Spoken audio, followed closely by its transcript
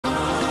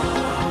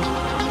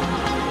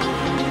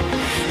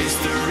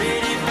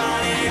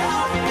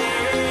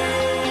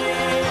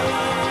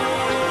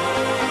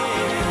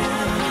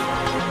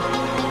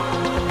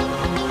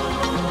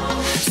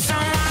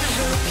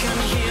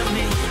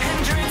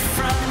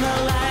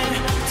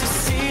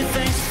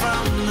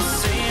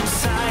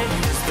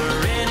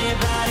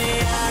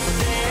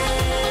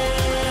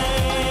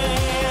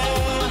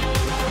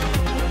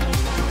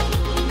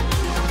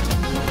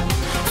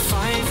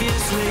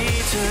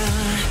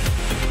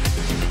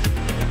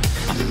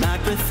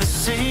with the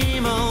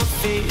same old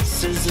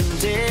faces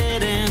and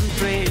dead end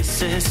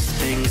braces.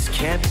 Things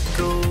kept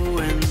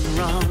going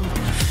wrong.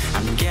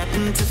 I'm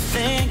getting to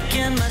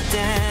thinking my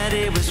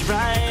daddy was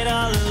right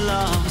all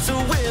along. So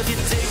if you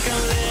take a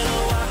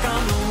little walk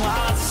on the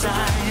wild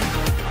side,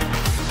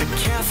 be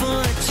careful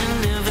that you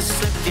never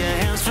slip your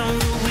hands from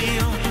the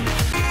wheel.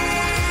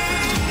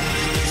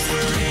 Is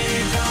there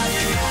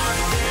anybody out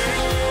there?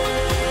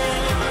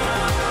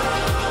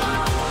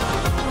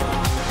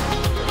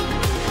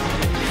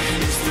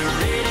 Is there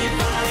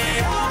anybody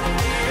out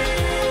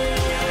there?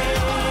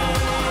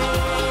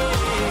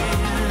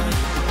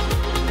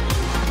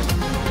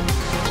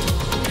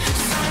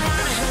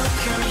 Someone who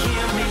can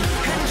hear me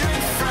and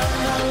drink from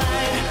the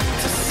light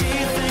to see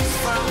things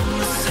from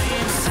the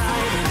same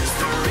side. Is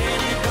there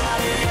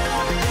anybody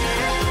out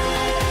there?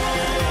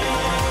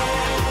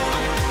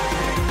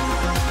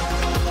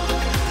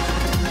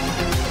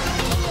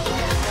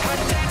 I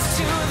dance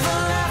to the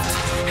left,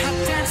 I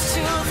dance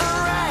to the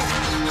right,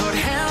 hold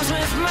hands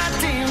with my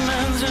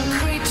demons and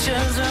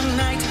creatures of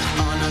night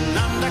on an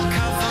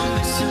undercover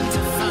mission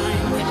to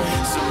find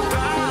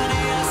somebody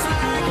else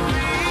like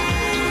me.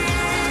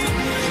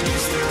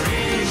 Is there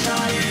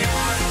anybody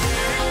out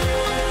there?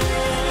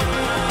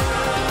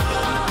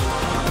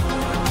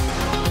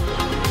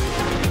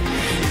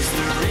 Is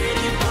there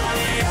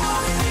anybody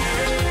out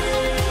there?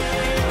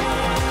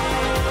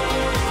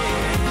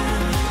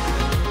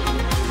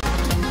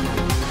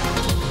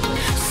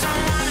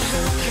 Someone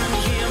who can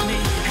hear me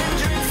and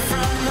drink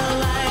from the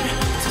light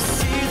to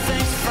see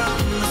things from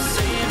the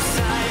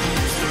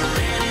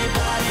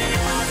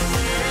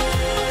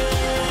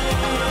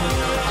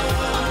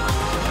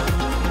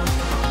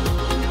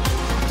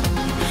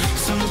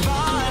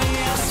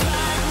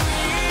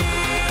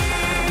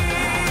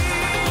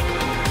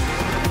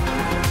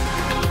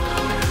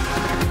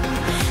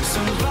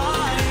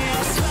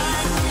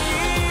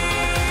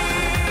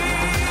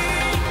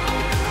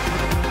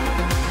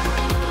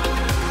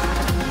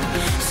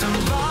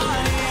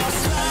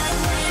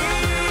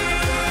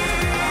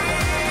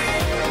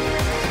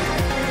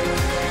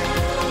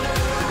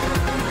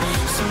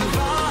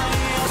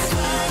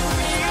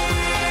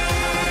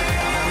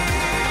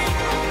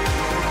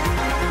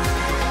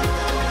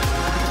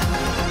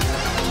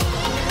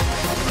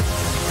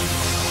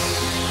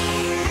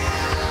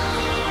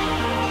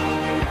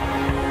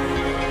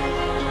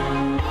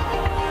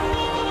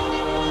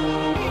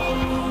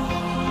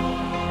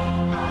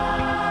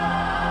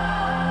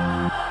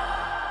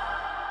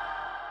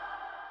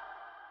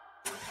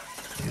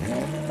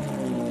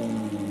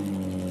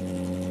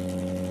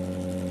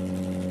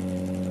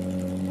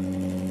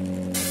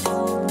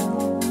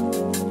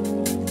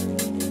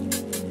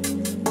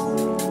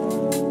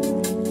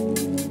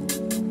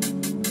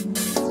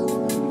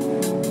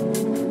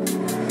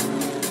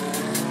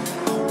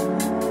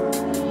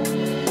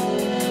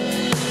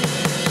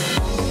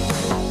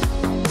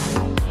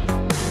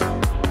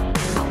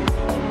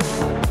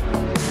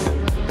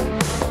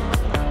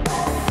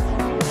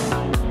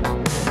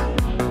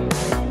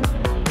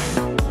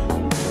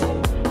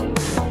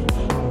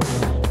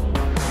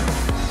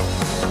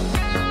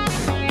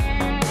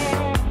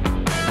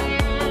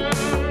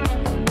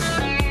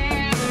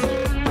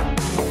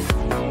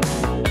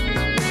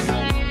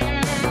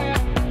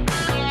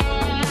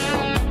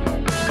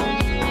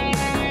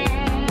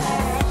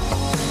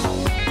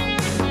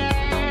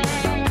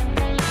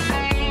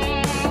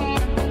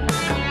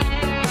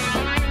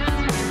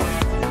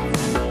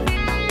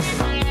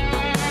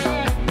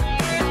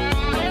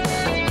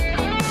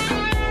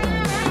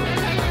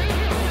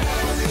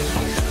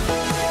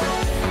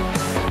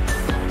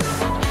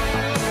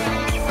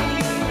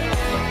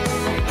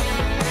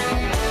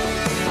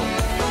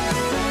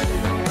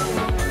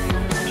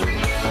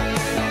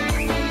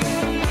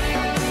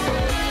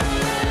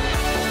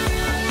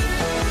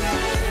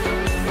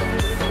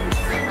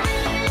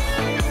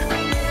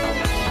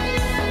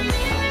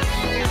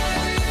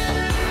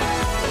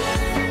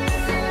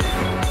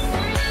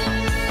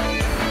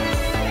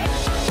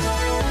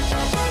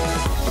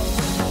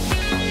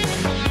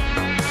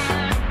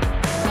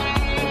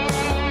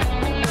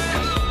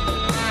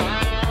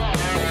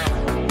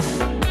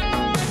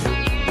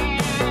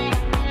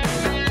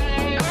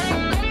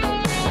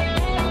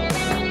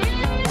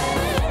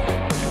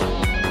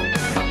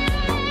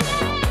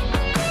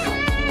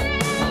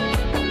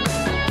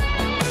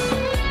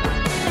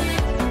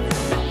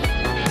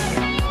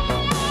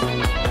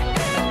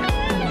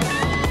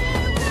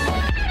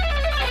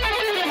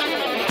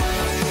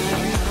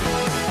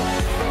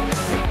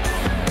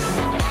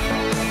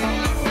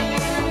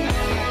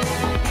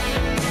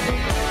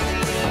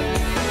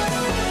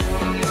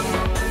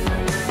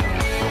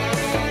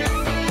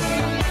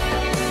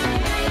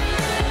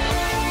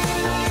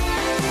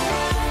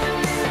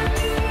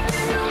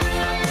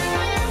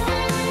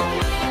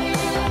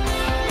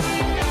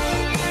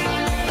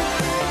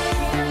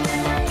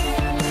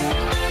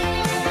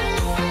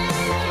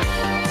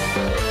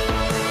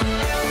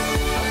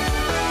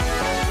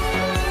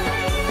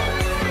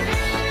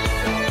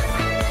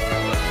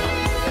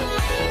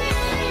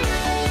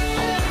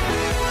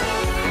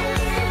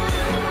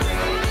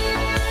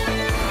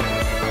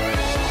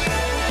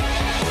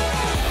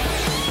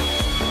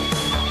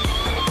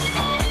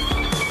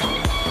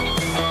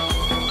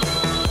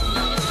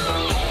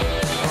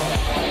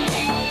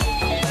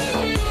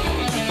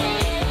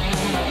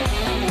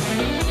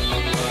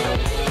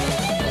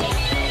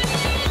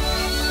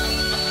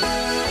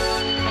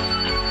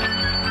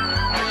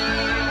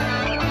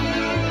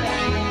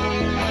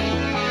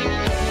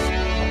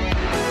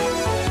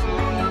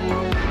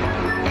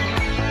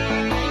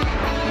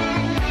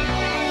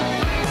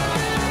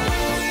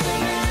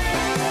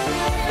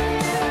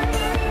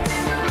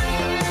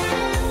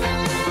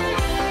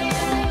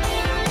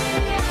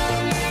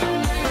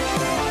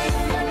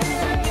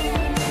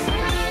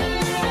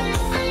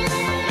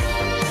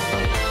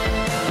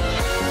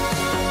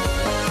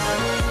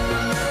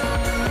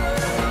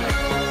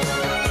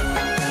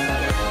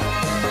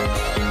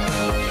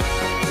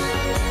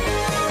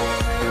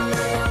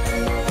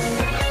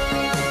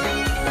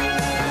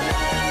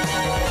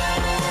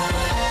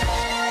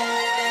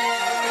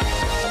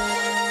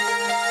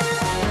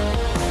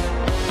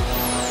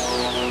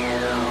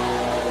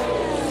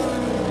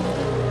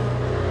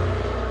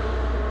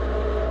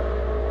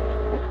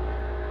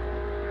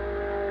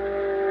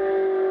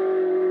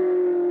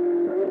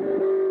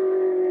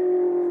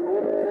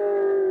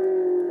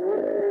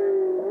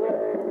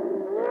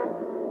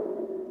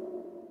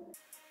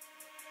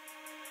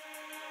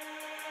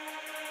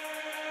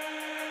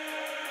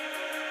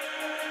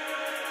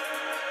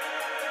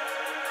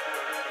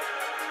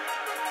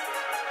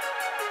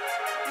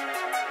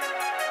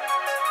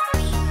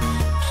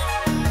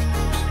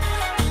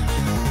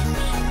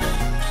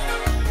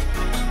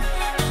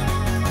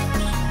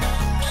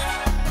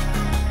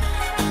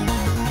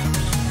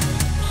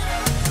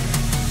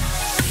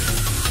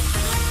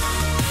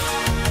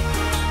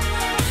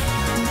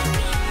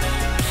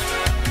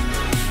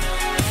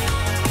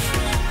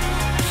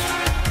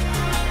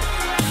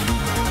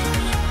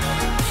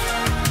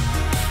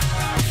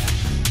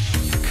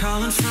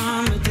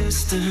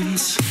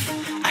distance,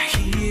 I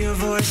hear your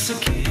voice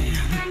again.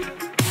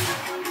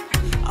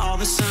 All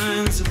the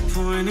signs are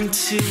pointing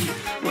to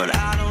what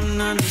I don't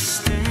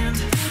understand.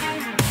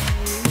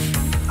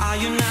 Are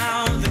you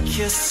now the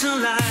kiss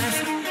of life,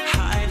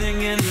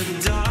 hiding in the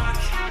dark?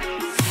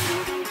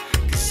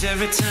 'Cause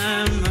every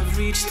time I've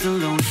reached the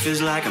lone,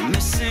 feels like I'm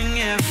missing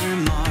every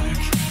mark.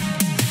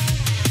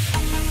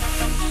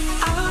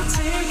 I'll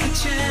take a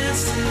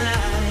chance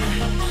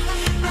tonight,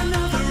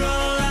 another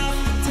roll of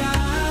the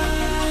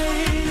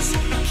dice.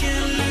 I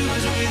can't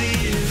lose with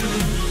you.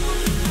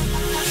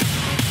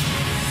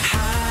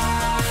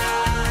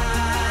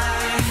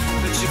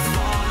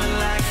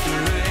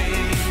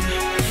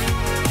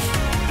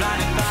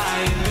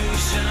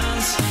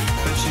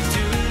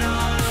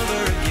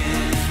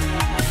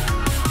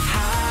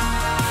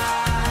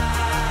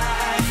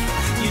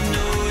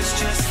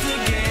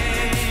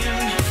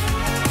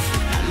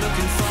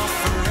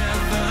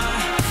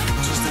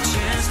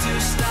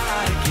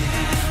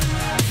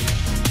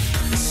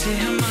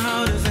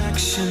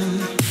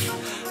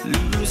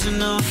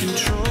 Losing all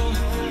control,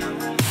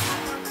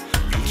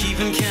 I'm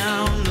keeping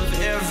count of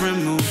every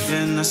move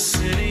in the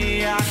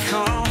city I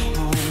call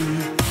home.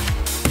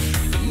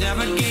 You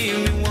never gave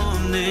me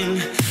warning,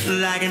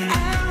 like an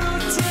arrow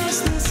takes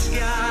the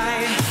sky.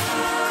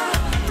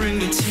 Bring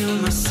me to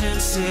my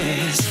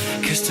senses,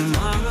 'cause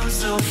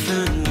tomorrow's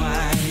open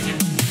wide.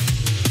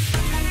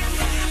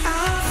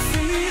 I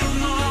feel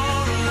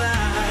more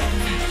alive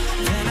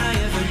than I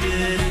ever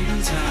did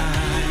in time.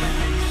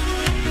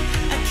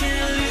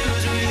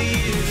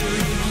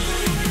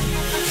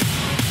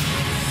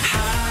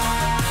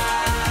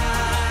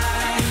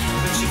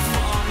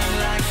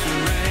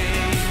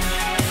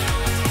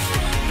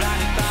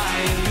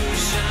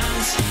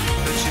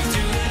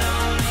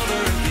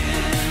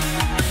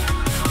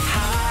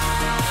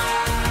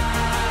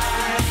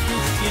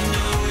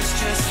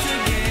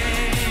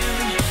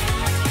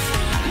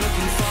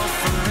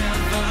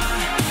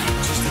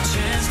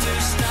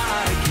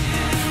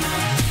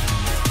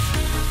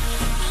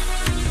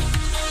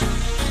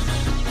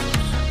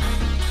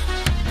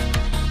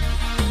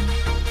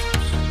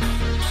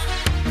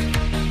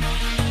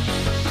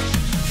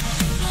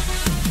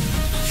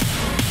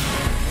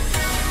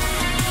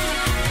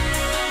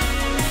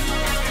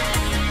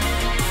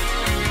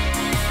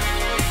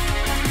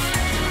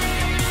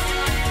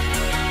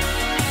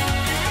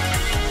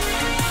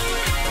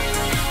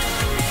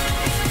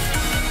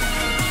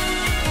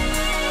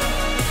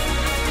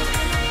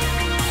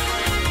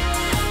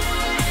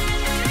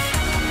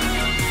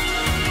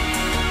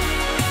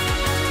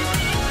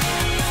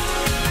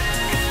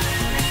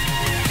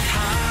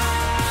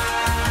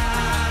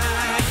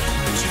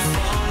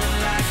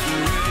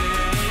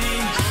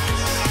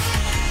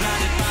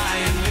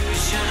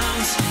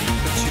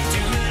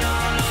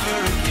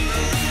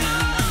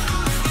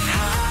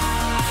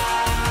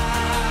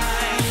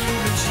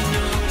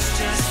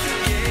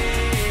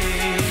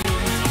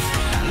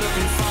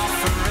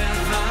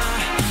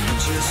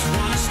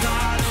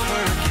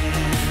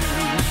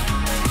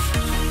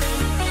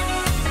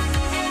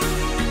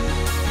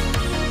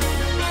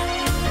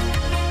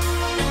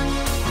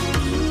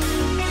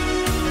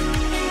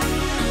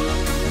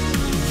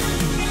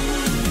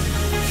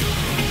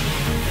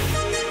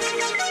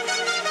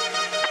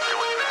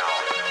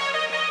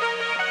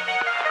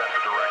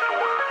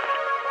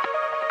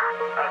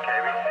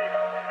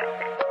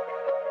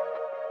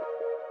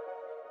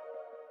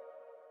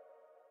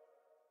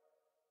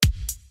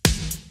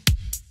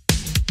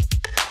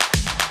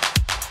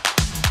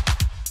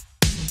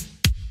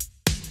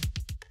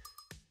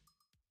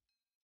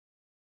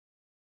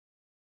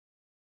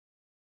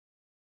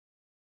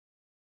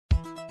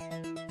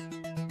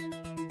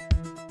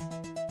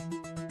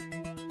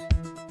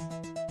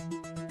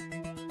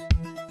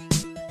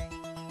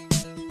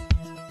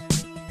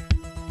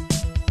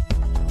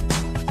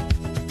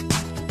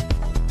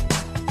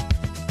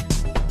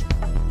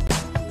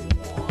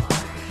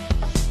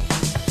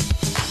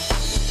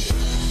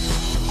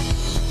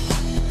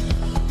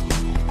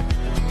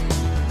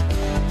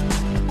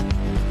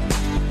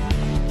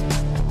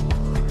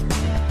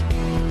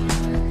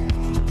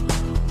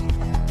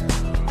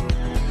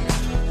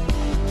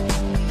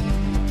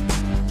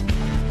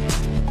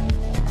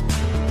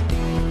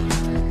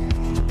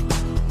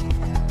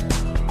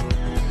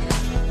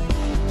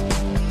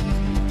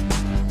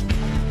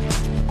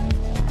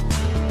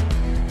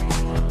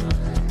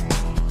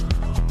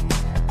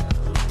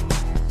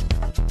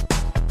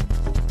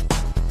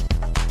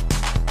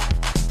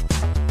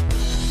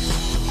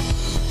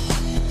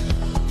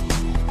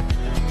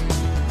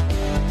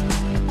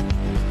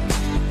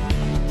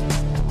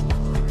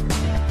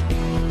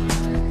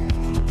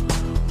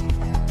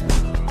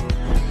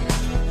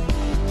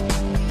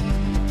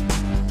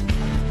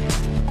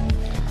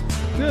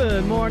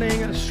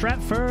 morning,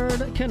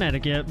 Stratford,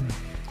 Connecticut.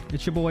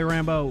 It's your boy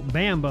Rambo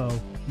Bambo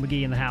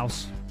McGee in the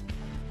house.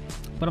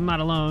 But I'm not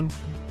alone.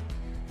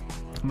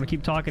 I'm going to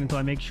keep talking until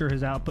I make sure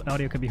his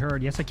audio can be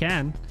heard. Yes, I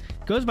can.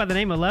 Goes by the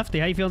name of Lefty.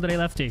 How you feeling today,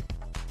 Lefty?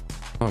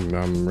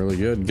 I'm really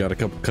good. Got a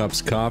couple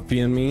cups of coffee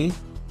in me.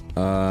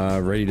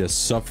 Ready to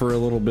suffer a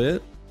little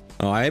bit.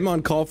 I am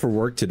on call for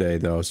work today,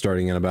 though,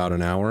 starting in about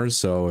an hour.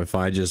 So if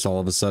I just all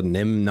of a sudden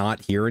am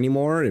not here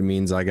anymore, it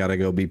means I gotta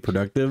go be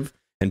productive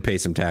and pay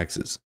some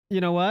taxes. You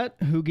know what?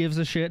 Who gives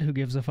a shit? Who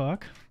gives a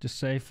fuck? Just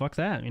say, fuck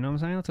that. You know what I'm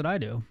saying? That's what I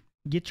do.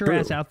 Get your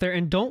ass out there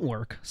and don't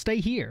work.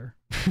 Stay here.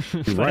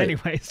 But right.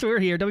 Anyway, so we're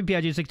here,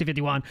 WPIG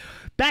 6051,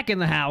 back in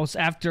the house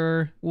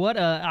after what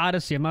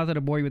odyssey. I'm not going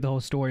to bore you with the whole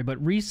story,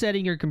 but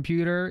resetting your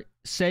computer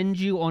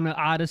sends you on an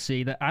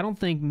odyssey that I don't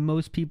think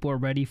most people are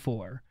ready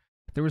for.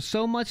 There was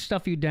so much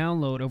stuff you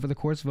download over the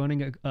course of owning,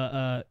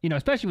 you know,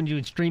 especially when you're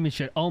doing streaming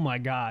shit. Oh my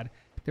God.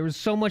 There was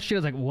so much shit. I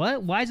was like,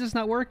 what? Why is this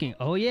not working?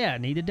 Oh yeah,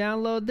 need to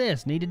download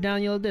this. Need to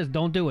download this.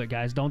 Don't do it,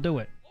 guys. Don't do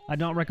it. I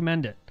don't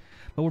recommend it.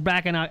 But we're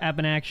back in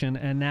action,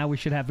 and now we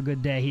should have a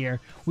good day here.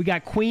 We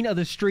got Queen of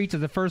the Streets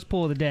as the first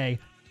pull of the day.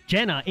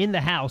 Jenna in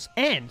the house.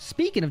 And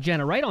speaking of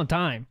Jenna, right on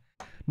time,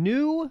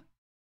 new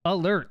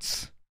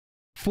alerts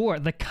for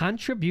the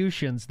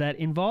contributions that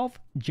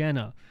involve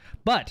Jenna.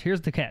 But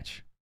here's the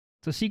catch.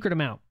 It's a secret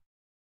amount.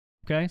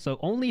 Okay? So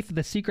only if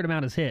the secret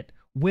amount is hit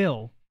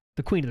will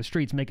the Queen of the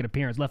Streets make an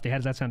appearance. Lefty, how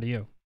does that sound to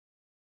you?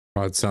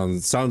 Oh, it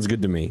sounds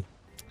good to me.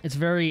 It's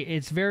very,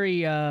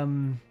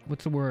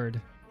 what's the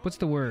word?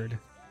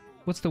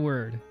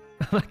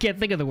 I can't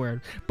think of the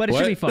word, but it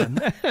should be fun.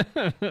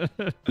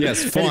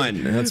 Yes,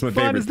 fun. That's my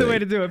favorite Fun is the thing. way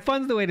to do it.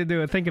 Fun's the way to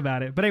do it. Think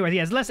about it. But anyway,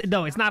 yeah, it's less.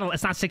 No, it's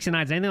not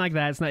 69. It's anything like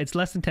that. It's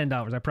less than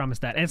 $10. I promise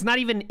that. And it's not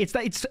even.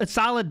 It's a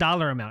solid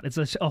dollar amount. It's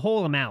a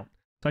whole amount.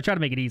 So I try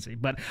to make it easy.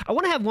 But I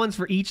want to have ones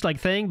for each like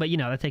thing. But you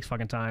know that takes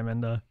fucking time,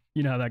 and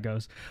you know how that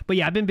goes. But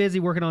yeah, I've been busy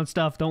working on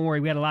stuff. Don't worry.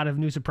 We had a lot of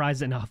new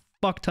surprises and a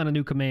fuck ton of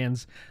new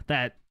commands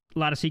that. A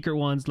lot of secret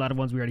ones, a lot of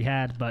ones we already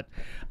had, but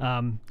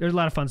there's a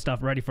lot of fun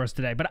stuff ready for us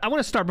today. But I want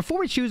to start,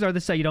 before we choose our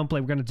This Is How You Don't Play,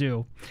 we're going to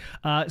do,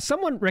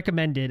 someone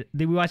recommended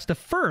that we watch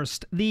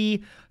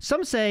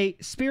some say,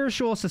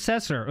 spiritual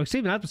successor, or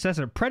excuse me, not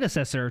successor,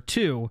 predecessor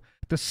to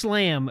the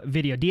Slam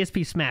video,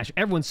 DSP Smash.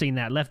 Everyone's seen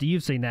that. Lefty,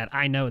 you've seen that.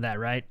 I know that,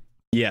 right?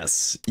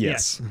 Yes.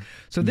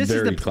 So this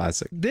is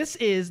classic. This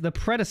is the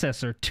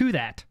predecessor to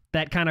that.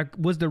 That kind of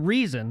was the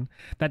reason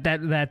that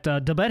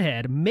the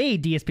Bedhead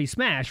made DSP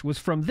Smash was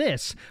from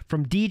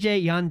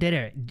DJ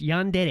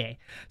Yandere.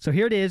 So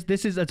here it is.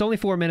 It's only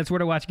 4 minutes. We're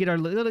to watch.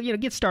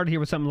 Get started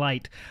here with something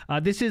light.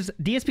 This is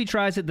DSP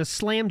tries it, the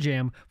Slam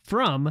Jam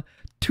from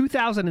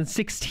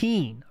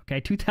 2016.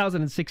 Okay,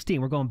 2016.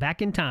 We're going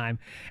back in time,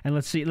 and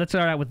let's see. Let's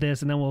start out with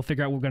this, and then we'll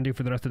figure out what we're gonna do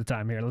for the rest of the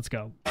time here. Let's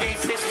go. Game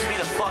pisses me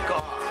the fuck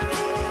off.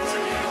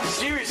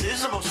 Seriously, this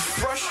is the most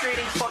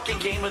frustrating fucking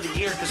game of the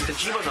year because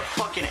Kojima's a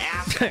fucking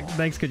asshole.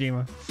 Thanks,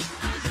 Kojima.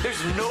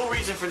 There's no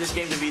reason for this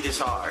game to be this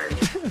hard.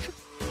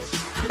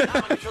 Now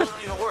my controller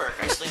don't even work.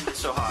 I slammed it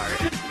so hard.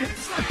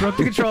 Broke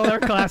the controller.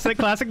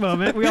 Classic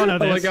moment. We all know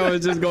this. Like I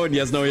was just going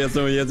yes, no, yes,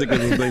 no, yes,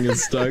 because the thing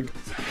is stuck.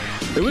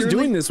 It was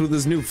doing this with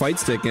this new fight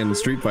stick in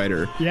Street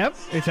Fighter. Yep,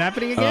 it's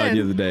happening again.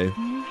 The other day.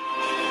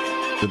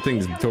 The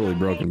thing's totally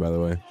broken, by the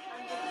way.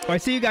 I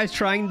see you guys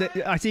trying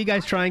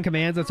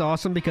commands. That's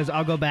awesome because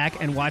I'll go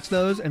back and watch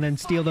those and then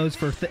steal those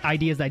for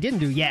ideas that I didn't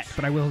do yet,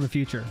 but I will in the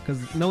future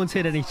because no one's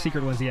hit any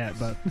secret ones yet.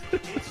 But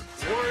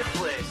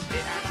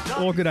worthless.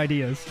 All good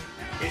ideas.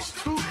 It's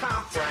too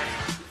complex.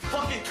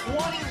 Fucking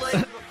 20 legs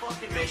of a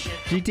fucking mission.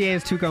 GTA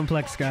is too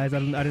complex, guys. I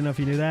didn't know if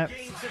you knew that.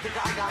 The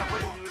guy got away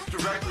when he was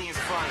directly in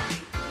front of me.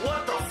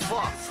 What the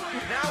fuck?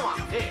 Now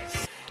I'm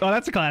pissed. Oh,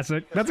 that's a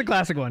classic. That's a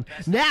classic one.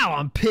 Now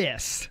I'm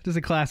pissed. This is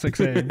a classic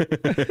saying. Now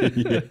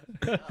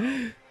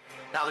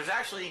there's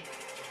actually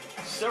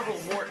several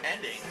more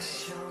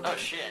endings. Oh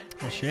shit.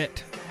 Oh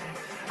shit.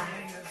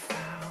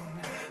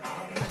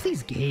 All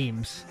these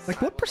games.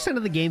 Like, what %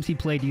 of the games he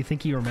played do you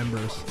think he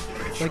remembers?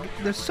 Like,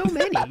 there's so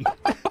many.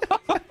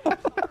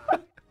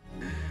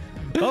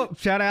 Oh,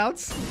 shout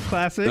outs.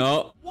 Classic.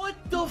 No. What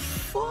the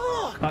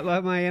fuck?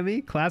 Hotline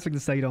Miami. Classic to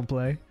say you don't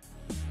play.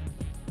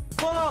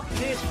 Fuck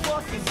this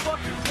fucking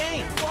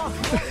game. Fuck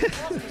this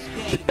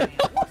game, man.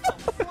 What the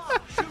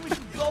fuck? Shoot me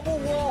some double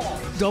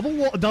walls. Double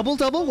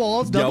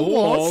walls.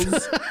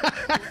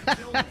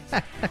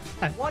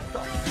 What the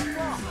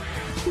fuck?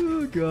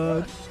 Oh,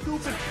 God.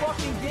 Stupid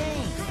fucking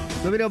game.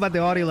 Let me know about the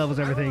audio levels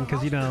and everything,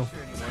 because, you know,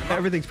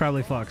 everything's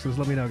probably fucked, so just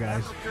let me know,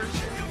 guys.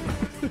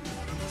 Can't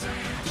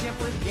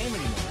play the game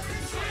anymore.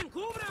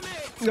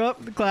 Oh,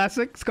 the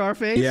classic,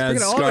 Scarface. Yeah,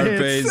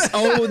 Scarface.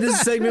 Oh, this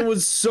segment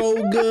was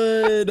so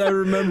good. I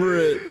remember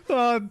it.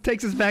 Oh, it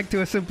takes us back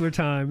to a simpler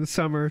time, the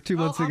summer, 2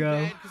 months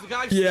ago.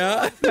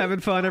 Yeah. Having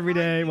fun every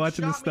day,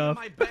 watching this stuff.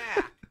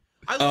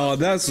 Oh,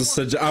 that's just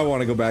such. I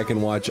want to go back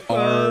and watch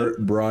our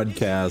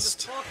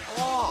broadcast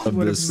of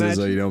This Is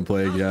How You Don't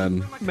Play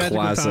Again.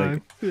 Classic.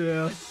 Time.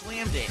 Yeah.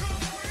 Slammed it.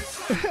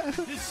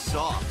 This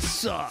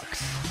sucks.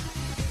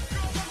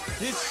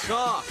 This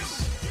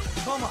sucks.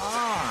 Come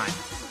on.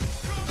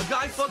 A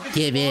guy fucking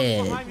Give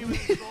it.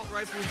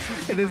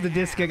 It is the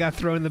disc I got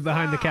thrown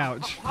behind the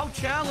couch. How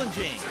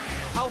challenging.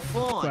 How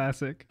fun.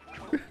 Classic.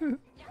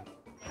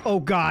 Oh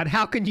God,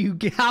 how can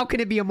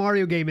it be a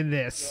Mario game in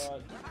this?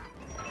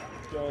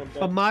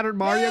 A modern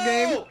Mario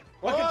game?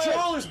 My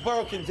controller's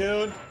broken,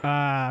 dude.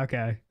 Ah,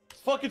 okay.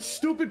 fucking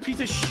stupid piece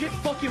of shit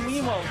fucking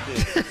Wiimote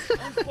did.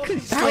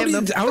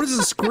 How does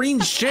the screen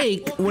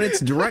shake when it's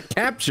direct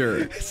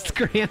capture?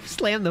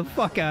 Slam the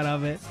fuck out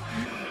of it.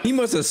 He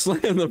must have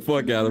slammed the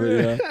fuck out of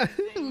it, yeah.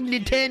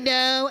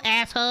 Nintendo,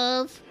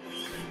 assholes.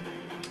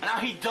 Now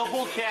he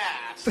double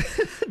cast.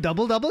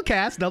 double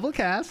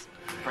cast.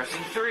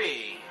 Pressing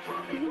 3.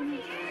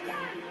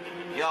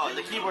 Yo,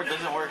 the keyboard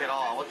doesn't work at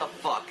all. What the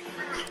fuck?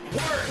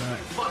 Work!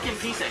 Fucking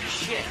piece of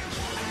shit.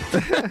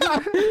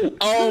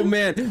 Oh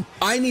man,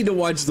 I need to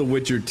watch The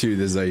Witcher 2.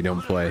 This is how you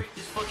don't play.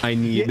 I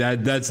need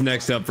that. That's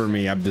next up for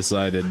me. I've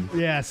decided.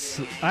 Yes,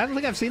 I don't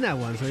think I've seen that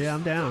one, so yeah,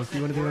 I'm down. If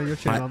you want to do it on your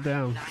channel, I'm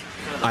down.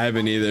 I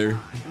haven't either.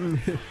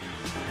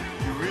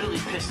 You really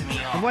pissed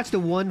me off. I watched the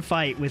one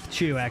fight with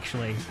Chu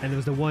actually, and it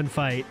was the one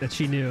fight that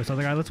she knew. So I was like,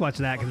 all right, let's watch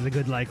that because it's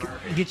a good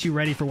get you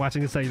ready for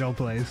watching this how you don't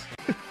plays.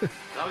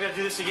 Now we gotta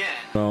do this again.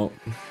 Well,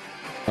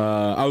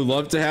 I would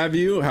love to have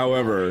you.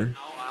 However,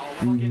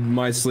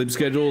 my sleep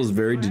schedule is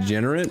very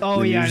degenerate.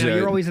 Oh yeah, I know.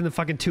 You're always in the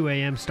fucking 2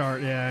 a.m.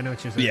 start. Yeah, I know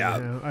what you're saying. Yeah.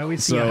 You know? I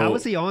always see. How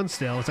is he on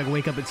still? It's like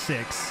wake up at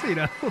 6. You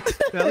know.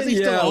 How is he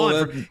still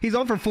on? He's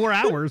on for 4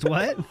 hours.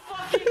 What?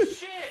 Fucking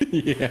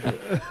shit. Yeah.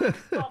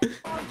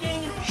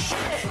 Fucking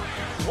shit.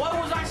 What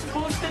was I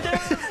supposed to do?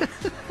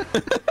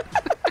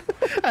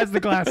 That's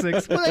the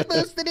classics. What am I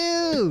supposed to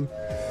do?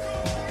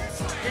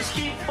 Just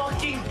keep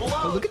fucking blowing.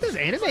 Oh, look at this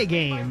anime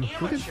game.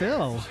 Look at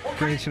Phil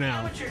branching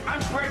out.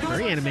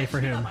 Very anime for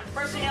him.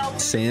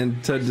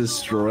 Santa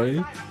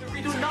Destroy.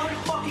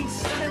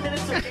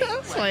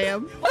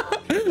 Slam.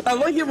 I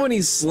like it when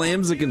he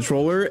slams the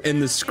controller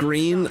and the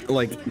screen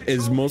like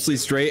is mostly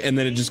straight, and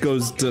then it just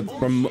goes to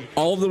from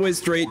all the way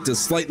straight to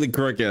slightly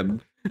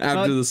crooked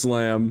after the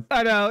slam.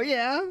 I know,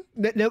 yeah.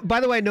 No, by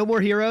the way, No More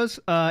Heroes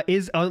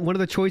is one of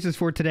the choices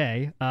for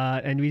today,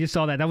 and we just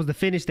saw that. That was the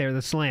finish there,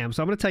 the slam.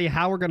 So I'm going to tell you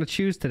how we're going to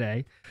choose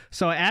today.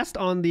 So I asked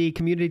on the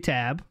community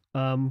tab,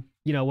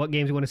 you know, what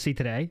games we want to see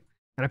today,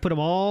 and I put them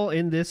all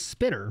in this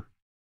spinner.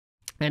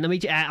 And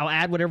I'll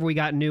add whatever we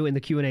got new in the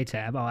Q&A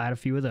tab. I'll add a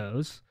few of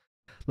those.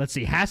 Let's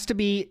see. Has to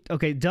be,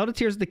 okay, Delta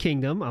Tears of the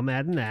Kingdom. I'm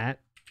adding that.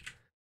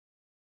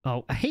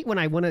 Oh, I hate when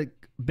I want to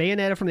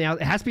Bayonetta from the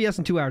out. It has to be less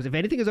than 2 hours. If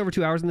anything is over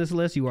 2 hours in this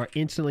list, you are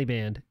instantly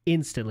banned.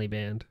 Instantly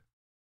banned.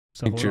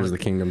 So Tears of the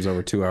Kingdom's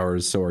over 2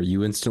 hours, so are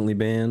you instantly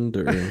banned?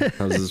 Or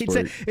how does this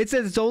work? It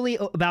says it's only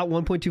about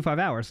 1.25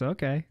 hours, so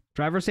okay.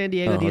 Driver San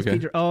Diego, DSP.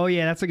 Okay. Oh,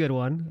 yeah, that's a good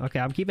one. Okay,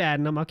 I'll keep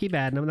adding them.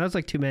 That was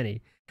like too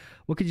many.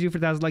 What could you do for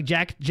 1,000? Like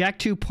Jack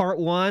 2 Part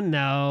 1?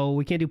 No,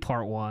 we can't do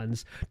Part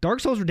 1s.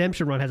 Dark Souls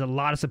Redemption Run has a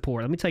lot of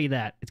support. Let me tell you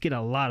that. It's getting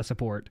a lot of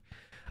support.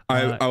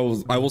 I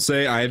will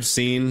say I have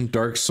seen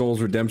Dark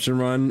Souls Redemption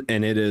Run,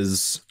 and it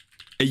is...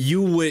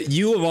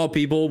 You of all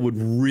people would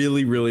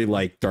really, really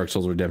like Dark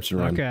Souls Redemption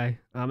Run. Okay,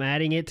 I'm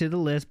adding it to the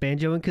list.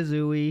 Banjo and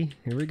Kazooie.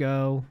 Here we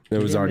go. It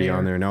was already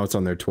on there. Now it's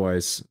on there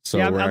twice. So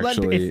yeah,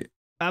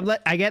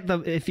 I get the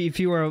if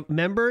you were a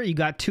member, you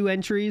got 2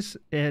 entries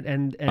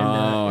and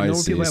I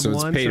see. People have so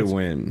one. It's pay to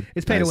win.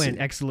 It's pay to win.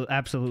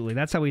 Absolutely.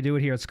 That's how we do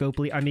it here at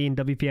Scopely. I mean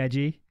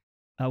WPIG.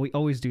 We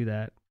always do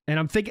that. And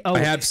I'm thinking. Oh, I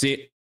have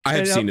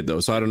seen it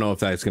though, so I don't know if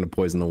that's going to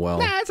poison the well.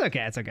 Nah, it's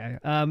okay. It's okay.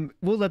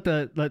 We'll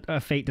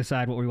let fate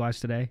decide what we watch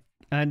today.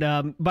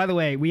 And by the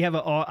way, we have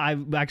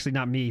actually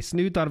not me.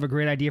 Snood thought of a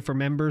great idea for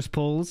members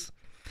polls,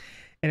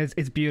 and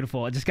it's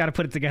beautiful. I just got to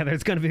put it together.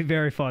 It's going to be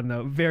very fun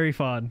though. Very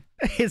fun.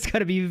 It's going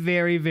to be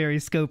very, very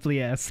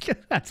Scopely-esque.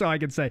 That's all I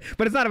can say.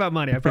 But it's not about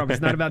money. I promise.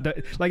 It's not about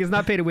it's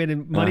not pay to win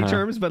in money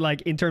terms, but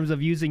like in terms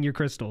of using your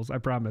crystals. I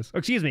promise. Oh,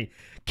 excuse me,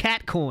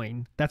 cat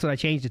coin. That's what I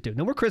changed it to.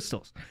 No more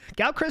crystals.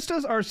 Gout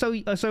crystals are so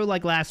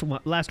like last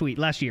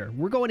year.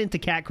 We're going into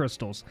cat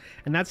crystals,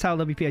 and that's how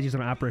WPIG is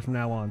going to operate from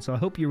now on. So I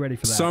hope you're ready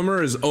for that.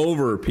 Summer is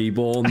over,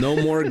 people. No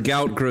more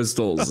gout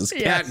crystals.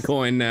 It's cat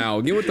coin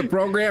now. Get with the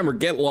program or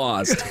get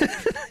lost.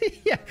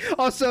 Yeah.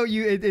 Also,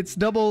 it's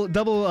double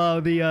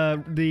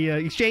the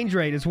exchange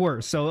rate is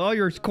worse, so all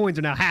your coins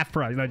are now half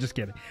price. No, just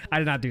kidding. I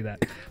did not do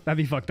that. That'd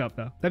be fucked up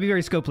though. That'd be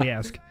very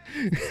Scopely-esque.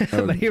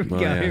 But here we go.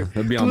 Yeah.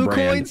 That'd be glue on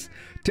brand. Coins.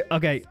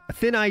 Okay,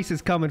 Thin Ice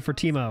is coming for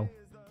Timo.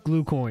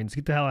 Glue coins.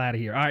 Get the hell out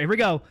of here. All right, here we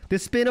go.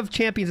 This spin of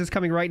champions is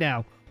coming right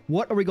now.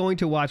 What are we going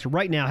to watch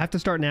right now? Have to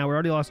start now. We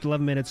already lost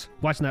 11 minutes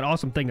watching that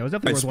awesome thing though. It's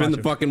definitely worth watching.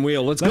 Spin the fucking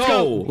wheel. Let's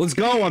go. Let's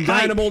go. I'm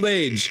dying of old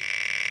age.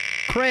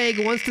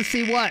 Craig wants to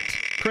see what?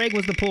 Craig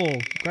was the poll.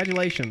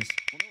 Congratulations.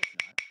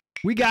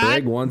 We got...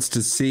 Greg wants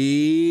to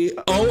see...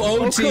 OOT,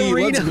 let's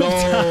go!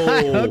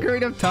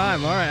 Ocarina of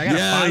Time. All right, I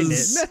gotta find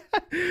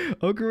it.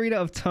 Ocarina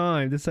of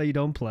Time. This is how you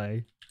don't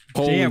play.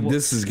 Holy,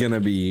 this is gonna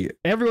be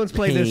Everyone's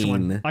played this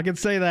one. I can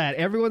say that.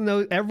 Everyone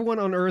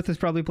on Earth has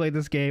probably played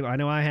this game. I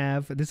know I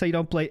have. This is how you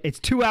don't play. It's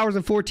 2 hours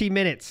and 14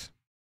 minutes.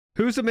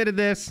 Who submitted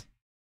this?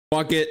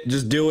 Fuck it,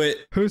 just do it.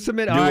 Who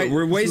submitted?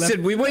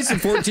 We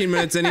wasted 14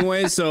 minutes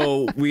anyway,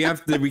 so we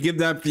give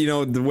that, you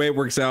know, the way it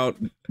works out.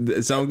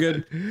 Sound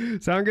good?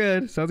 Sound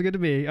good. Sounds good to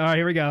me. All right,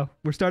 here we go.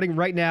 We're starting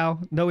right now.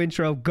 No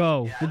intro.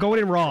 Go. We're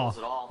going in raw.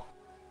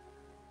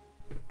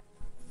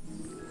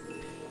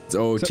 It's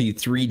OT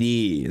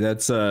 3D.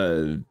 That's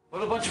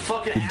what a bunch of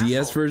fucking the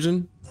DS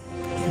version.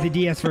 The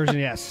DS version,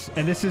 yes.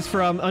 And this is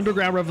from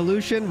Underground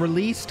Revolution,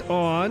 released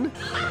on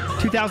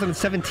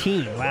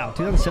 2017. Wow,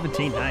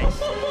 2017, nice.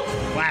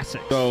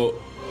 Classic.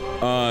 So,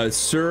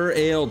 Sir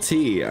ALT,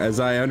 as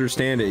I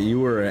understand it, you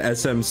were a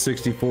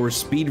SM64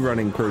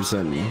 speedrunning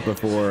person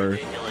before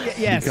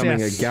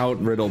becoming a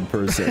gout-riddled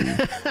person.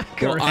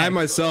 Well, I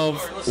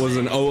myself was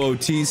an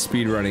OOT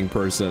speedrunning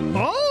person.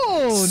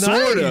 Oh,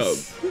 sort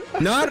nice.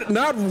 of.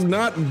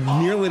 Not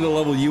nearly the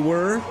level you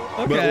were,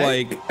 but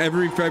like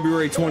every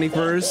February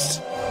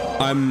 21st,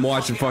 I'm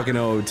watching fucking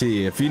OOT.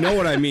 If you know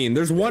what I mean.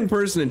 There's one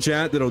person in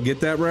chat that'll get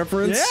that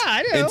reference. Yeah,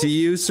 I do. And to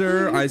you,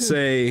 sir, I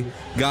say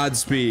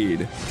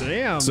Godspeed.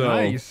 Damn, so,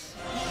 nice.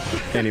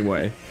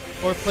 Anyway.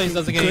 Or plays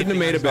doesn't get couldn't have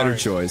made a better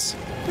choice.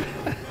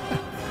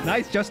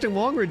 Nice, Justin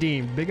Wong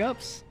redeemed. Big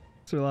ups,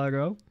 Sir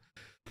Lago.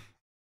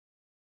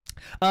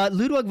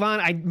 Ludwig Von,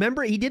 I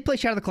remember he did play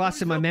Shadow of the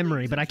Colossus in my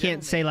memory, but I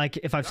can't say like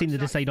if I've seen the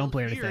disc I don't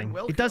play or anything.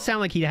 It does sound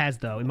like he has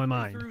though in my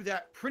mind.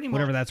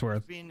 Whatever that's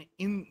worth. Been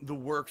in the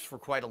works for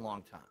quite a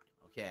long time.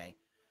 Okay.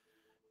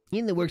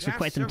 In the works for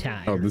quite some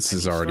time. Oh, this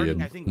is already a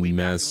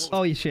mess.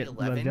 Oh, you shit.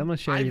 I'm gonna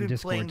show you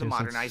Discord the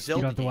modernized Zelda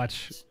you don't have to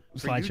watch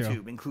Slideshow.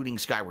 YouTube, including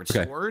Skyward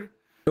Sword.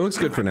 It looks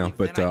good for now,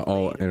 but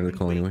I'll enter the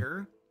call anyway.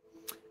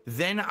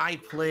 Then I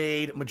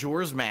played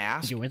Majora's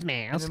Mask. Majora's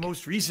Mask. And then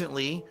most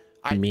recently,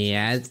 I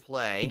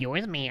play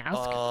Majora's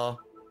Mask.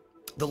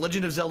 The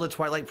Legend of Zelda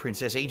Twilight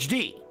Princess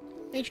HD.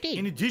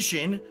 In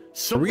addition,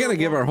 are we gonna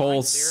give our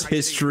whole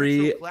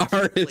history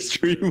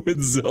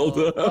with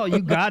Zelda? Oh, you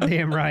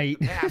goddamn right.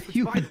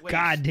 You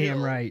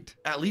goddamn right.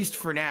 At least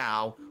for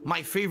now,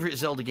 my favorite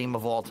Zelda game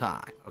of all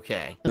time.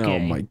 Okay. Oh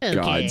my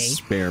God,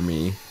 spare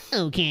me.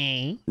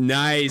 Okay.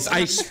 Nice.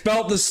 I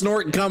felt the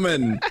snort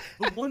coming.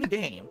 The one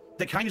game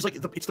that kind of is like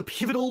it's the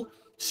pivotal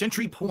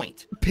century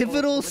point.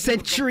 Pivotal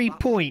century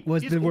point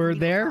was the word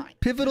there.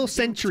 Pivotal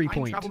century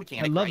point.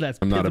 I love that.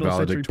 I'm not a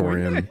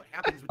valedictorian.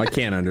 I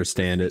can't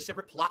understand it.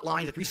 Separate plot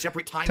lines, three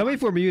separate timelines. Tell me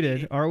if we're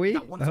muted. Are we?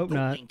 I hope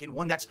not. Link, and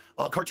one that's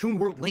Cartoon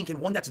World Link, and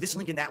one that's this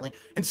link and that link.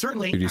 And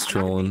certainly, Duty's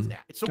trolling.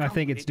 I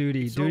think it's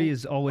Duty. Duty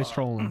is always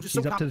trolling. He's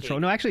up to the troll.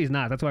 No, actually, he's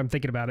not. That's why I'm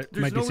thinking about it.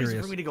 Might be serious. There's no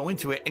reason for me to go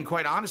into it. And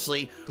quite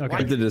honestly, I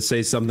wanted to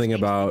say something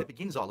about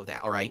all of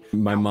that. All right.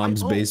 My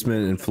mom's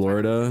basement in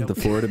Florida, the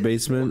Florida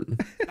basement.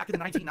 Back in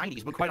the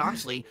 1990s, but quite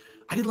honestly,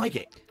 I didn't like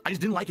it. I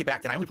just didn't like it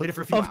back then. I only played it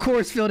for a few hours. Of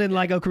course, Phil didn't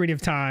like Ocarina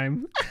of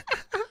Time.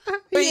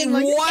 Wait,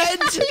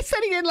 what? He said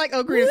he didn't like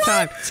Ocarina of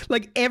Time.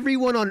 Like,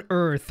 everyone on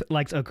Earth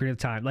likes Ocarina of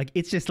Time. Like,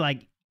 it's just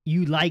like,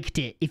 you liked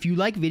it. If you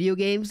like video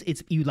games,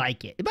 you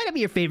like it. It might not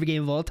be your favorite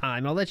game of all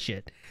time, all that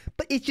shit.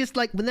 But it's just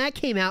like, when that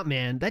came out,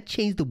 man, that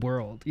changed the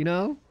world, you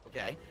know?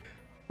 Okay.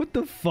 What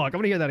the fuck? I'm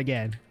gonna hear that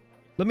again.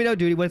 Let me know,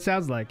 Duty, what it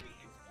sounds like.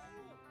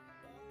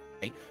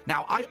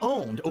 Now, I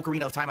owned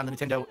Ocarina of Time on the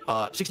Nintendo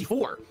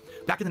 64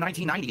 back in the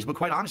 1990s, but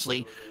quite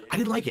honestly, I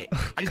didn't like it.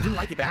 I just didn't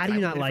like it back then. How do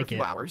you not like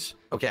it? Hours.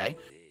 Okay.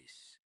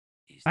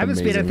 I haven't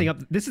sped anything up.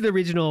 This is the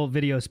original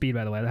video speed,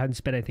 by the way. I haven't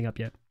sped anything up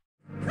yet.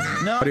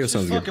 No, Audio it's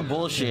sounds just good. fucking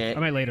bullshit. I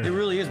might later. It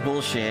really is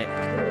bullshit.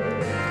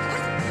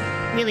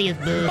 Really is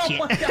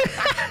bullshit.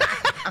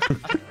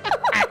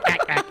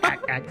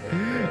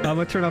 I'm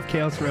gonna turn off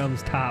Chaos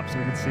Realm's top so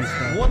we can see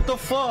stuff. What the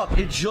fuck?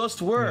 It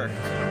just worked.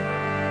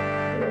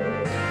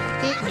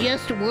 It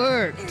just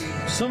worked.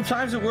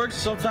 Sometimes it works,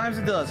 sometimes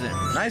it doesn't.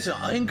 Nice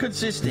and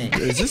inconsistent.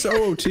 Is this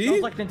OOT?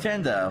 Sounds like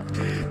Nintendo.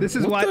 This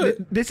is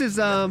this is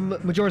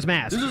Majora's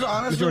Mask. This is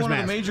honestly one of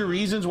the major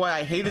reasons why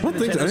I hated the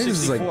Nintendo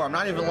 64. I'm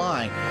not even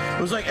lying.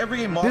 It was like every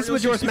game Mario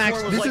 64 was like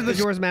this is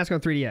Majora's Mask on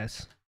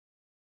 3DS.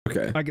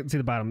 Okay. I can see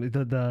the bottom,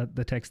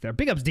 the text there.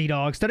 Big ups,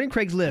 D-Dog. Studying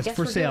Craigslist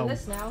for sale.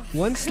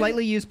 One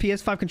slightly used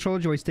PS5 controller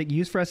joystick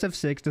used for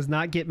SF6 does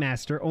not get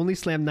master. Only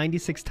slammed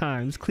 96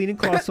 times. Clean and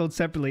cloth sold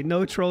separately.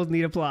 No trolls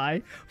need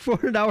apply.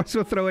 $400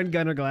 for throw-in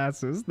gunner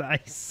glasses.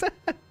 Nice.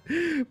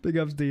 Big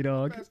ups,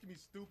 D-Dog.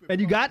 And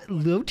you got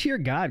low tier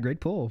god. Great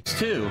pull.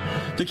 Two.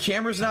 The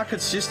camera's not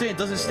consistent. It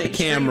doesn't stay. The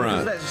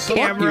camera.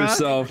 Camera. Fuck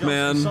yourself,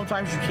 man.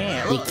 Sometimes you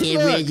can't. The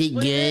camera isn't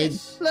good.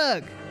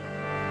 Look.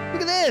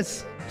 Look at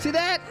this. See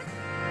that?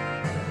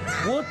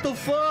 What the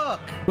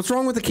fuck? What's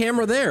wrong with the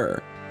camera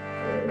there?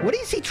 What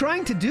is he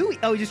trying to do?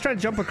 Oh, he's just trying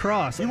to jump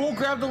across. You won't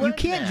grab the leg. You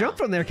can't jump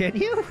from there, can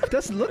you?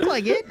 Doesn't look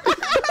like it. Oh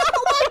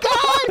my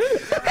god!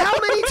 How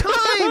many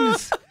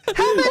times?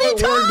 How many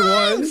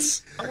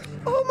times?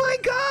 Oh my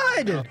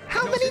god!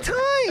 How many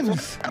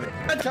times?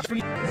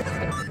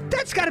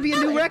 That's got to be a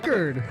new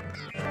record.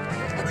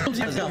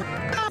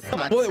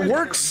 Well, it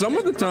works some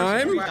of the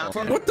time.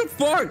 What the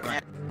fuck?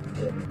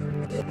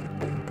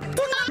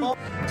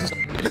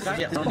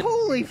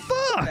 Holy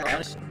fuck!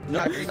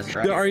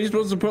 Are you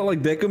supposed to put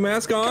like Deku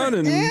mask on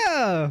and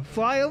yeah,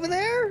 fly over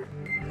there?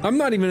 I'm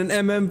not even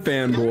an MM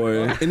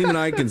fanboy, and even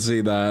I can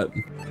see that.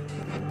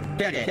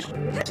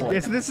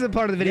 Yes, this is a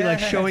part of the video like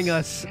showing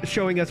us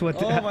what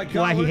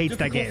why he hates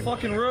that game.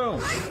 Fucking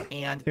room.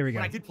 And here we go.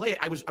 When I did play it,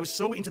 I was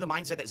so into the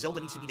mindset that Zelda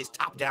needs to be this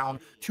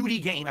top-down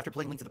 2D game after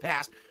playing Link to the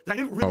Past that I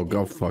didn't really. Oh,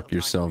 go fuck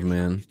yourself,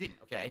 man.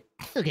 Okay.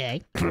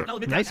 Okay.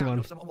 Nice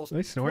one.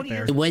 Nice snort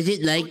there. It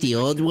wasn't like the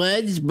old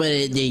ones,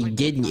 but they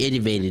didn't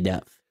innovate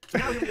enough. So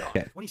now here we are,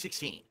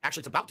 2016.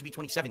 Actually, it's about to be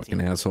 2017.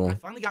 Fucking asshole. I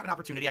finally got an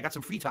opportunity. I got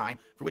some free time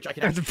for which I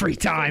can. That's some free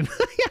time.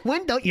 Yeah,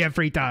 when don't you have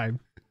free time?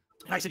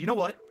 And I said, you know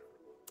what?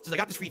 Since I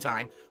got this free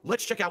time,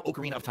 let's check out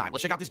Ocarina of Time.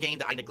 Let's check out this game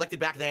that I neglected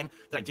back then,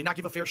 that I did not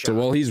give a fair shot. So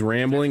while he's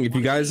rambling, if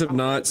you guys have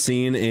not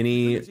seen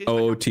any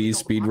OOT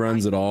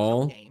speedruns at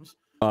all,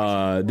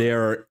 they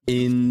are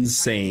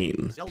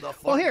insane.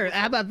 Well, here,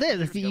 how about this?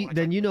 If you,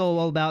 then you know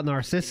all about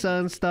Narcissa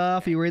and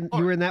stuff. You were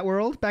in that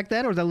world back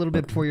then, or was that a little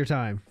bit before your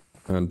time?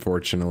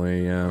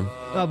 Unfortunately, yeah.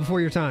 Oh,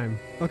 before your time.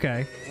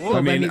 Okay. Well,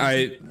 I mean,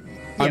 I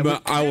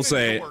will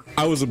say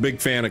I was a big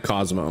fan of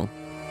Cosmo.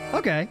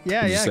 Okay,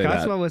 yeah,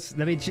 Cosmo was,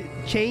 I mean,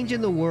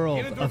 changing the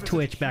world of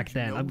Twitch back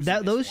then.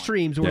 Those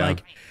streams were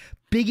like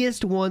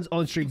biggest ones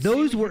on stream.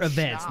 Those were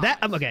events.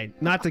 Okay,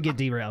 not to get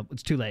derailed.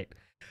 It's too late.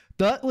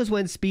 That was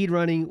when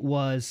speedrunning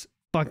was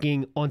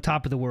fucking on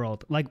top of the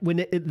world. Like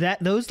when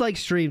those like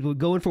streams would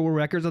go in for world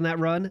records on that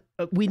run.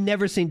 We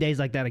never seen days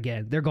like that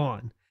again. They're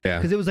gone. Yeah,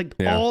 because it was like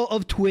all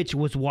of Twitch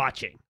was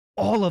watching.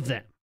 All of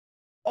them.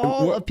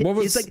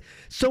 It's like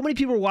so many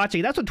people were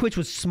watching. That's when Twitch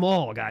was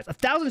small, guys.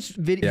 1,000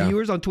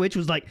 viewers on Twitch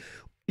was like,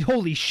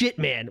 holy shit,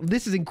 man,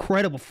 this is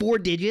incredible. 4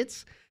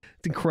 digits,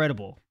 it's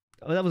incredible.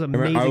 Oh, that was an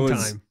amazing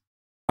time.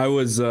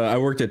 I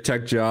worked at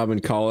Tech Job in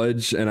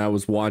college, and I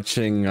was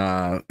watching.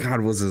 God,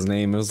 what was his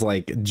name? It was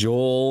like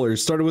Joel, or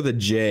started with a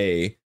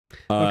J.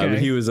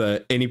 He was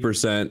a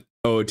 80%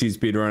 OOT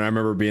speedrunner. I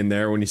remember being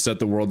there when he set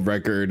the world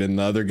record, and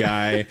the other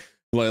guy.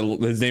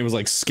 His name was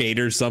like Skate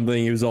or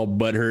something. He was all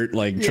butthurt,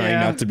 like trying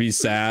not to be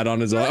sad on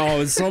his own. Oh,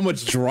 it's so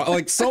much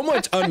so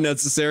much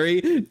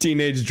unnecessary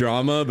teenage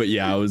drama. But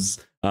yeah, I was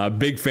a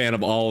big fan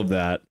of all of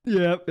that.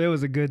 Yep, it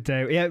was a good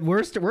day. Yeah,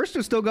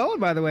 Worcester's still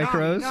going, by the way,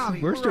 Crows.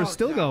 Worcester's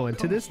still going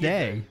to this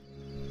day.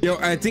 Yo,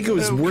 I think it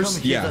was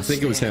Worcester. Yeah, I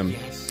think it was him.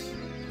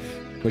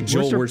 Like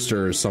Joel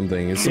Worcester or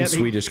something. It's some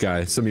Swedish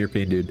guy, some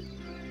European dude.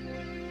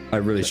 I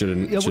really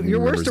shouldn't.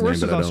 Your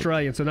Worcester's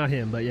Australian, so not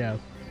him, but yeah.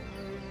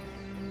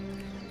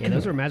 Yeah,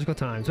 those were magical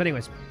times. But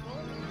anyways,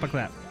 fuck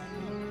that.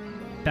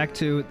 Back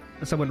to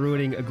someone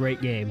ruining a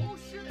great game.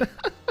 Yeah,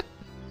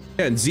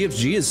 and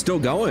ZFG is still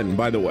going,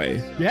 by the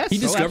way. Yes, he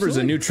discovers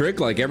a new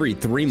trick like every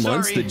 3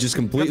 months that just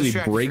completely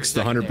breaks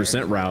the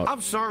 100% route.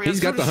 I'm sorry.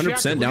 He's got the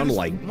 100% down to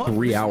like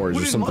 3 hours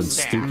or something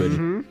stupid.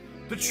 Mm-hmm.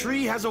 The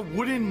tree has a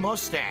wooden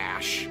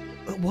mustache.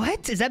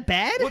 What? Is that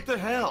bad? What the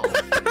hell?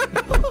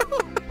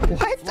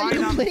 What? Are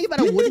you complaining about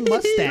a wooden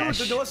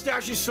mustache? The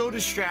mustache is so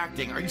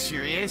distracting. Are you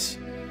serious?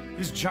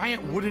 This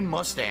giant wooden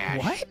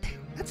mustache. What?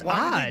 That's Why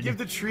odd. Did they give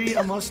the tree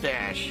a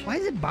mustache? Why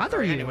does it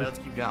bother you? Anyway, let's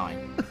keep going.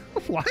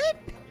 What?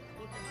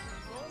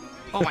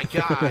 Oh my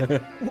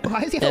god.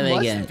 Why does he have a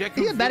mustache?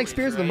 He had a bad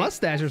experience with a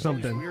mustache or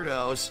something.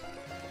 Weirdos.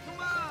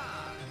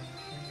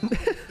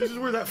 This is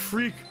where that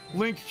freak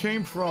Link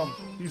came from.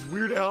 These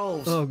weird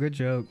elves. Oh, good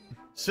joke.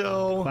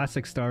 So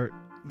classic start.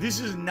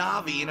 This is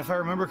Navi, and if I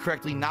remember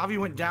correctly, Navi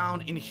went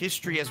down in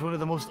history as one of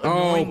the most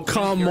annoying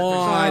come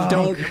on,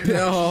 don't.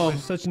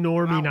 Such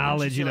normie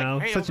knowledge, you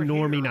know. Such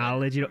normie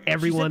knowledge, you know.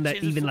 Everyone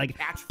that even like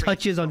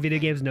touches on video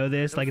games know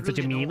this. Like it's such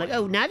a meme. Like,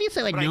 oh, Navi's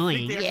so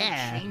annoying.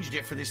 Yeah. Changed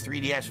it for this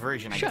 3DS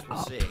version. Shut I guess we'll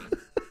up. see.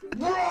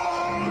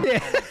 Oh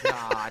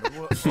God.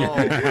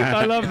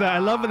 I love that. I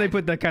love when they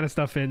put that kind of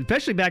stuff in,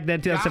 especially back then,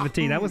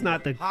 2017. That was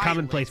not the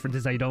commonplace for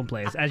this how you don't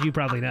plays, as you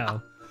probably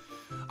know.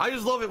 I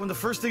just love it when the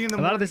first thing in the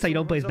a lot of this how you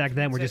don't plays back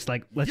then were just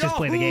like, let's just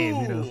play the game,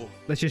 you know.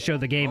 Let's just show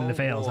the game and the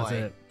fails. That's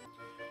it.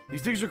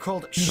 These things are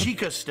called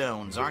Sheikah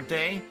stones, aren't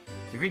they?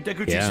 The great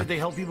Deku Tree said they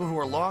help people who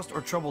are lost or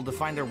troubled to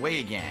find their way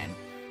again.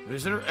 But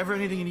is there ever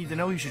anything you need to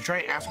know? You should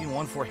try asking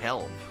one for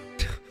help.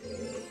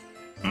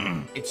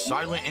 It's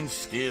silent and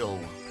still.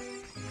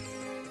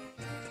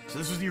 So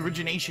this was the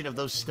origination of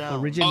those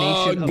stones.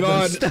 Origination of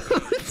those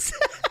stones.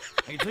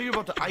 I can tell you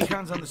about the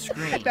icons on the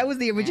screen. That was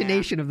the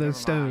origination of those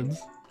stones.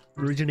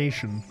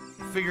 Origination.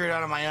 Figure it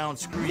out on my own.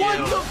 Screw you. What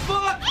the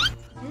fuck?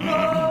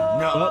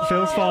 No. Oh,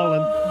 Phil's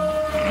falling.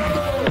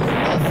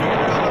 I'll figure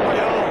it out on my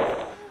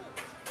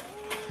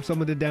own.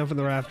 Someone did Down from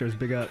the Rafters.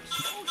 Big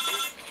ups.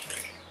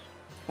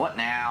 What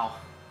now?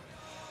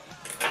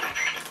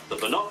 The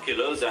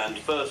binoculars and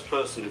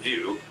first-person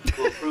view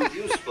will prove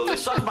useful in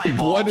some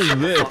What is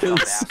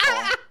this?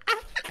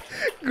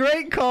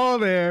 Great call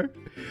there.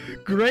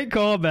 Great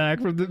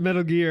callback from the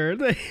Metal Gear.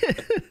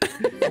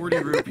 40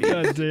 rupees.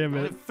 God damn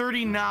it.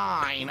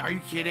 39. Are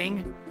you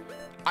kidding?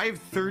 I have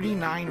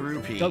 39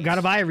 rupees. Oh,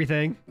 gotta buy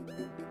everything.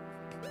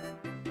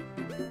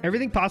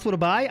 Everything possible to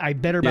buy, I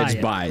better buy it.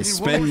 Just buy.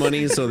 Spend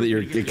money so that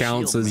your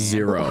account says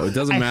 0. It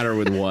doesn't matter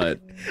with what.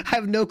 I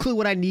have no clue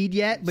what I need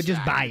yet, but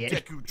just buy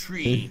it. Deku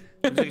Tree.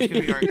 All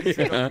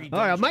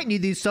right, I might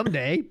need these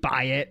someday.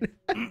 Buy it.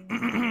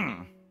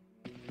 Can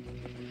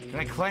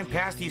I climb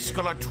past these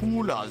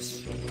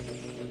skeletoulas?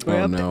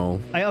 Oh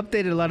no! I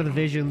updated a lot of the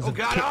visions of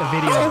God.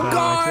 videos. Oh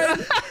god!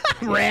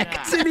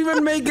 Wrecked. Didn't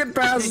even make it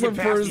past the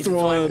first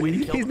one.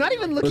 He's not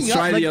even looking Let's up.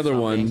 try like, the other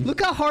one.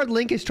 Look how hard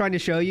Link is trying to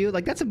show you.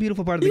 Like that's a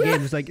beautiful part of the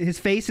game. It's like his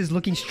face is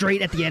looking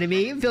straight at the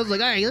enemy. It feels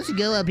like, all right, let's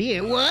go up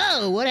here.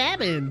 Whoa, what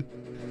happened?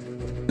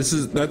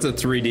 That's a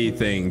 3D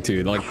thing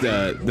too. Like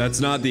that's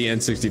not the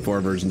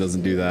N64 version.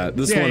 Doesn't do that.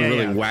 This one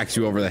really whacks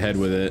you over the head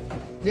with it.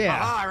 Yeah.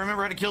 Ah, I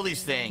remember how to kill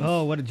these things.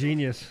 Oh, what a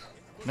genius.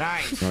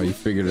 Nice. Oh, you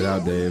figured it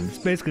out, Dave. It's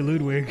basically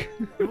Ludwig.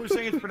 People were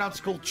saying it's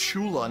pronounced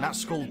Skullchula, not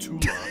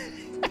Skulltula.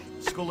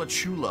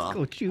 Skullachula.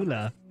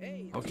 Skullchula.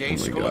 Okay,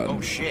 oh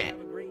shit.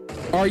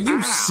 Are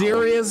you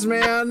serious,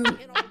 man?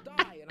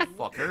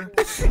 Fucker.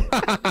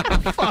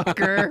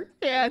 Fucker.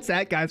 Yeah, it's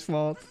that guy's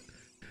fault.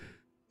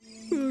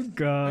 Oh,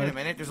 God. Wait a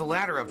minute, there's a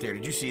ladder up there.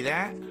 Did you see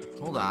that?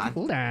 Hold on.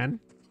 Hold on.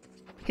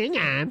 Hang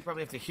on.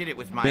 Probably have to hit it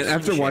with my. Man,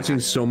 after watching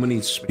so many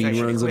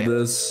speedruns of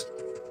this,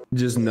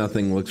 just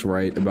nothing looks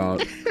right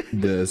about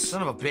this.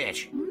 Son of a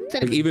bitch.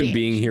 Like, even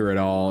being here at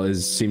all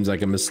seems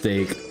like a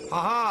mistake.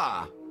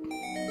 Haha.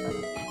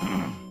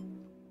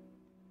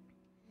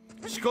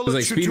 Because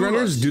like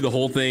speedrunners do the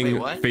whole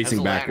thing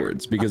facing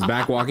backwards because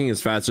back walking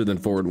is faster than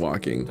forward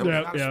walking.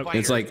 Yep.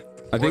 It's like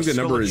I think the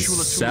number is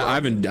 7. I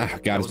haven't.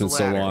 God, it's been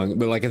so long.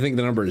 But like I think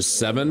the number is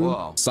 7.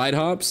 Whoa. Side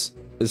hops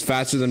is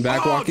faster than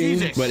back walking,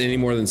 but any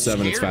more than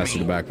 7, it's faster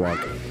to back walk.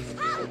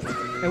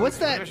 And what's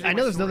that? I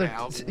know there's another.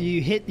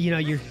 You hit. You know,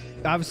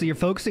 you're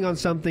focusing on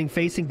something,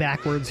 facing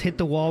backwards, hit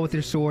the wall with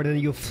your sword, and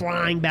then you go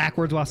flying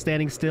backwards while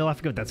standing still. I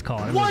forget what that's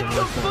called. What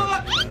the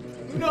fuck?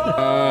 No.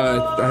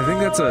 I think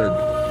that's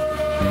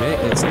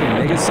it's like a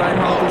mega side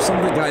hop or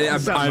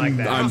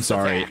something. I'm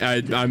sorry.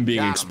 I'm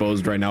being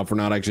exposed right now for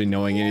not actually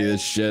knowing any of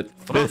this shit.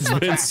 It's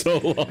been so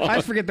long.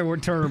 I forget the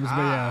word terms, but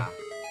yeah.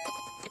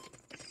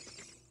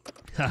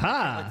 Haha.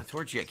 I like the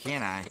torch yet,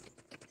 can't I?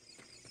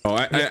 Oh,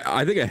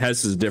 I think a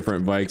Hess is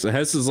different, Vikes. A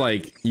Hess is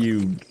like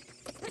you.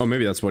 Oh,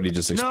 maybe that's what he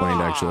just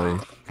explained, actually.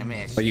 I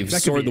missed. Like you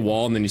sword the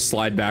wall and then you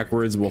slide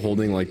backwards while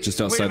holding like just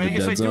outside the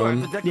dead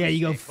zone. Yeah,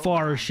 you go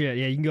far as shit.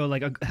 Yeah, you can go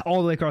like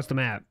all the way across the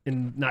map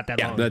in not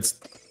that long.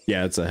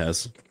 It's a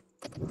Hess.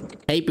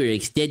 Hyper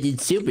extended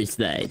super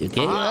slide,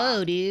 okay?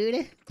 Whoa,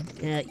 dude.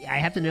 I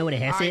have to know what a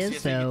Hess is,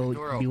 so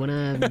do you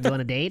wanna go on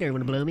a date or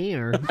wanna blow me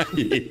or?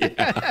 Okay.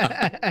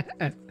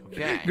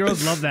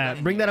 Girls love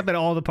that. Bring that up at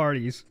all the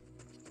parties.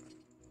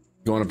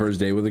 Go on a first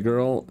date with a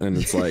girl and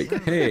it's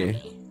like,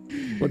 hey,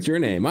 what's your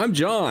name? I'm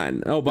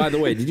John. Oh, by the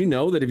way, did you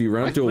know that if you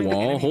run up to a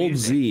wall, hold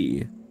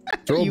Z,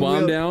 throw a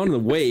bomb down,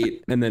 and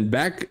wait, and then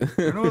back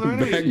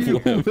you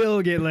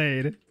will get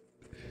laid.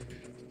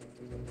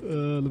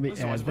 Let me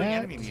add that.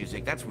 Enemy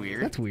music. That's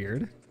weird. That's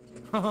weird.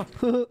 I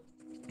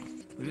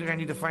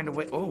need to find a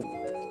way. Oh,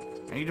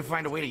 I need to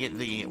find a way to get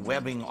the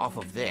webbing off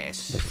of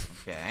this.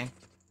 Okay.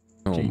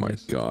 Oh my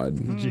God.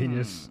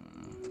 Genius.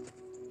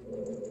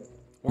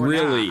 Or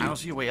really? Not. I don't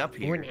see a way up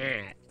here. Or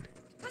not.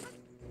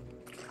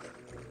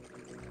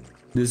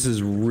 This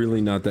is really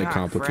not that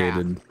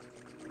complicated.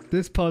 Crap.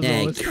 This puzzle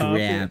is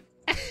complicated.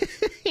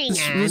 Hang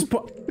on.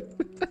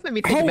 Let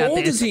me think How about old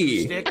this. is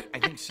he? Stick? I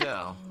think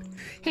so.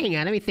 Hang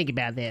on, let me think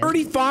about this.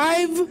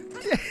 35?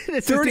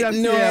 30?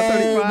 No,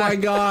 35. my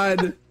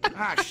God.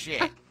 Ah,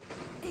 shit.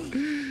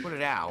 Put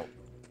it out.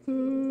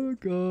 Oh,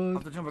 God. I'll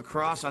have to jump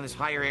across on this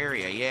higher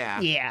area, yeah.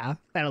 Yeah,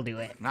 that'll do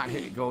it. Not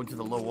go into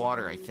the low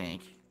water, I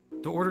think.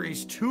 The order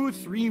is 2,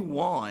 3,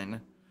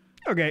 1.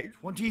 Okay.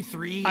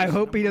 23. I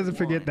hope he doesn't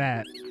forget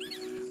that.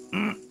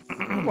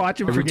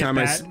 Watch him forget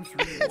that.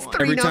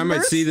 Every time I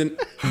see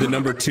the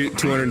number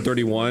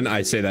 231,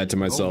 I say that to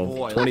myself. Oh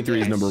boy,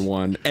 23 is number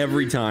 1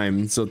 every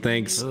time. So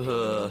thanks,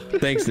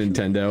 thanks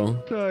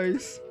Nintendo.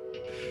 Nice.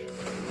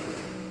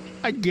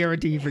 I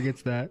guarantee he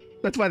forgets that.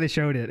 That's why they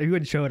showed it. He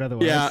wouldn't show it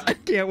otherwise. Yeah.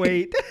 Can't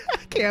wait.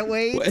 Can't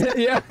wait.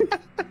 Yeah.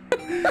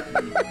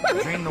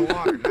 Drain the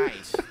water.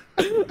 Nice.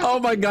 Oh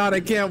my God, I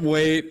can't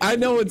wait. I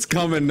know it's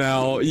coming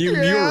now. You're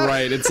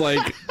right. It's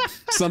like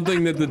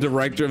something that the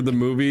director of the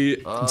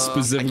movie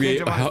specifically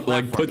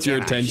like puts your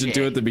attention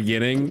to at the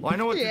beginning. Well, I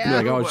know what You're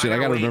like, oh shit, I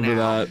gotta remember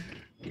that.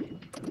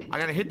 I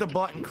gotta hit the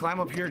button, climb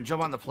up here, and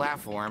jump on the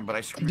platform, but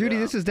I screwed Duty,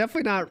 up. this is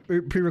definitely not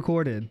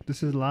pre-recorded.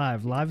 This is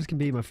live. Live as can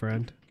be, my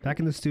friend. Back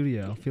in the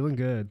studio. Feeling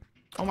good.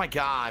 Oh my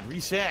God,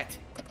 reset.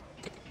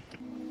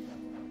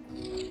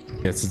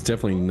 Yes, it's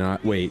definitely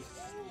not. Wait.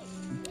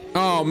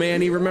 Oh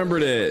man, he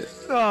remembered it.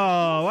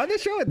 Oh, why'd they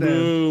show it then?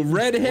 Ooh,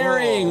 red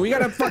herring. We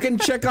got a fucking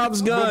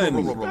Chekhov's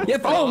gun.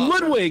 Yep. Oh,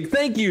 Ludwig.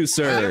 Thank you,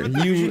 sir.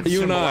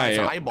 You and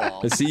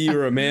I see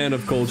you're a man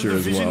of culture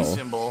as well.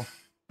 Symbol.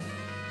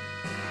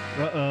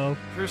 Uh-oh.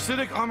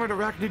 Parasitic armored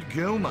arachnid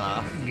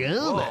Goma.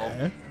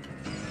 Goma?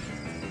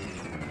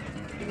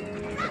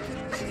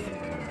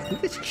 Look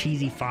at this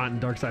cheesy font in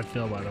Dark Side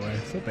Phil, by the way.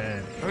 So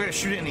bad. I'm gonna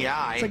shoot it in the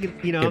eye. It's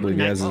like, you know,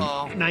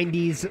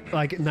 90s,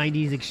 like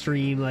 90s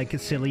extreme, like a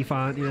silly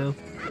font, you know?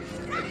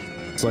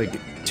 It's like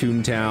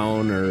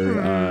Toontown or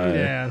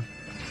yeah.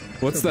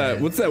 What's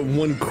that? What's that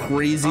one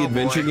crazy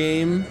adventure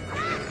game?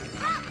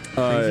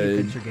 Crazy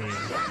adventure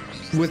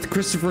game. With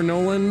Christopher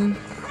Nolan?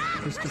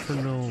 Christopher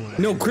Nolan.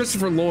 No,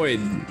 Christopher Lloyd.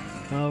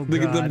 Oh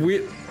God. The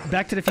weird...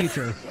 Back to the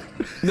Future.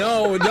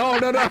 No.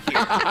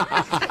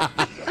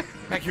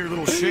 Back here,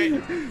 little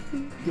shit.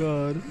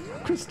 God.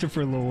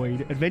 Christopher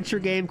Lloyd. Adventure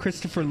game,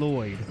 Christopher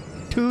Lloyd.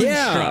 Toonstruck.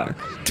 Yeah,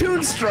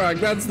 Toonstruck.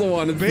 That's the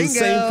one. It's Bingo. the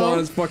same font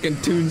as fucking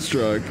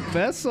Toonstruck.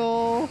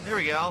 Vessel. There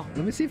we go.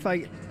 Let me see if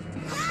I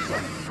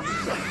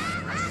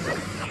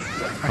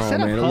Oh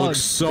man, it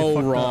looks so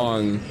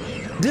wrong.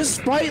 This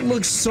fight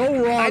looks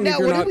so wrong if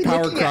you're not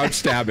power crouch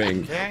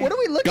stabbing. What are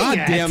we looking at?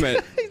 God damn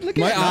it.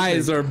 My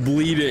eyes are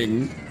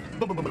bleeding.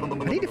 I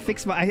need to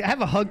fix my... I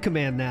have a hug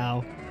command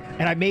now.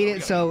 And I made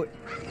it so...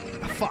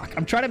 Fuck.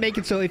 I'm trying to make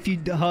it so if you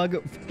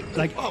hug,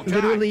 like,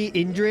 literally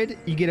injured,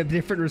 you get a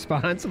different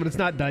response, but it's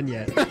not done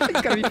yet.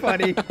 It's gonna be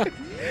funny.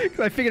 Because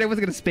I figured I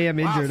wasn't gonna spam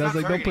injured. I was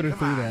like, don't put her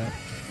through that.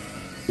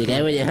 Like,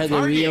 I want to hug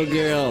a real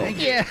girl.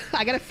 Yeah,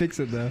 I gotta fix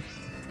it, though.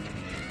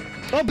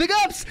 Oh, big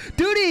ups!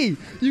 Duty!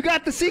 You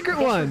got the secret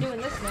one! We're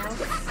doing this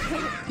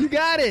now. You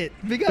got it!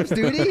 Big ups,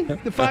 Duty!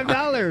 The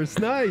 $5.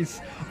 Nice!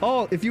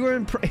 Oh, if you were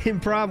in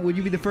prom, would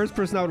you be the first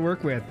person I would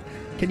work with?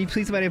 Can you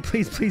please say my name?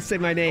 Please say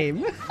my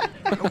name.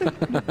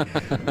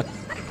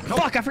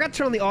 Fuck, I forgot to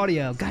turn on the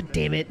audio. God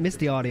damn it. Missed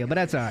the audio, but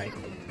that's alright.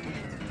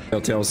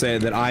 Telltale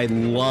said that I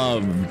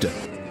loved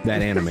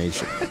that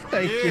animation.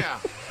 Thank you.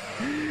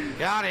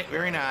 Got it.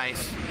 Very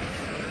nice.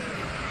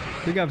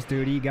 Big ups,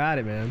 Duty. You got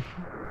it, man.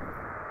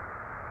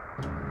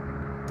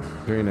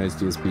 Very nice,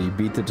 DSP.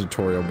 Beat the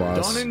tutorial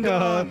boss. Done and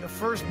done. The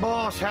first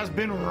boss has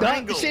been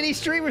wrangled. Shitty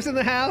streamers in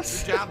the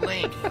house. Good job,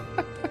 Link.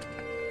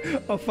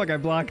 Oh fuck, I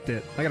blocked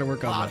it. I gotta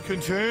work on that.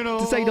 Container.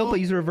 Just say you don't play,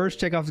 use a reverse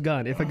Chekhov's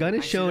gun. If a gun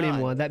is shown in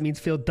one, that means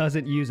Phil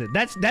doesn't use it.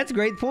 That's a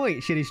great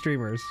point, shitty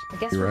streamers. I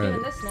guess we're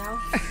doing this now.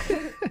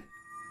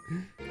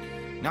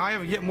 Now I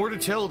have yet more to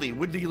tell thee.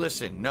 Would thee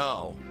listen?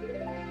 No.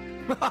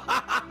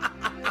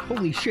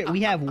 Holy shit,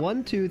 we have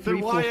 1, 2,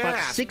 3, 4,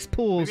 5, 6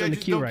 pools in the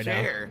queue right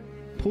now.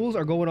 Pools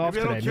are going off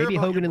today. Maybe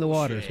Hogan in the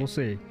waters. We'll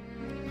see.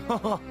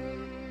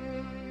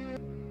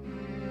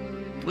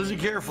 Listen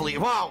carefully.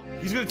 Wow,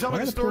 he's gonna tell me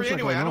the story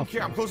anyway. I don't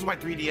care. I'm closing my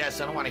 3DS.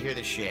 I don't want to hear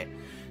this shit.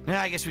 Now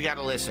I guess we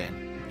gotta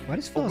listen. Why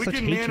does Phil have such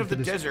wicked hatred man of for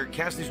the this desert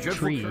cast his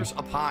dreadful curse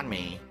upon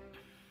me.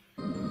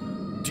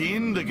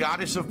 Din, the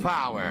goddess of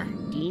power.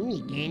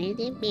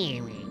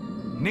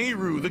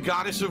 Nehru, the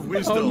goddess of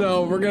wisdom. Oh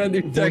no, we're gonna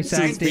do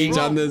text-to-speech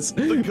on this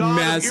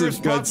massive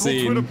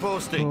cutscene.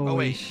 Oh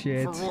wait,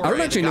 shit. I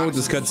don't actually know what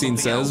this cutscene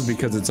says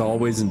because it's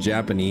always in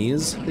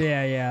Japanese.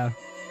 Yeah.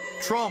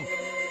 Trump.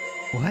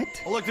 What?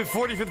 Elected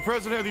 45th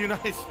president of the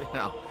United States.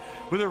 No.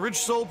 With a rich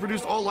soul,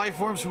 produced all life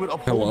forms who would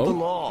uphold the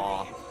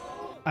law.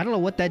 I don't know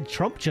what that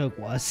Trump joke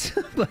was,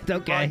 but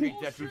okay. Big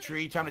Deku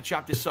Tree, time to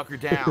chop this sucker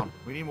down.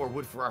 We need more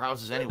wood for our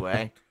houses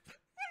anyway.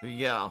 There you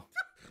go.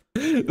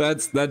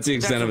 That's the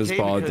extent of his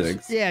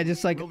politics. Yeah,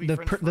 just like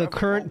the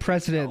current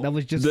president that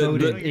was just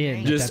voted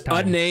in. Just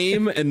a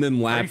name and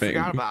then laughing.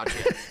 I forgot about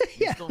you.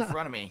 He's still in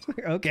front of me.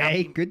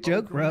 Okay, good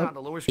joke, bro.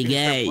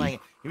 Hey,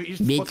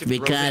 Mitch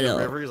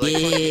McConnell.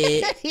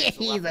 Yeah.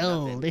 He's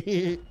old.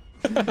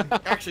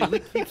 Actually,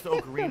 Link keeps the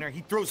ocarina.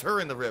 He throws her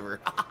in the river.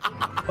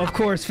 Of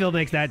course, Phil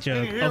makes that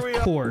joke.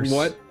 Of course.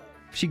 What?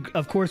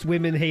 Of course,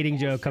 women hating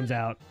joke comes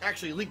out.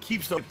 Actually, Link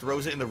keeps the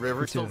throws it in the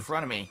river. It's still in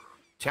front of me.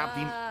 Tap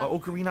the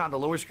ocarina on the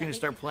lower screen and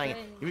start playing.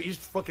 He just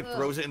fucking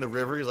throws it in the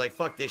river. He's like,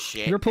 fuck this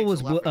shit. Your pull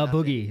was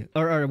Boogie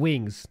or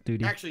Wings,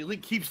 dude. Actually,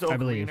 Link keeps the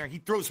ocarina. He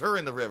throws her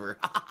in the river.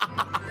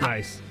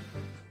 Nice.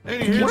 Why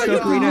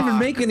doesn't it even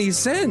make any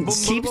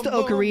sense? Keeps the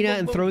ocarina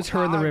and throws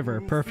her in the river.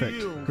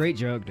 Perfect. Great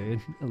joke, dude.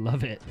 I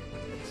love it.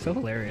 So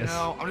hilarious.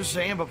 No, I'm just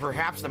saying, but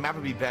perhaps the map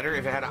would be better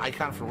if it had an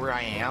icon for where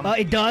I am.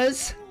 It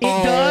does. It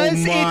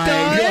does. It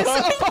does.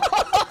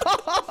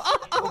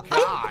 Oh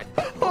God.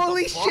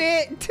 Holy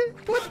shit.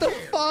 What the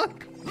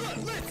fuck?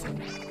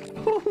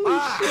 Holy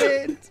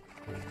shit.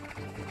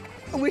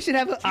 We should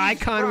have an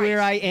icon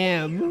where I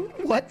am.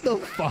 What the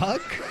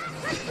fuck?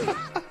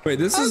 Wait,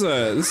 this is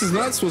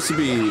not supposed to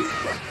be.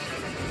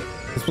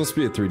 It's supposed to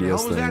be a 3DS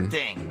What was that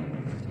thing?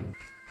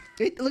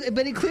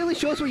 But it clearly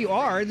shows where you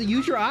are.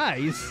 Use your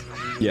eyes.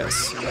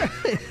 Yes.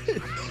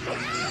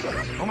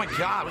 Oh my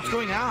God, what's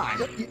going on?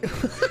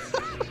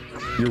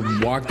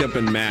 You're walked up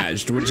and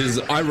mashed, which is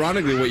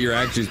ironically what you're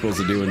actually supposed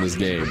to do in this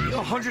game.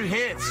 100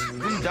 hits.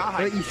 Didn't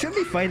die. You shouldn't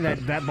be fighting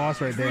that boss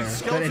right there.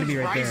 That enemy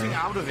right there.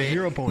 Out of it.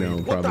 0 points. No,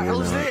 what the hell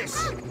not. is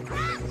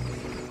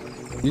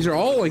this? These are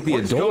all like the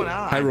adult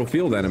Hyrule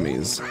Field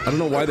enemies. I don't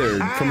know why they're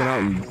coming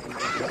out and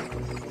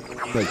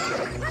like.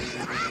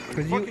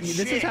 This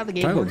is how the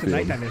game works at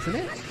nighttime, isn't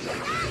it?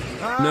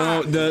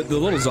 No, the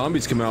little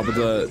zombies come out, but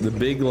the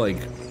big like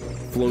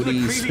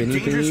floaty spinny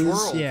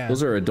thingies. Yeah.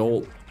 Those are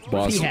adult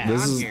bosses.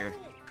 This is.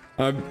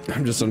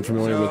 I'm just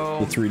unfamiliar with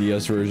the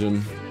 3DS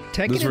version.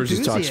 This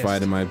version talks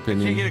fight, in my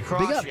opinion. Big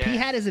up.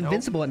 P-Hat is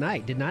invincible at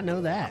night. Did not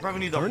know that.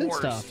 Probably need the Learning horse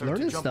stuff. to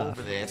Learning jump stuff.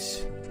 over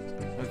this.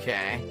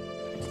 Okay.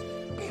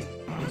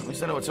 At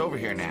least I know what's over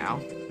here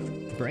now.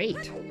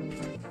 Great.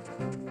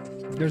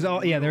 There is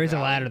a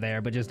ladder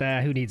there, but just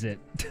who needs it?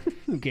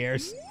 Who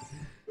cares?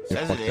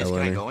 Says it is. Can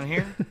I go in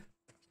here?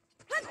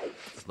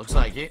 Looks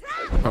like it.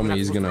 How many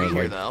he's gonna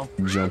like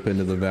jump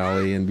into the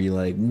valley and be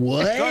like,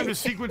 what? It's time to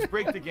sequence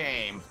break the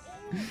game.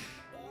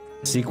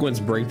 Sequence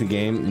break the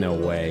game? No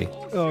way.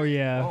 Oh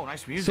yeah. Oh,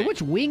 nice music. So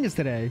much wings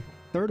today.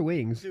 Third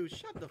wings. Dude,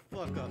 shut the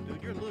fuck up,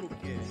 dude. You're a little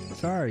kid.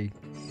 Sorry.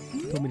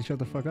 Told me to shut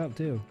the fuck up,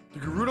 too. The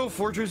Gerudo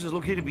Fortress is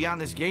located beyond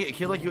this gate. A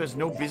kid like you has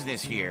no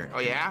business here. Oh,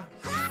 yeah?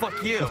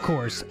 Fuck you. Of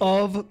course.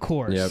 Of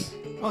course. Yep.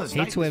 Oh, this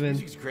Hates women.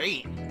 music's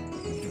great.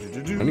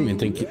 I don't even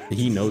think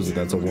he knows that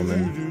that's a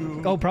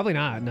woman. Oh, probably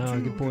not. No,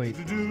 good point.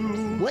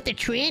 What the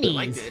trannies?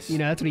 Like this. You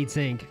know, that's what he'd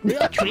think. Real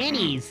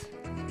trannies.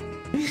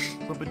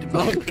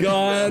 Oh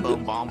God!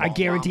 I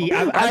guarantee.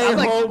 I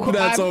hope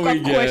that's what we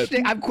get.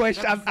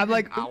 I'm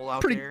like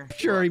pretty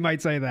sure he might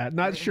say that.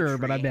 Not sure,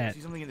 but I bet.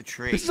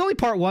 This is only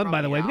part 1,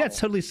 by the way. We got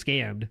totally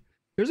scammed.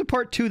 There's a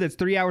part 2 that's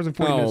 3 hours and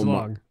 40 minutes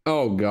long.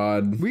 Oh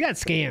God! We got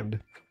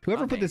scammed.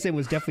 Whoever put this in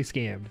was definitely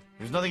scammed.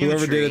 There's nothing.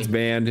 Whoever did it's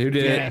banned. Who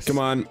did it? Come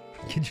on.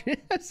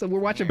 So we're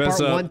watching part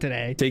 1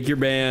 today. Take your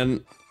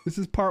ban. This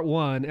is part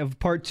 1 of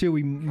part 2.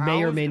 We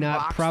may or may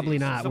not, probably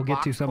not. We'll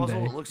get to someday.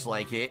 Puzzle? It looks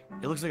like it.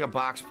 It looks like a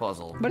box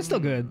puzzle. But it's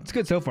still good. It's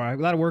good so far. A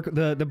lot of work.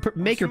 The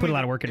maker put a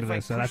lot of work into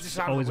this, so that's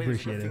always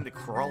appreciated. To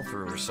crawl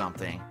through or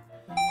something.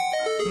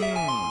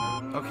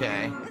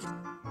 Okay.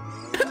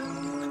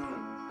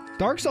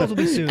 Dark Souls will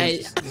be soon.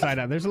 Side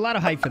out. There's a lot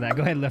of hype for that.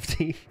 Go ahead,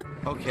 Lefty.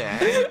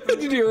 Okay. What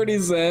did you already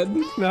said?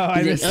 No,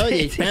 I missed it.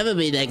 There's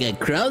probably like a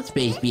crawl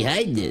space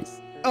behind this.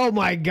 Oh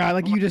my God!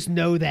 Like you just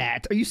know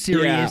that? Are you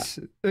serious?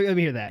 Yeah. Let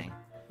me hear that.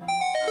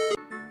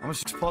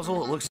 What's this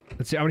puzzle? It looks.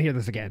 Let's see. I want to hear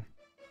this again.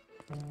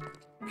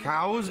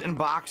 Cows and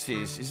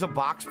boxes. Is a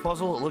box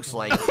puzzle? It looks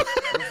like. It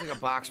looks like a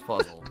box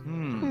puzzle.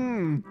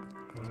 I'm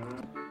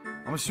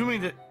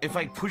assuming that if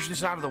I push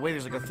this out of the way,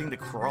 there's like a thing to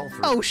crawl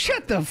through. Oh,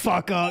 shut the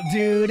fuck up,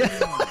 dude!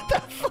 What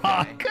the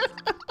fuck?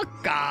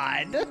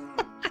 God.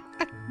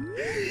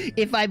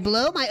 If I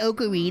blow my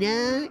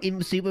ocarina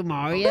in Super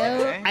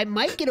Mario, I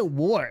might get a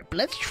warp.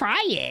 Let's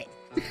try it.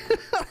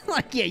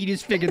 Like, yeah, you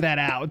just figured that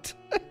out.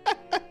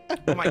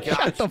 Oh my God!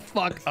 Shut the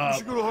fuck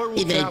up.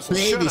 If I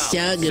play the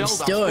Song of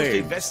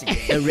Storms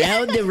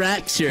around the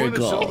rock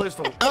circle.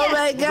 Oh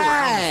my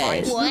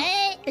God!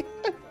 What?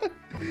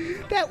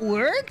 That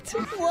worked?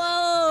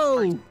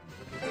 Whoa!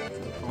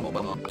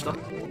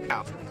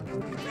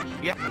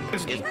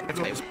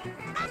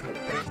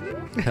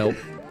 Help.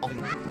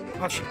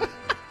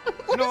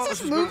 What is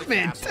this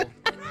movement?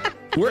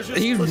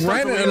 He's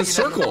right in a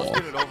circle.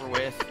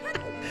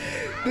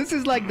 This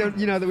is like the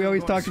that we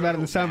always talked about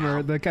in the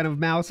summer, the kind of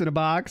mouse in a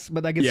box,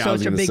 but like it's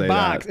such a big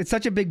box. It's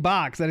such a big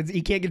box that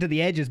he can't get to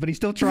the edges, but he's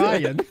still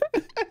trying.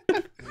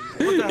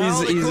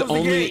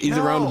 He's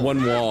around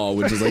one wall,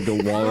 which is like the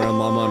wall around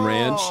Lamon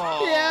Ranch.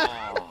 Yeah.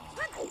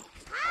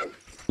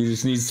 He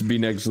just needs to be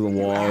next to the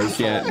wall. He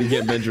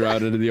can't venture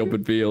out into the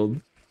open field.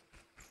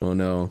 Oh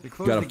no!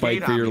 Gotta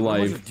fight for your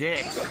life.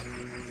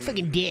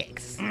 Fucking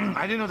dicks.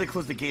 I didn't know they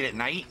closed the gate at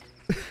night.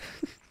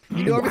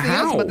 You know everything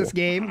else about this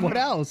game. What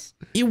else?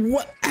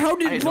 How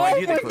did?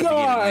 Oh my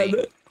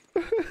God!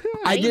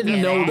 I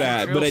didn't know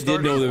that, but I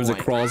did know there was a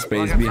crawl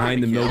space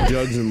behind the milk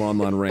jugs in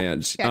Lamon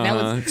Ranch.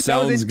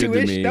 Sounds good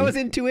to me. That was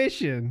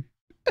intuition.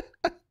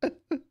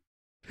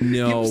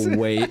 No,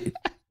 wait.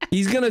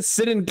 He's gonna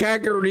sit in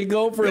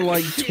Kakariko for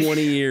like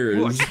 20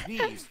 years.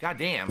 God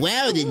damn.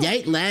 Wow, the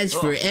night lasts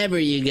forever,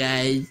 you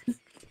guys.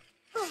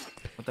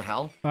 What the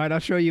hell? All right, I'll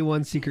show you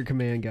one secret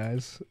command,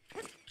 guys.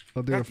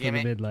 I'll do it for the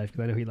midlife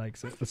because I know he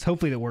likes it. Let's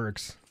hopefully it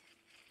works.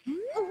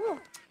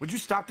 Would you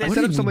stop that? I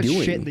set up so much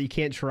shit that you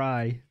can't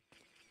try.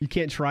 You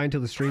can't try until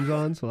the stream's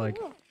on. So like,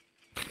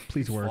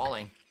 please work.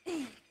 Falling.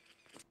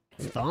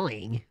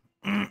 Falling.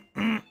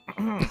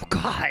 Oh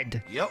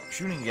God. Yep,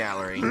 shooting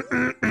gallery.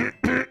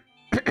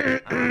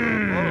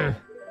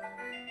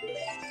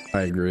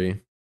 I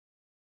agree.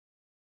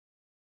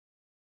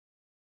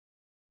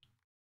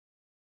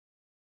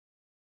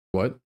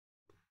 What?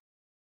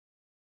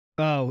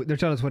 Oh, they're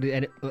telling us what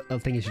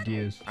thing you should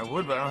use. I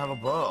would, but I don't have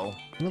a bow.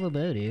 I love a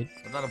bow, dude.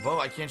 Without a bow,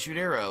 I can't shoot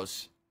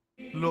arrows.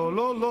 Lo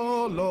lo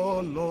lo lo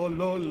lo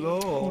lo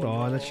lo. Hold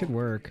on, that should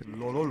work.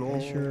 Lo lo lo.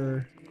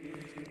 Sure.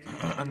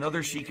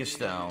 Another Sheikah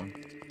stone.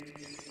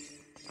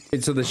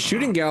 And so the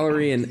shooting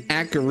gallery in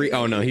Akari.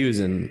 Oh no, he was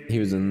in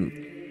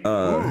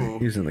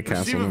the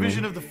castle. Receive a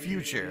vision of the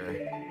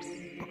future.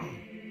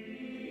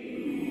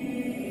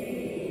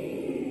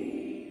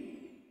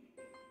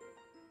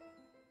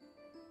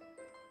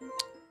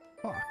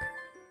 Fuck.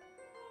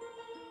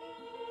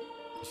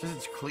 It says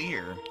it's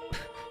clear.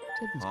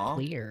 It's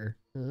clear.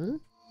 Huh?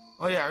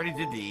 Oh yeah, I already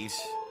did these.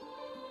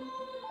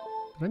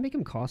 Did I make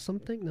him cost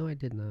something? No, I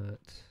did not.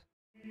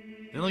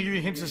 They only give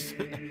you hints as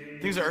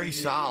things are already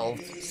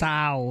solved.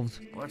 Solved.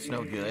 Well, that's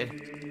no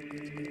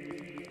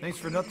good. Thanks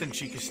for nothing,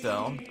 Chica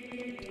Stone.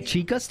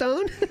 Chica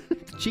Stone?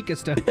 Chica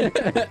Stone.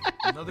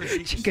 Another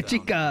Chica Stone.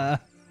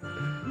 Chica.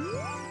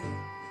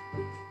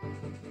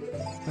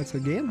 That's a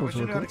gamble.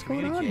 What's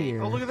going on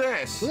here? Oh, look at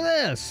this. Look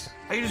at this.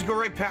 I can just go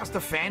right past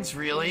the fence,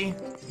 really?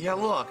 Yeah,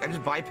 look, I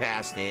just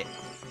bypassed it.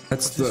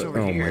 That's the.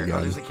 Oh here? my God.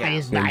 Oh, there's a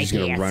cat. I'm just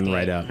gonna run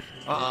right up.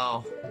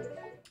 Uh-oh.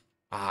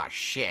 Ah,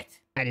 shit.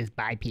 I just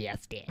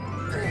bypassed it.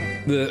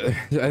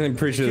 I'm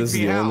pretty sure this is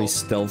the only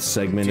stealth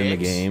segment in the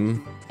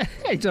game.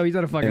 Hey, Joe, he's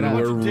on a fucking. And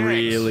we're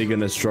really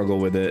gonna struggle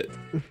with it.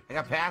 I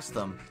got past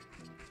them.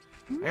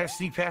 I gotta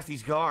sneak past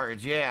these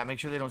guards. Yeah, make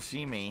sure they don't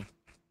see me.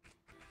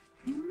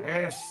 I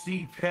gotta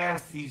sneak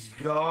past these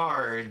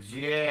guards.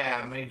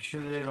 Yeah, make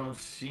sure they don't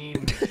see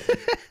me.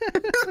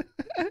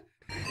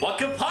 What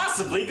could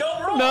possibly go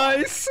wrong?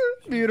 Nice.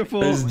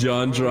 Beautiful. There's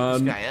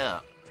JonTron. This guy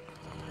up.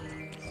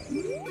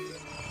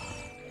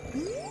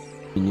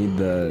 You need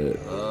the...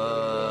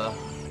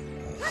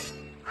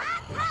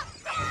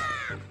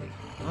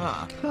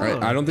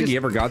 Right, I don't think he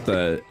ever got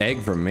the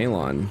egg from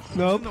Malon.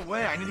 Nope. No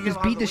way. I need to Just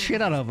beat the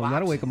shit out of him.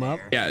 That'll wake him up.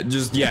 Yeah,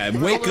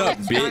 wake up,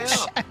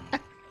 bitch.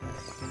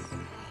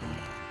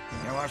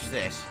 Now watch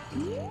this.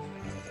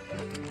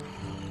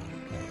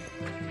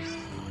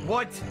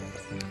 What?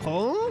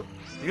 Huh?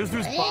 He goes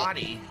through his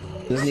body.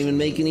 Doesn't even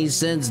make any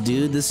sense,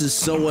 dude. This is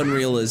so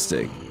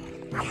unrealistic.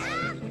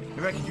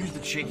 Maybe I could use the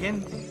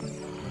chicken?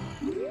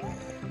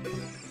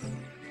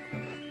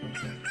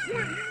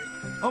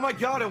 Oh my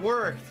god, it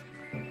worked!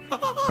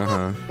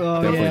 Oh,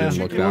 definitely didn't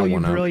look that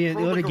one up. Brilliant.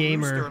 What a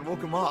gamer. And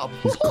woke him up.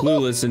 He's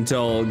clueless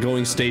until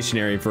going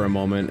stationary for a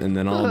moment, and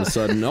then all of a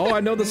sudden, oh, I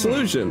know the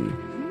solution.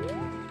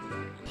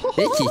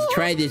 Let's just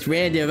try this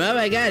random. Oh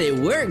my god, it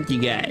worked,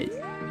 you guys.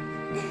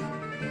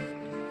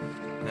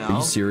 No. Are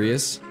you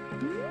serious?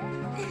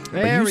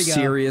 There Are we you go.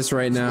 serious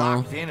right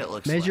now? In, it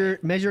looks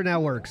Measure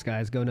now works,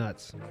 guys. Go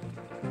nuts.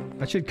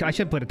 I should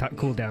put a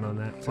cooldown on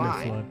that. So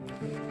Fine. flood.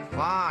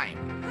 Fine.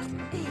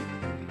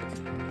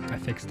 I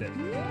fixed it.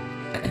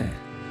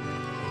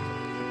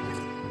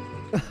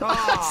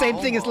 Oh, Same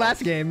thing as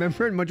last game.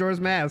 Remember in Majora's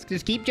Mask?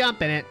 Just keep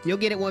jumping it. You'll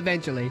get it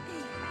eventually.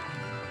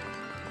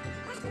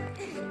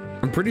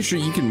 I'm pretty sure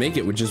you can make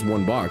it with just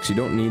one box. You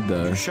don't need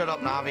the... Shut up,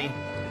 Navi.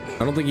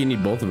 I don't think you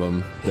need both of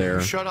them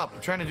there. Shut up.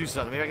 I'm trying to do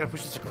something. Maybe I gotta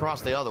push this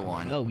across the other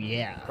one. Oh,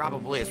 yeah.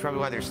 Probably. It's probably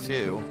why there's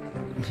two.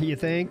 You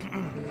think?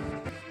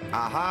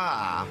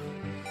 Aha.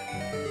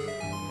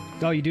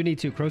 Oh, you do need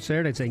two. Crow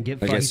Saturday saying get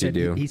fuck. I guess you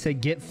do. He said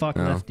get fuck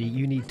Lefty.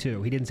 You need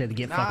two. He didn't say the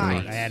get fuck.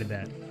 Nice. I added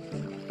that.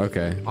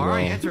 Okay. All well,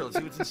 right, enter. Let's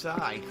see what's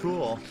inside.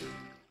 Cool.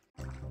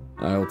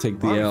 I'll take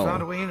the Oh, we L.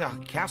 found a way into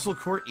Castle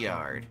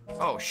Courtyard.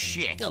 Oh,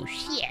 shit. Oh,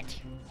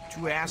 shit.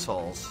 Two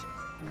assholes.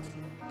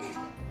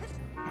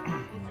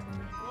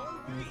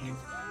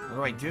 What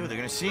do I do? They're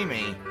gonna see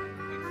me.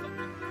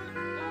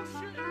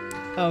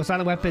 Oh,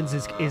 Silent Weapons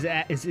is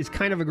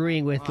kind of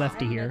agreeing with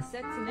Lefty here.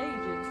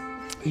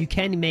 You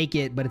can make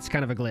it, but it's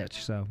kind of a glitch.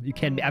 So you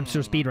can. I'm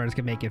sure speedrunners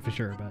can make it for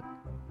sure, but.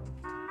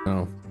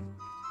 Oh.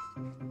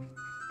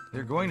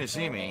 They're going to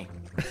see me.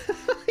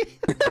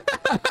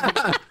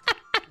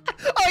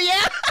 Oh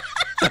yeah!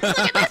 Look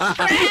at that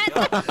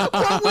strat!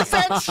 What was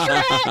that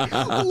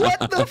strat?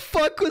 What the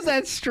fuck was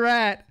that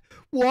strat?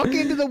 Walk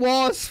into the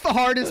wall as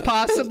hard as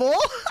possible.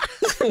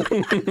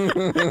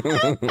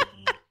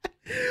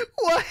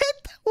 What?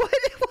 What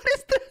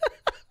is the?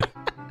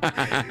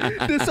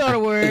 This ought to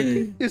work.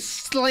 Just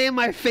slam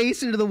my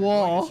face into the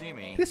wall.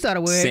 This ought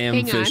to work. Sam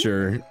Hang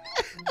Fisher.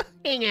 On.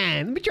 Hang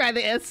on. Let me try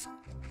this.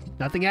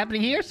 Nothing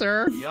happening here,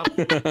 sir. Yup.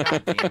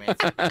 God damn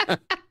it.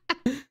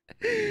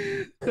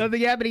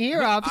 Nothing happening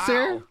here,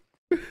 officer.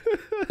 Ow.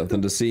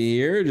 Nothing to see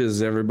here.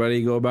 Just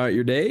everybody go about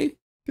your day.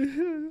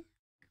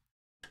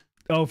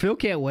 Oh, Phil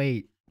can't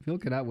wait. Phil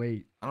cannot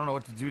wait. I don't know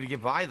what to do to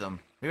get by them.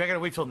 Maybe I gotta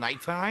wait till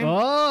nighttime?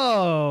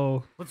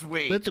 Oh. Let's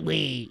wait. Let's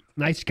wait.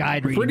 Nice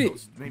guide reading.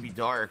 It's maybe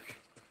dark.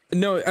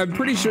 No, I'm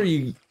pretty sure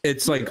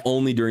it's like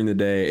only during the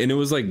day, and it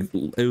was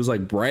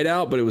like bright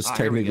out, but it was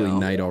technically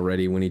night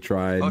already when he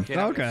tried. Okay.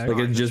 Like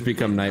it had just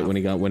become night when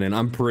he went in.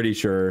 I'm pretty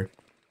sure.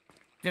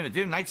 Dude, the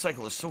damn night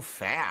cycle is so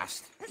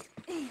fast.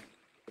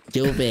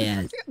 So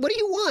bad. What do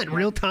you want?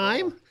 Real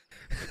time?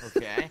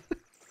 Okay.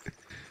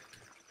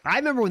 I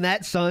remember when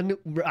that sun.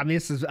 I mean,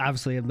 this is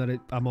obviously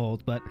I'm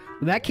old, but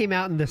when that came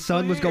out and the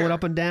sun was going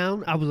up and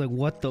down, I was like,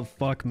 "What the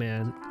fuck,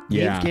 man?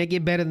 Yeah. Games can't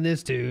get better than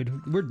this, dude.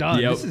 We're done.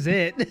 Yep. This is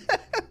it."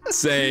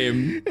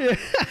 Same.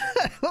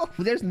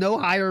 There's no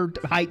higher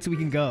heights we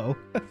can go.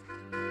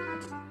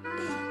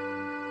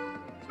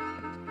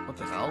 What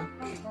the hell?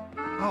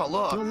 Oh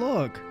look. Oh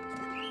look.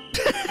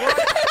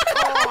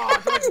 Oh, I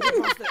tried to get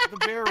past the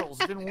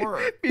barrels. It didn't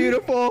work.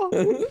 Beautiful.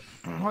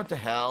 What the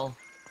hell?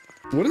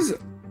 What is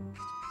it?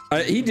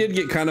 He did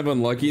get kind of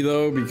unlucky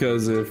though,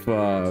 because if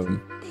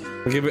I'm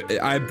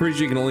pretty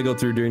sure you can only go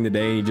through during the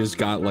day, and he just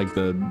got like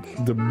the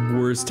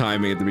worst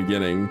timing at the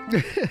beginning,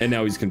 and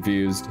now he's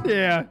confused.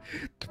 Yeah,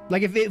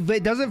 like if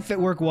it doesn't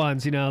work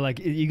once, you know, like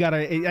you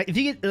gotta. If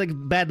you get like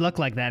bad luck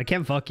like that, it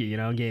can fuck you, you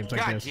know, in games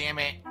like God this. damn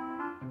it.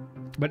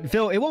 But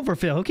Phil, it won't for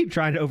Phil. He'll keep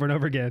trying it over and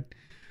over again.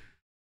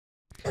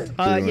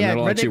 Yeah,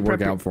 that'll actually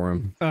work out for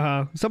him.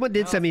 Someone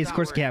did send me his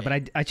course cat,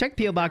 but I checked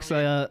PO Box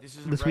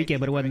this weekend,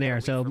 but it wasn't there.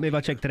 So maybe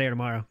I'll check today or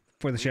tomorrow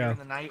for the show. In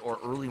the night or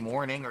early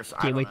morning or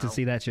Can't wait to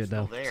see that shit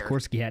though.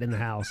 Korsky hat in the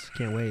house.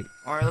 Can't wait.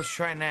 All right, let's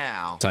try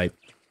now. Type.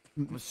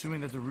 I'm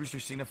assuming that the rooster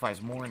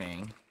signifies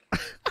morning.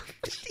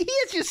 He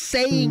is just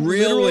saying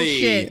literal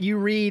shit. You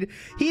read.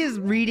 He is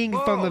reading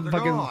from the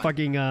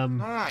fucking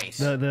nice.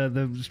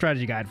 the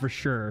strategy guide for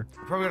sure.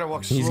 Probably gotta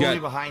walk slowly He's got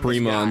behind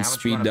Prima this guy. on How much you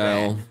speed wanna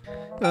dial.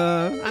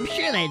 bet? I'm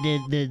sure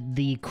that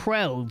the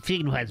crow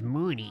signifies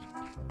morning.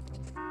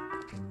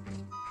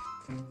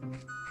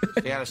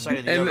 Stay out of sight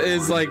of the And other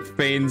it's one. like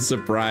feigned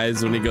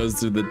surprise when he goes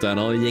through the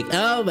tunnel. He's like,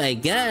 oh my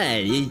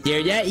god,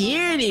 they're not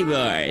here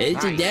anymore.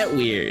 Isn't that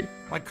weird?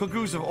 My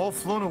cuckoos have all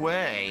flown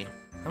away.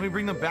 Let me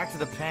bring them back to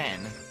the pen.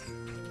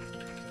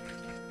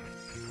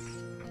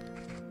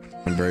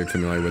 I'm very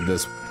familiar with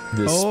this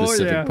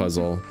specific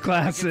puzzle.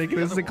 Classic.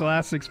 This is a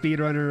classic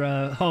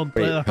speedrunner hump.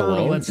 Wait,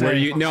 Hurdle, let's say. Where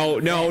you? No.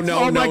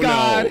 Oh my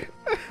god.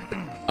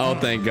 Oh,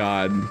 thank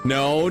God.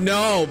 No.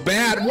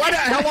 Bad. What?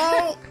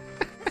 Hello?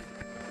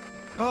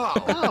 Oh,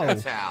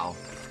 that's how.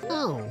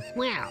 Oh,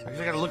 wow. I guess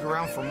I gotta look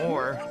around for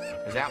more.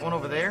 Is that one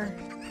over there?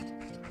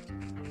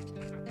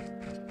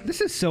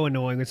 This is so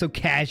annoying. It's so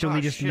casually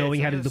just knowing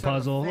how to do the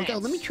puzzle. Oh,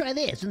 let me try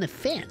this. In the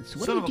fence.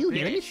 What Son do of you a do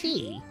here? Let me bitch.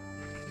 see.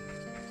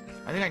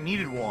 I think I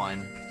needed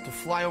one to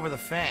fly over the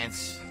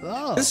fence.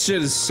 Oh. This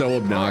shit is so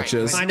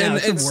obnoxious. I know, and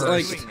it's the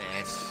like, worst.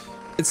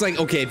 it's like,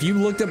 okay, if you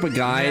looked up a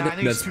guide, Yeah, I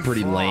think that's it's too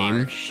pretty far.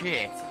 lame.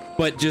 Shit.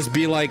 But just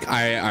be like,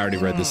 I already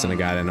read this in a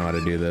guide. I know how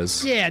to do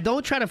this. Yeah,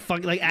 don't try to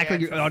act like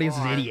your audience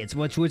is idiots,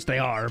 which they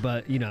are,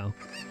 but you know.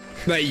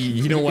 But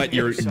you know what?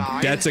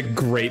 That's a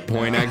great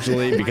point,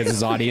 actually, because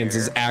his audience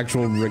is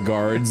actual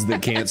regards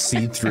that can't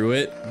see through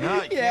it.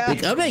 Yeah.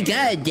 Like, oh my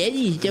god,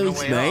 Daddy's so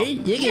smart.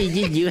 You're gonna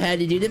just knew how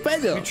to do the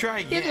puzzle.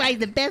 Try This guy's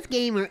the best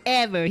gamer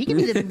ever. He can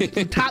be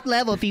the top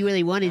level if he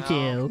really wanted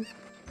to.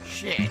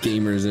 Shit.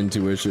 Gamer's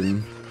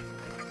intuition.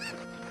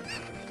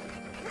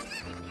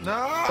 No.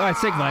 All right,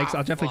 sick Vikes.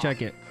 I'll definitely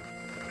check it.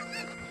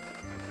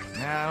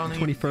 Nah, I don't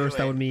need to 21st, do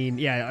that it. would mean,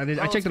 yeah,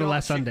 I checked it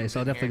last Sunday,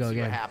 so I'll definitely go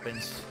again.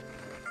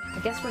 I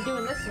guess we're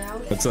doing this now.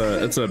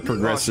 That's a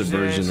progressive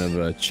version of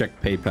a check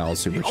PayPal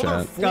super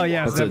chat. Oh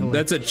yeah,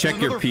 That's a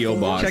check your PO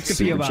box. Check the PO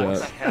super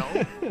box.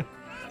 chat.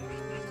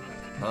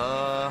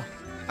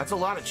 That's a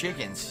lot of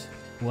chickens.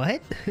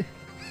 What?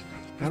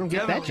 I don't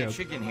get that Definitely a joke.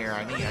 chicken here.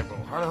 How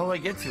the hell do I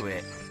get to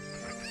it?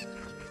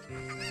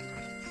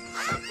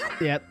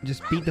 Yep,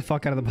 just beat the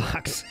fuck out of the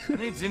box. I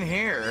think it's in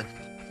here.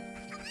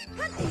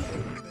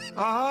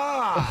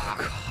 Ah!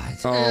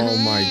 Oh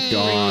my I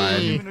god.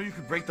 didn't even know you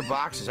could break the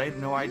boxes. I had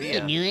no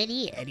idea. New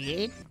idea,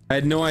 dude. I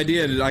had no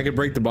idea that I could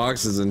break the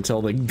boxes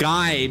until the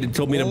guide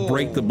told me to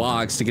break the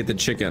box to get the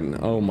chicken.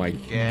 Oh my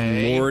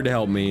Lord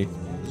help me.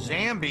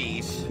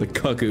 Zambies. The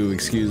cuckoo,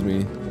 excuse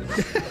me.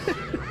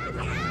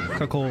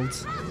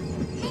 Cuckolds.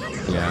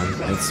 Yeah,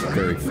 that's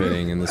very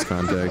fitting in this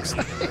context.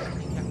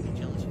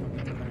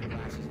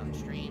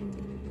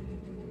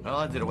 Well,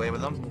 I did away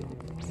with them.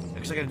 I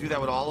guess I gotta do that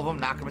with all of them,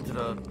 knock them into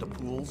the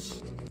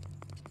pools.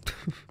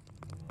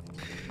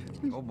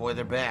 Oh boy,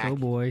 they're back. Oh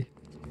boy.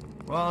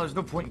 Well, there's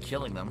no point in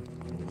killing them.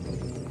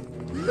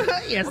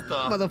 Yes, What the?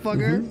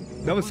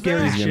 motherfucker. That was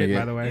scary as shit,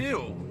 by the way.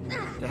 Ew.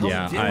 The hell's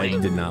Yeah, he I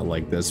doing? did not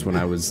like this when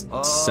I was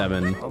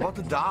 7. I'm about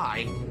to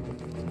die.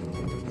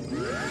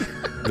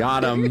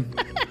 Got him.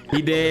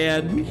 He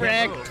dead.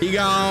 Wrecked. He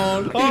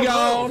gone. He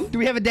gone. Do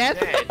we have a death?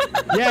 Dead.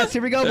 Yes,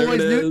 here we go, There boys.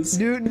 it is.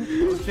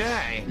 Newton.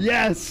 Okay.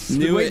 Yes.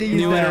 New Way to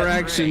use that.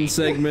 interaction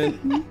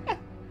segment.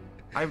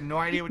 I have no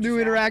idea what New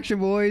just interaction,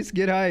 boys.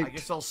 Get happened. I hyped.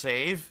 guess I'll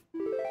save.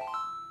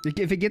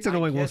 If it gets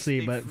annoying, we'll guess see.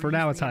 they But for freeze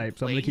now, it's me in hype.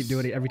 So I'm gonna keep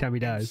doing it every time he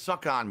and dies.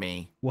 Suck on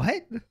me.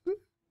 What?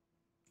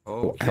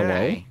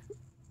 Okay.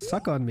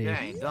 Suck on me.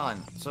 Okay,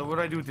 done. So what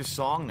do I do with this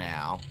song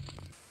now?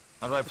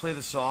 How do I play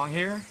the song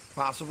here?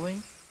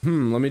 Possibly?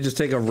 Let me just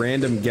take a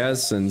random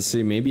guess and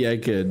see. Maybe I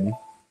could.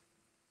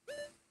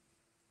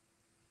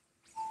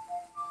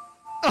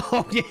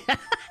 Oh yeah.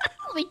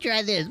 Let me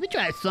try this. Let me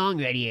try a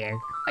song right here.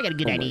 I got a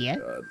good idea.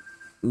 God.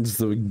 It's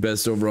the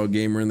best overall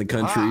gamer in the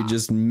country.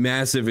 Just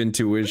massive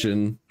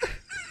intuition.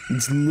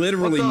 It's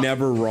literally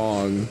never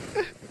wrong.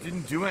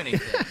 Didn't do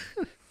anything.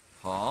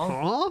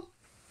 Huh?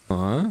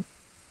 Huh?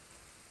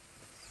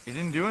 He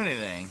didn't do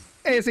anything.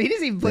 Hey, so he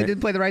doesn't even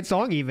didn't play the right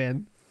song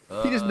even.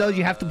 He just knows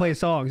you have to play a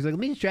song. He's like, let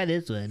me Try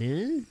this one,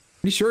 huh?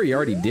 Pretty sure he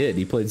already did.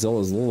 He played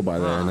Zelda's Lullaby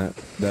there, and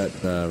that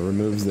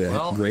removes the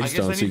Well,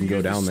 gravestone so you can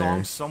go down there.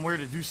 there. Somewhere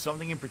to do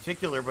something in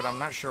particular, but I'm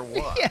not sure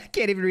what. yeah, I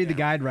can't even read the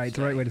guide right. It's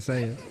the right way to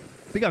say it.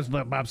 I think I was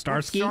Bob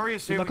Starsky. Sorry,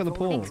 Good luck on the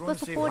pool. Thanks for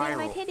supporting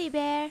my teddy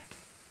bear.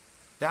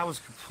 That was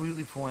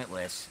completely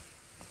pointless.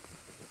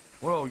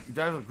 Whoa,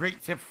 that was a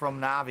great tip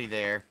from Navi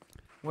there.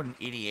 What an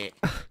idiot.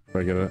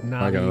 I got Wait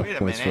a a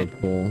points for the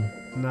minute. pool.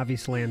 Navi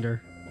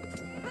slander.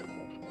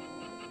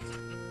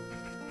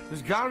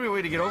 There's gotta be a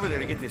way to get over there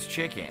to get this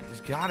chicken. There's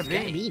gotta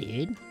be.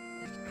 dude.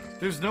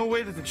 There's no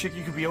way that the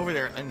chicken could be over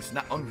there and it's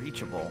not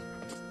unreachable.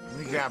 Let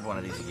me grab one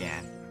of these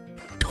again.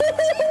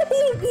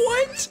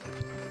 What?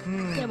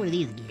 Grab one of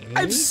these again.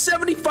 I have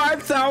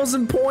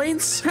 75,000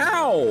 points?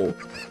 How?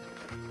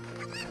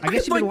 I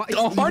guess I have like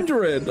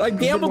 100. I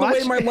gambled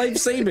away my life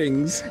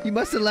savings. You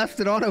must have left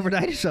it on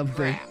overnight or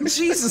something.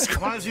 Jesus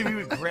Christ. Why don't you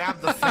even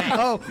grab the fence?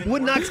 Oh,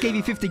 Wood Knox gave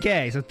you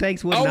 50K, so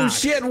thanks, Wood Oh Knox.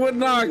 shit, Wood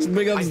Knox.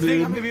 Big ups,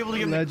 dude. I'm gonna be able to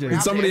get Legend.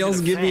 Did somebody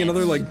else give me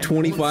another like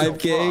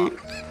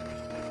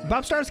 25K?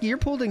 Bob Starsky, your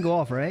pool didn't go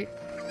off, right?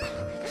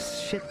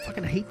 Shit,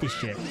 fucking hate this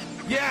shit.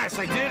 Yes,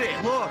 I did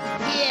it. Look.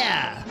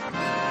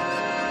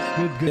 Yeah.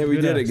 Good, Yeah, we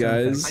did it,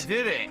 guys. I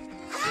did it.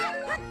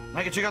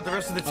 I can check out the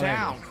rest of the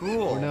town.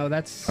 Cool. No,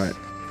 that's... All right.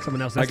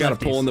 Someone else. I got a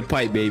pull in the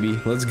pipe, baby.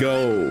 Let's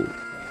go.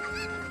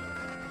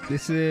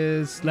 This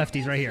is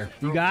Lefty's right here.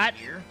 You got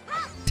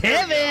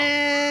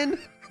Tevin.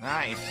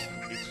 Nice.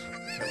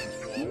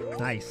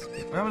 Nice.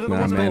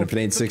 Nah, man, if it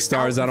ain't 6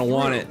 stars, I don't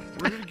want it.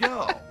 Where did it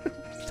go?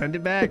 Send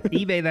it back.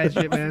 eBay that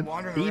shit, man.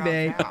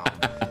 eBay.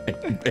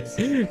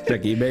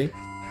 Check eBay.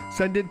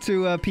 Send it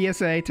to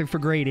PSA for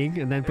grading,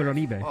 and then put it on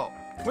eBay. Oh,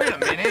 wait a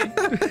minute.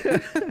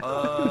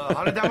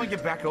 How did that one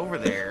get back over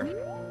there?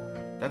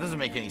 That doesn't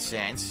make any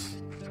sense.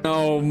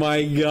 Oh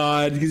my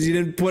god, because you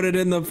didn't put it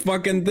in the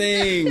fucking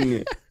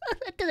thing.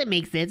 That doesn't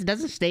make sense. It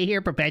doesn't stay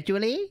here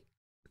perpetually.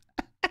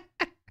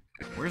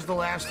 Where's the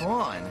last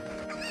one?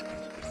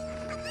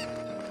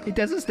 It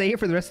doesn't stay here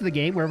for the rest of the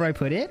game wherever I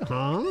put it,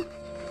 huh?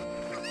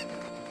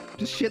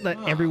 Just shit that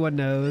everyone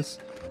knows.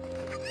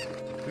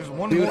 There's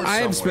one Dude, more I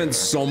have spent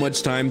so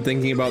much time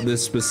thinking about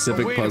this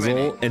specific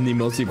puzzle and the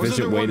most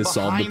efficient way to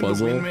solve the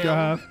puzzle.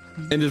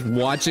 And just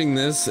watching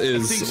this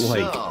is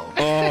like,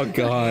 oh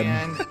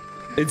god.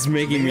 It's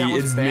making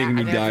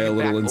me die a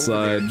little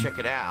inside. Check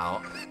it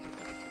out.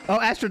 Oh,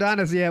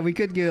 Astrodonis, yeah, we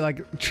could get like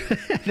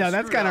no,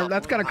 that's kind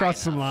of cross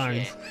some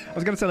lines. I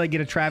was gonna say like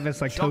get a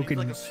Travis like token,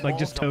 like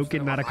just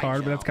token, not a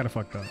card, but that's kind of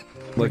fucked up.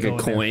 Like a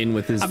coin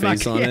with his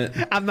face on it.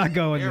 I'm not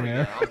going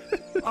there.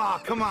 Oh,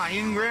 come on,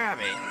 you can grab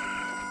it.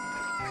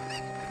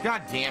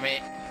 God damn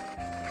it.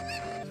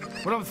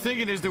 What I'm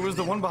thinking is there was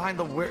the one behind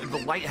the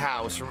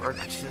lighthouse, or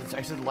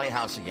I said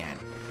lighthouse again.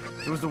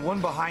 There was the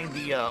one behind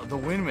the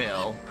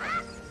windmill.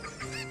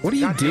 What are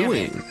you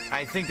doing?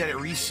 I think that it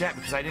reset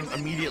because I didn't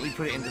immediately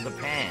put it into the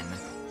pen.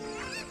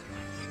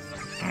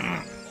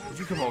 Would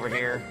you come over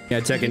here? Yeah,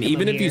 Tekken,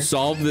 even if you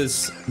solve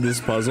this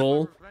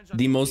puzzle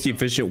the most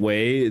efficient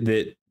way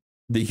that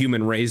the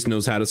human race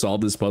knows how to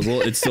solve this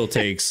puzzle, it still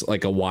takes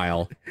like a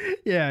while.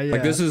 Yeah.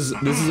 Like this is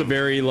a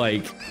very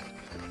like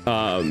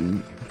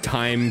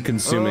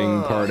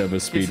time-consuming part of a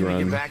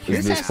speedrun.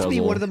 This has to be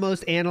one of the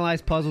most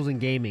analyzed puzzles in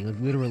gaming, like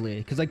literally,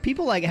 because like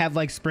people like have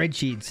like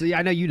spreadsheets. So, yeah,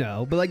 I know you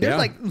know, but like there's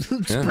like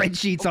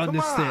spreadsheets on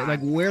this thing,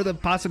 like where the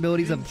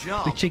possibilities of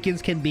the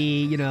chickens can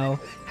be, you know,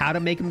 how to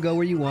make them go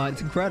where you want.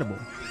 It's incredible.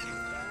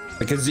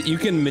 Because you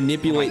can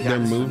manipulate their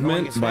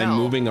movement by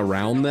moving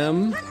around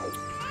them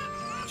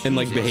and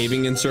like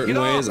behaving in certain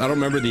ways. I don't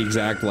remember the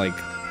exact like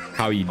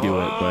how you do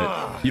it,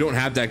 but you don't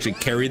have to actually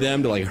carry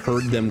them to like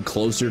herd them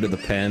closer to the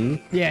pen.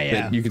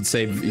 Yeah. You could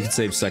save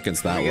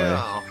seconds that way.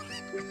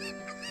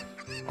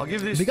 I'll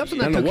give this. Big ups on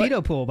that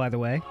Tokido pool, by the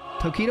way.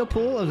 Tokido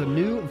pool is a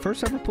new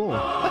first ever pool.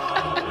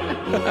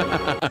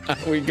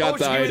 We got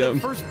the item.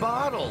 The first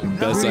bottle.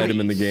 Best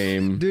item in the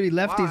game. Dude,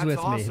 Lefty's with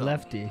me.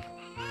 Lefty.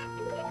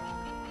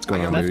 What's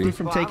going on, Lefty dude?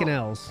 from taking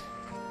L's.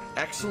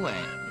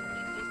 Excellent.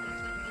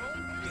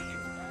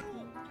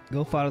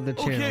 Go follow the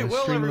channel. Okay,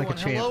 well, Stream everyone, like a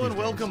champ. hello and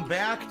welcome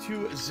back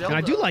to Zelda. And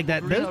I do like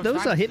that.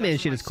 Those Hitman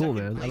shit is cool,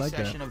 man. I like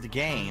that. Of the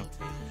game.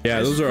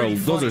 Yeah, those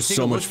are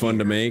so much fun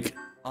to make.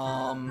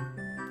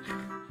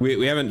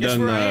 We haven't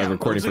done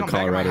recording for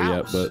Colorado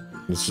yet, but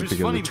it's just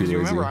because we're too lazy.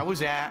 Remember, I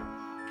was at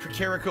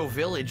Jericho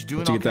Village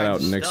doing to get that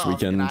out next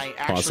weekend,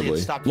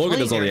 possibly. Logan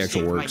does all the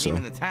actual work, so.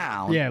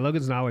 Yeah,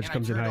 Logan's knowledge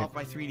comes in hype. Off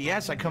my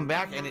 3DS, I come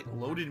back and it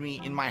loaded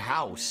me in my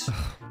house.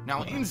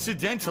 Now,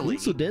 incidentally,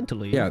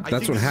 yeah,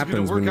 that's what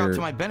happens when you're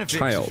a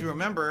child. If you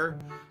remember,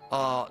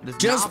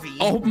 just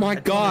oh my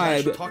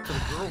god!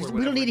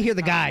 We don't need to hear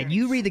the guide.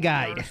 You read the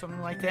guide.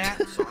 Something like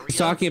that. He's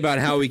talking about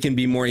how he can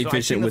be more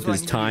efficient with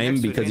his time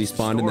because he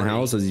spawned in the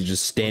house as he's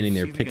just standing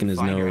there picking his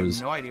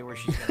nose. No idea where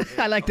she's gonna be.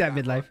 I like that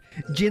midlife.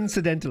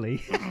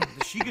 Jincidentally.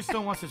 The Sheikah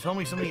still wants to tell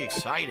me something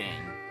exciting.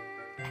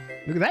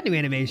 Look at that new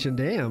animation,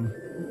 damn.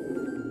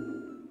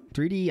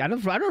 3D. I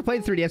don't play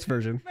the 3DS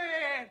version.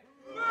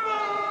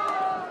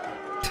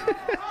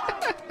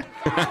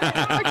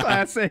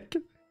 Classic.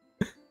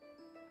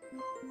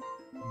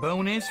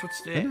 Bonus.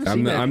 What's this?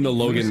 I'm the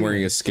Logan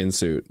wearing a skin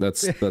suit.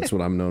 That's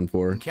what I'm known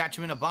for. Catch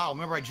him in a bottle.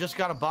 Remember, I just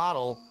got a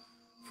bottle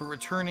for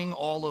returning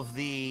all of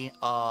the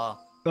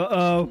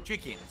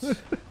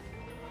chickens.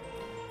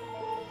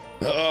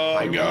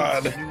 Oh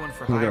god.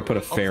 We're gonna put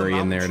a fairy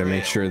in there to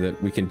make sure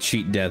that we can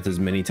cheat death as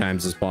many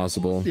times as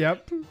possible.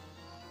 Yep.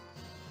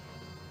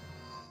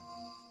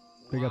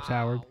 Big ups,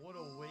 Howard. What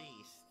a waste.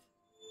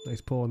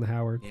 Nice pull on the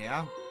Howard.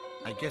 Yeah.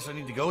 I guess I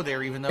need to go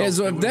there, even though. Yeah,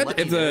 so if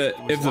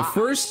the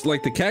first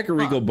like the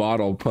Kakariko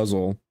bottle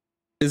puzzle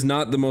is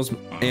not the most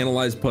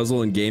analyzed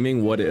puzzle in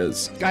gaming, what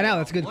is? I know,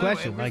 that's a good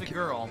question. Like,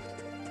 girl?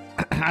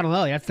 I don't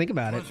know. You have to think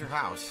about it. What's her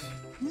house?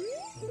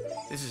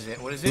 This is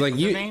it. What is it? Like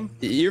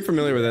you're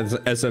familiar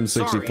with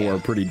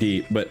SM64 pretty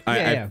deep, but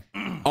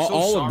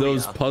all of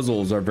those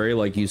puzzles are very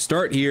like you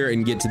start here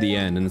and get to the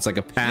end, and it's like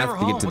a path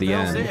to get to the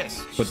end.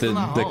 But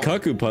the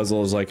Cuckoo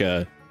puzzle is like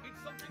a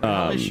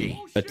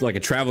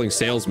traveling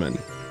salesman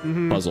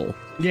puzzle.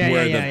 Yeah,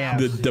 where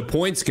the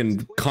points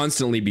can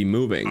constantly be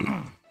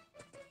moving.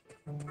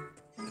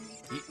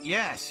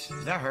 Yes,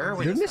 is that her?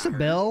 Wait, did I miss a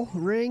bell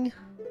ring?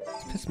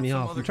 It's pissed me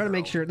off. I'm trying to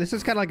make sure. This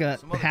is kind of like a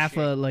half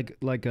a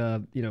like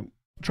a you know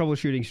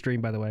troubleshooting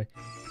stream, by the way.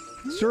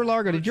 Sir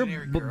Largo, did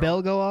your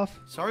bell go off?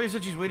 Sorry, I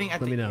said she's waiting at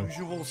the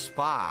usual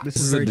spot. This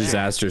is a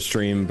disaster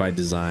stream by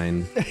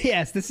design.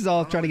 Yes, this is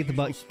all trying to get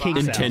the kinks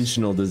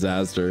intentional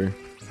disaster.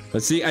 I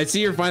see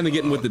you're finally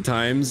getting with the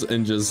times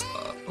and just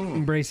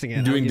embracing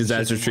it. Doing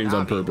disaster streams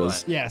on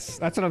purpose. Yes,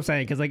 that's what I'm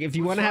saying. Because like, if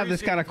you want to have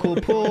this kind of cool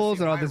pools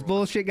and all this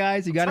bullshit,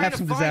 guys, you got to have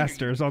some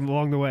disasters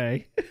along the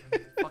way.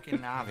 Fucking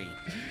Navi.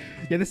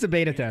 Yeah, this is a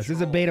beta test. This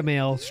is a beta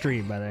male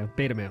stream, by the way.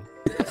 Beta male.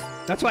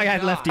 That's why I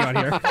got Lefty on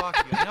here. No,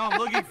 I'm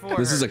looking for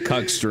this is a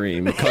cuck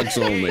stream.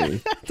 Cucks only.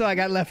 That's why I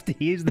got Lefty.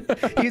 He's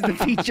the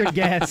featured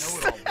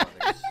guest.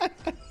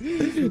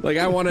 Like,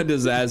 I want a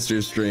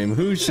disaster stream.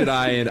 Who should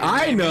I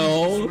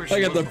know.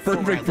 I got the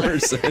perfect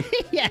person.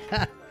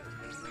 Yeah.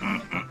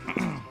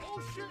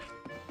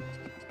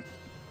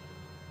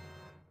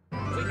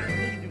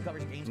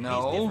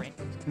 No.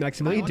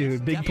 Maximilian,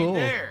 dude. Big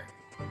pull.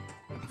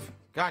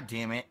 God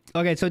damn it.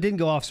 Okay, so it didn't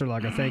go off, Sir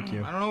Largo. Thank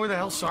you. I don't know where the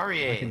hell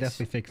Sorry is. I can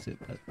definitely fix it.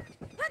 But...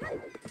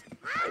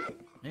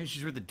 Maybe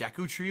she's where the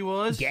Deku tree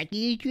was?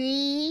 Deku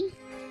tree?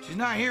 She's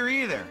not here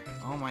either.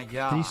 Oh my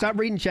god. Can you stop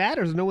reading chat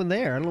or is no one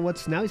there? I don't know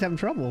what's... Now he's having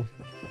trouble.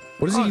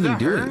 What is he even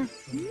doing?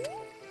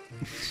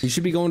 He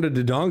should be going to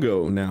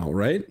Dodongo now,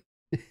 right?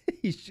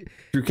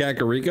 Through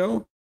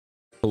Kakariko?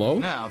 Hello?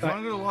 No, if I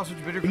want to go to Lost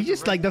Bitter... He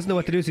just like doesn't know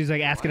what to do, so he's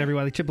like asking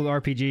everyone, like typical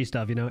RPG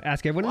stuff, you know?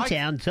 Ask everyone in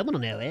town, someone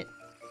will know it.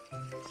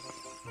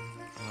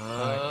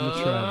 Let me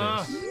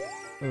try this.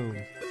 Oh.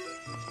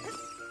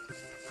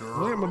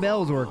 Where are my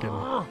bells working?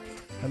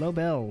 Hello,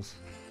 bells.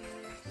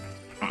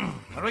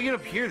 How do I get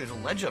up here? There's a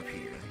ledge up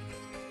here.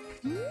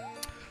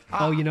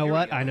 Oh, you know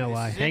what? I know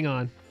why. Hang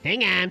on.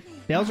 Hang on.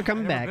 Bells are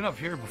coming back. I've been up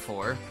here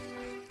before.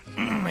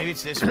 Maybe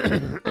it's this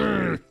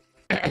one.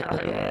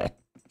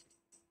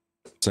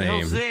 Same.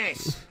 What's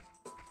this?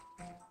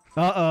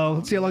 Uh-oh.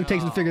 Let's see how long it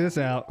takes to figure this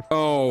out.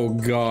 Oh,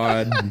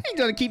 God. He's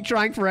gonna keep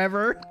trying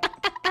forever.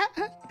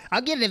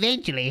 I'll get it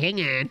eventually.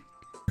 Hang on.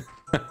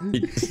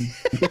 You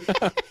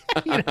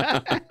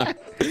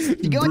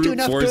go into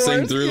enough forcing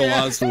doors, through the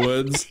Lost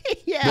Woods,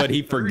 yeah. but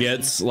he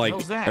forgets, like,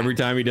 every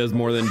time he does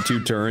more than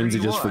 2 turns, he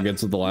just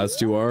forgets what the last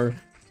 2 are.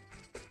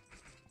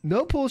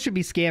 No pool should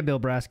be scam, Bill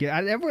Brasket.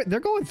 They're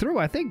going through,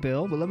 I think,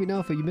 Bill, but let me know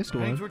if you missed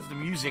one. Towards the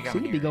music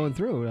Seem to be going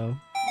through, though.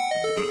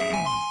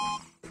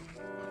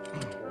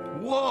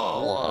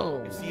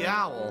 Whoa! It's the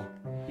owl.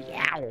 The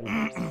owl.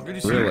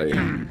 Really?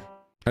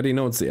 How do you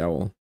know it's the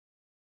owl?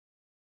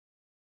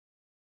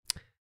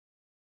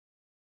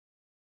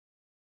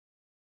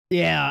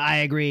 Yeah, I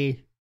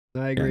agree.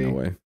 I agree. Yeah, no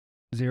way.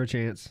 0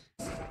 chance.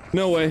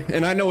 No way.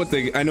 And I know what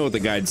the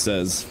guide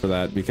says for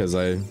that because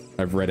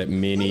I've read it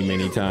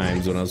many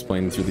times when I was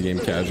playing through the game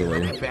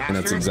casually, and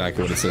that's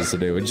exactly what it says to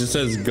do. It just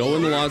says go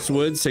in the Lost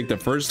Woods, take the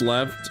first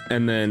left,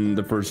 and then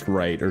the first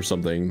right or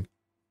something.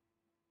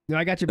 No,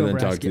 I got you, Bill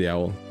Brasket. And then talk to the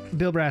owl.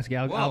 Bill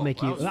Brasket, I'll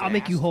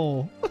make you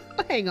whole.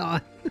 Hang on.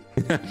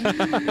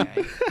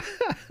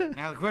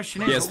 Now the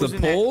question is, yes, the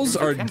polls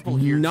are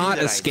not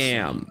a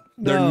scam.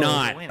 They're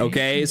not,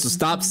 okay? So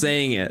stop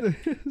saying it.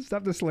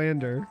 Stop the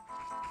slander.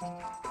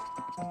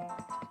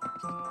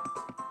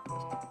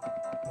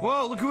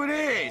 Whoa, look who it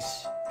is!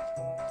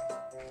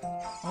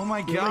 Oh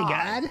my god. Oh my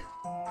god.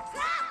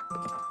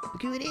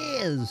 Look who it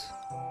is.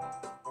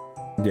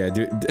 Yeah,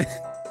 dude.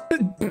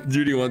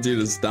 Judy wants you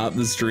to stop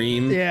the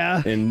stream.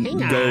 Yeah. And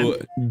go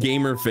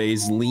gamer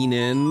face, lean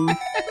in.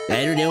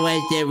 I don't know why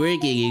it's not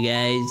working, you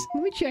guys.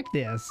 Let me check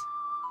this.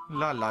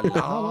 La la la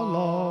la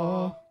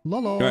la la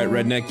la. All right,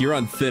 Redneck, you're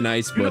on thin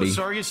ice, buddy.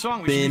 Sorry,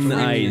 song. Thin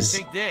ice.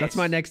 That's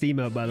my next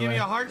emote, by the way. Give me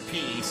a heart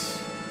piece.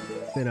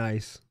 Thin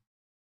ice.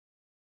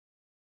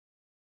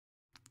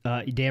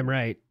 You're damn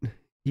right.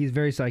 He's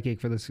very psychic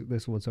for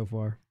this one so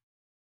far.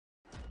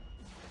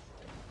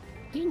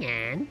 Hang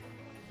on.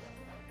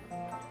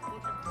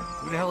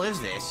 Who the hell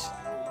is this?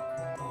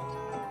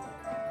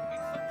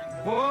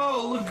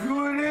 Whoa, look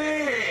who it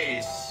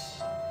is!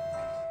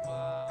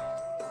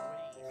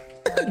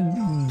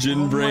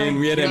 Jin brain,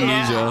 we had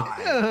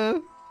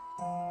amnesia.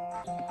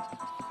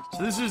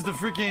 So this is the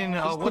freaking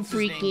what's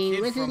his name?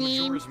 Kid from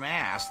Majora's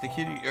Mask, the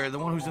kid or the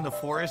one who's in the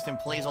forest and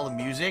plays all the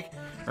music.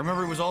 I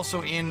remember he was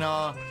also in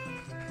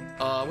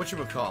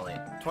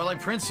whatchamacallit?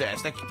 Twilight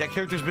Princess. That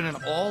character's been in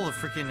all the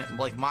freaking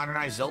like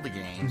modernized Zelda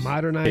games.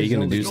 Modernized. Are you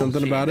gonna do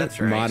something about it?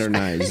 Right.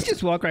 Modernized.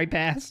 Just walk right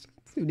past.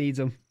 Who needs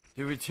them?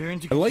 To return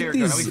to I like character.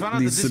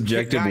 these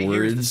subjective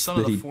words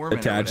that he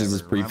attaches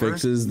as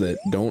prefixes that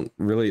don't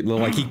really,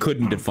 like he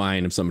couldn't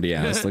define if somebody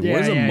asked. Like,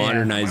 what is a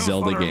modernized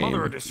Zelda game?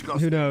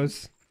 Who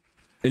knows?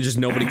 And just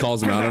nobody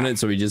calls him out on it,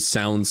 so he just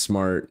sounds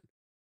smart.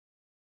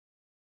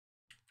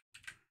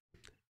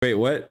 Wait,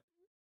 what?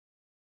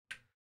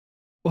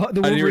 Well,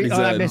 the Wolverine,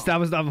 I missed.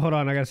 Hold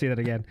on, I gotta see that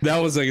again. That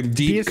was like a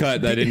deep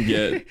cut that I didn't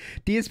get.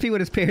 DSP when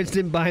his parents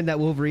didn't buy him that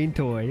Wolverine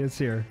toy. It's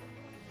here.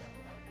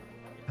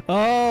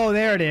 Oh,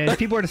 there it is.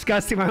 People are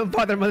disgusting. My own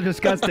father and mother are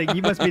disgusting.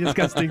 You must be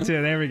disgusting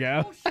too. There we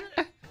go.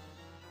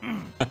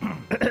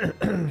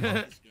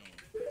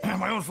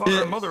 My own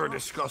father and mother are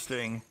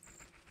disgusting.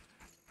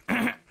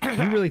 You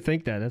really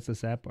think that? That's the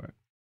sad part.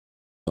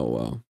 Oh,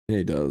 wow. Yeah,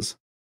 he does.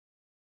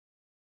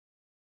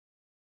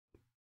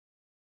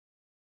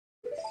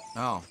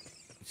 Oh,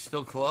 it's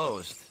still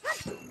closed.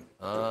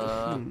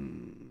 I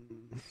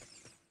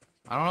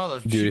don't know.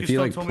 Dude, if he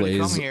like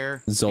plays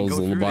Zol's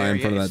Lullaby in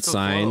front of that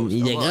sign,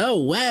 he's like, oh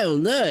wow,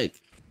 look,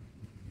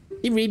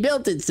 he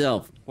rebuilt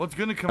itself. What's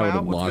gonna come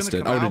out? Lost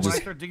it. I would have just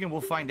start digging.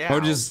 We'll find out. I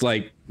would just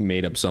like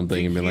made up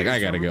something and been like, I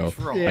gotta go.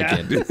 Yeah. I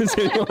can't do this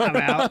anymore. I'm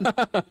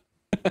out.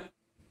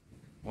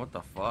 What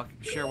the fuck?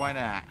 Sure, why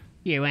not?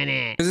 Yeah, why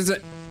not? Because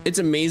it's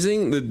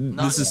amazing that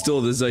this is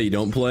still This Is How You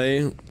Don't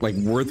Play, like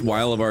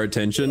worthwhile of our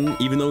attention,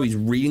 even though he's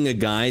reading a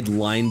guide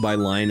line by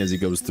line as he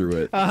goes through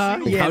it.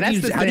 Yeah,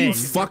 how do you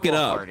fuck it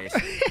up?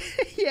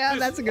 Yeah,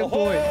 that's a good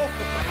point.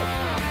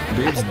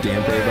 Babe's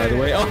Dampe, by the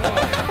way.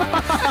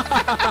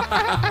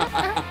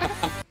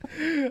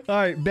 All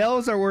right,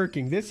 bells are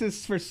working. This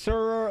is for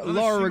Sir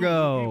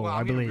Largo,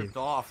 I believe.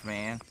 Off,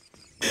 man.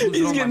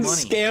 He's getting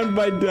scammed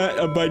by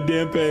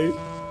Dampe.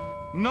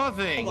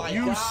 Nothing.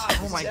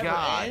 Oh my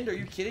god. Are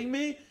you kidding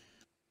me?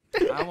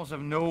 I almost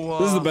have no.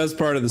 This is the best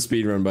part of the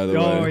speedrun, by the way.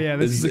 Oh yeah,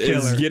 this is the killer.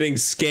 Is getting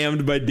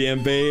scammed by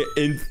Dampe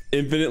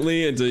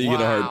infinitely until you get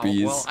a heart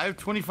piece. Well, I have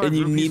 25 and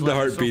you need the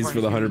heart so piece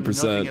for the 100%.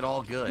 Nothing at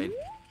all good.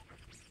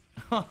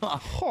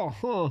 All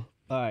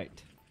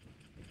right.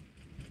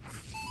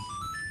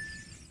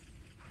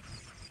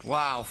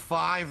 Wow,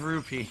 5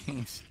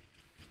 rupees.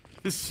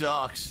 This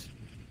sucks.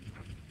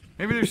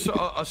 Maybe there's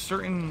a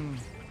certain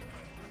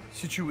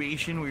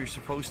situation where you're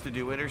supposed to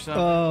do it or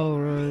something. Oh,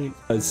 right.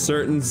 A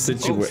certain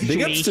situation.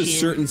 Big ups to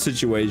certain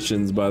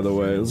situations, by the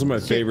way. Those are my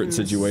favorite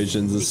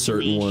situations, the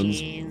certain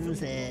ones.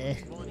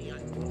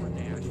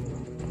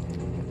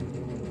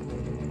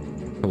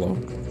 Hello.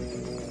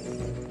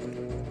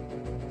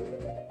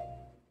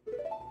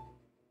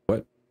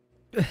 What?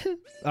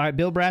 All right,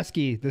 Bill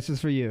Brasky, this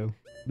is for you.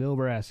 Bill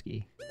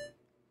Brasky.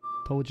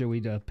 Told you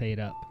we'd pay it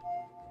up.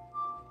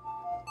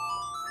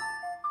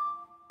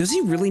 Does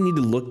he really need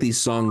to look these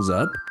songs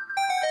up?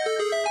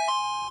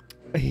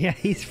 Yeah,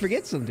 he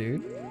forgets them,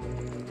 dude.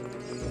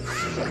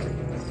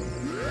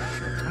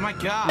 Oh my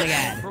god,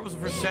 frozen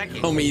for a second.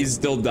 Homie, he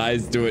still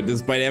dies to it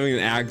despite having an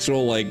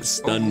actual, like,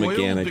 stun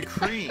mechanic.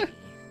 Decree.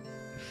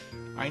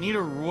 I need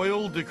a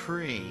royal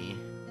decree.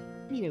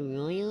 Need a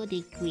royal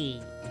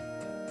decree.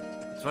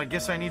 So I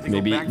guess I need to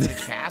go back to the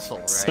castle,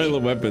 right?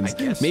 Silent weapons.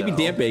 Maybe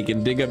Dampe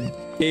can dig up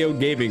KO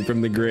Gaming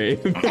from the grave.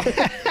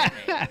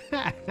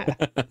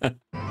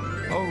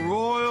 A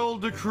royal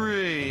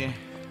decree.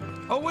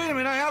 Oh, wait a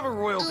minute, I have a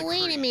royal decree. Oh,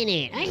 wait a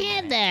minute, I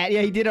have that.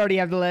 Yeah, he did already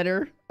have the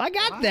letter. I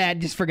got that,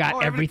 just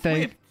forgot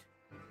everything.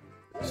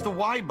 It's the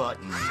Y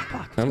button.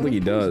 I don't think he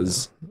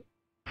does.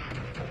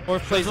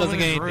 Fourth place doesn't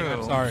get anything,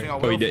 I'm sorry.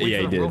 Oh, he did. Yeah,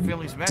 he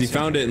did. He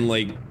found it in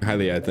Lake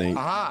Highly, I think.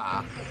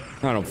 Aha.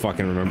 I don't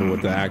fucking remember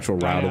what the actual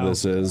route of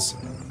this is.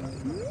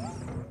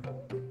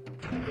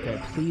 Okay,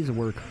 please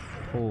work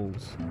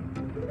polls.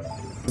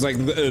 It's like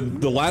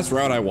the last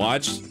route I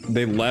watched,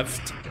 they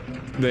left.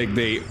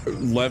 They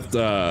left.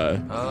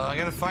 I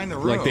gotta find the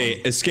room. Like they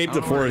escaped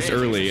the forest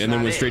early and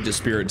then went straight to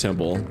Spirit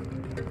Temple.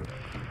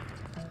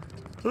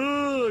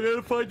 Oh, I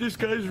gotta find this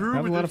guy's room.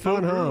 Having a lot of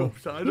fun, huh?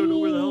 I don't know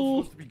where the hell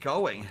I'm supposed to be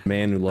going.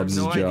 Man who loves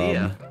his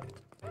job.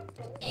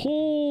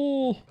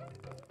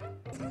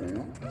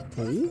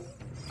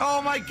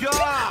 Oh my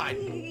god!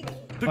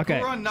 The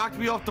Goron knocked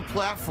me off the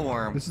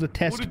platform. This is a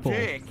test what a pull.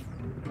 Dick.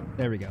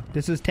 There we go.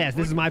 This is test.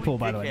 This is my pull,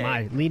 by the way.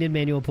 My lean-in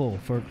manual pull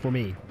for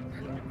me.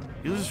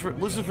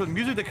 Listen for the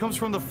music that comes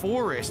from the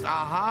forest.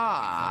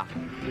 Aha!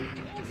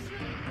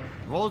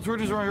 If all the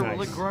torches around here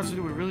what Goron said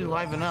it would really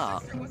liven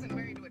up.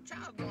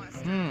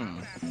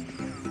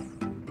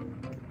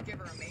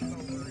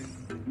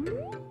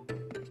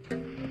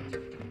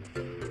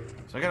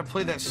 So I gotta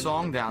play that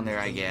song down there,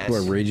 I guess.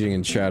 We're raging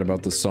in chat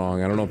about the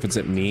song. I don't know if it's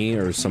at me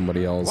or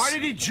somebody else. Why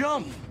did he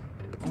jump?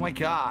 Oh my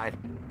god.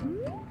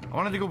 I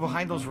wanted to go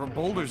behind those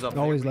boulders up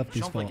there. Always left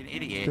these Jump like an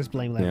idiot. Just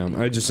blame Lefty.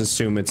 Yeah, I just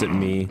assume it's at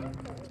me.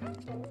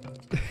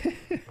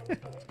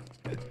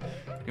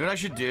 You know what I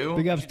should do?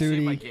 Big ups,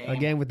 Duty,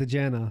 again with the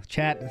Jenna.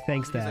 Chat,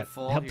 thanks that.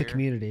 Help the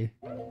community.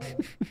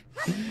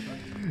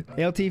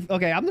 LT,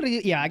 okay, I'm gonna,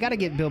 I gotta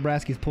get Bill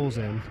Brasky's pulls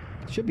in.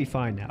 Should be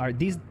fine now. All right,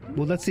 these,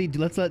 well, let's see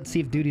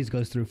if Duty's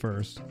goes through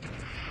first.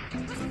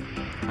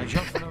 I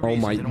jumped for no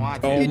reason. Oh my,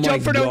 you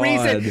jumped for no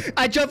reason.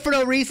 I jumped for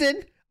no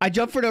reason. I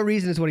jumped for no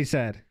reason is what he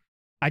said.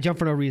 I jumped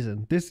for no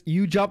reason.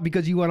 You jumped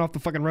because you went off the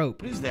fucking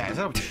rope. What is that? Is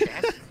that a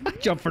chest? I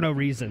jumped for no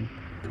reason.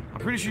 I'm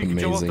pretty sure you can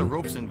jump off the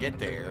ropes and get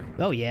there.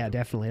 Oh yeah,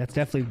 definitely. That's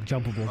definitely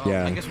jumpable.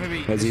 Yeah, I guess maybe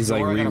because he's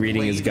like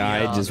rereading his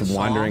guide, just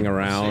wandering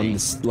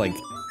around, like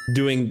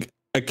doing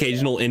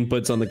occasional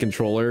inputs on the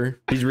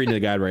controller. He's reading the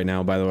guide right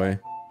now, by the way.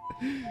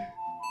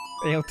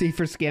 ALT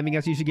for scamming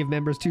us. You should give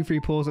members 2 free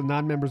pulls and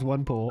non-members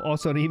 1 pull.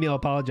 Also, an email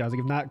apologizing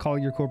if not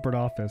calling your corporate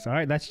office. All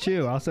right, that's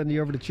Chew. I'll send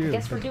you over to Chew. I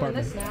guess we're doing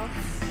this now.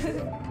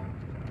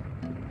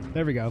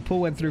 There we go.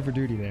 Pull went through for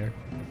Duty there.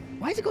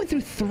 Why is it going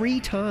through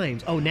 3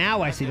 times? Oh,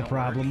 now I see the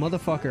problem.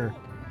 Motherfucker.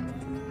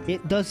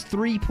 It does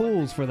 3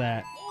 pulls for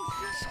that.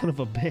 Son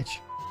of a bitch.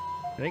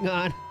 Hang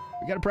on.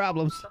 We got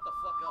problems. Shut the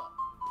fuck up.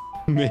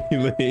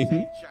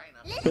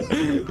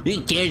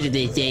 Who cares what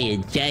they say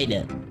in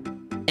China?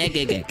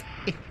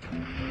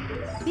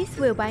 This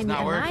will buy me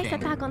a nice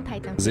Attack on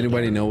Titan. Does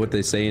anybody know what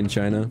they say in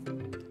China?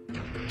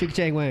 Chicka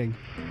Chang Wang.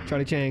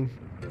 Charlie Chang.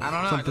 I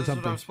don't know. That's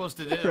what I'm supposed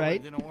to do. Right?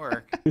 It didn't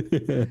work.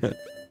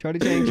 Charlie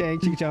Chang Chang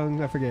Chicka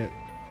Chang. I forget.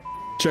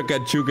 Chugga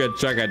chuga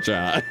chugga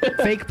cha.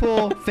 Fake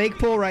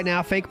pull right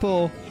now. Fake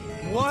pull.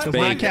 What?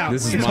 Fake.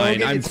 This is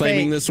mine. I'm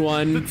claiming this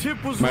one. The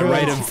tip was my wrong.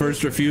 right of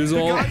first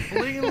refusal. The guy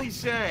blatantly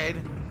said.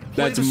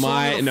 That's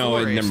my.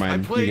 No, never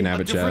mind. You can have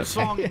it, chat.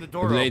 If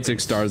it ain't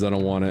 6 stars, I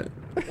don't want it.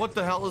 What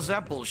the hell is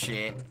that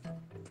bullshit?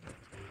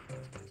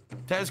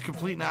 That is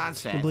complete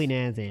nonsense. Complete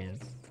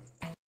nonsense.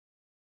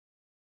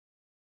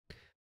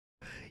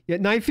 Yeah,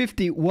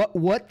 950.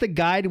 What the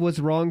guide was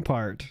wrong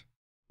part?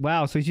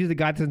 Wow, so he's used the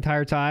guide this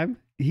entire time?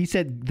 He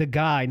said the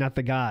guy, not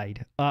the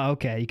guide.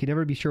 Okay. You can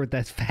never be sure with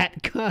that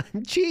fat gun.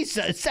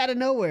 Jesus, out of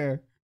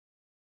nowhere.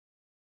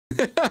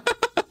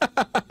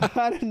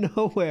 Out of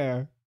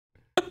nowhere.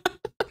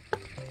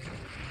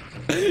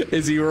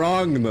 Is he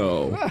wrong,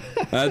 though?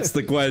 That's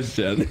the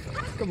question.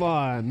 Come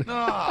on.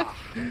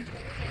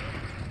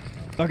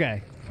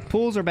 Okay.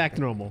 Pools are back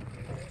to normal.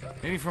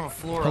 Maybe from a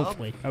floor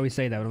Hopefully. up? I always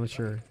say that, but I'm not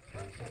sure.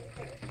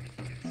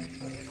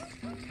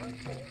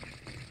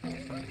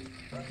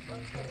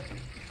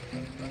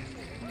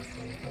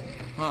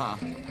 Huh.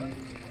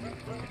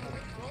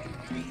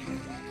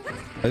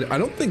 I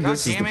don't think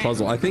this is the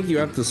puzzle. I think you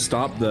have to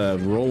stop the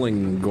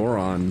rolling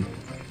Goron.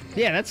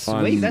 Yeah, that's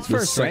that's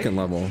first, second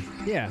right? level.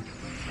 Yeah.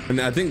 And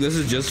I think this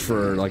is just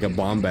for like a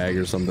bomb bag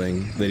or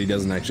something that he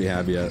doesn't actually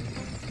have yet.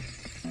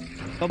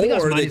 Oh, Big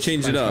Ups or they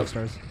changed it up.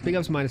 Stars. Big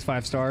Ups minus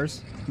 5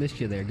 stars. Missed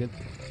you there. Good.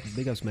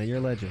 Big Ups, man. You're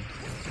a legend.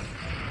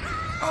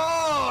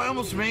 Oh, I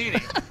almost made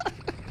it.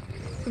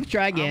 Let's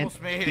try again.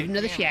 Give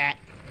another shot.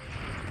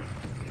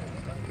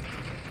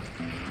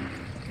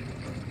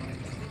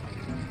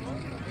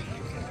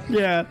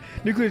 Yeah,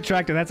 nuclear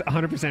tractor. That's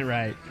 100%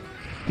 right.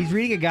 He's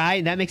reading a guide,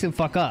 and that makes him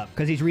fuck up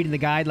because he's reading the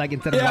guide like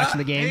instead of watching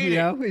the game. You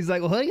know, he's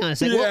like, "Well, hang on a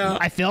second. Well,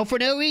 I fell for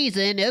no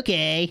reason.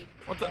 Okay."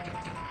 What the?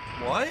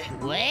 What?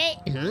 What?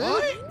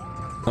 What?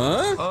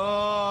 Huh?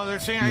 Oh, they're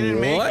saying I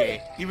didn't make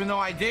it, even though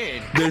I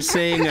did. They're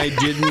saying I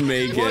didn't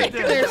make it.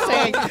 They're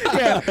saying,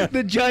 yeah,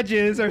 the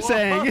judges are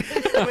saying.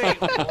 Wait,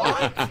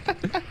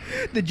 what?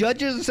 The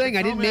judges are saying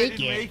I didn't make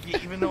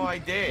it. Even though I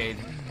did.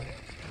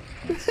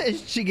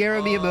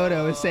 Shigeru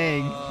Miyamoto is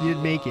saying you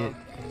didn't make it.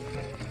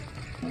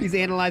 He's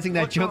analyzing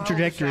that jump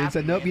trajectory and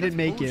said, nope, you didn't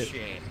make it.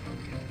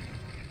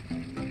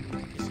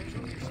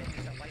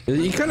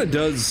 He kind of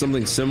does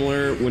something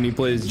similar when he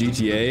plays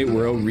GTA,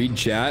 where he'll read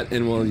chat,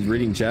 and while he's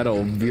reading chat,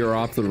 he'll veer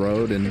off the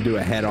road and do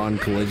a head-on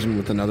collision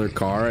with another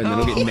car, and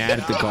then he'll get mad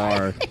at the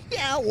car.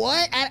 Yeah,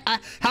 what?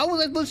 How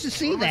was I supposed to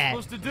see that?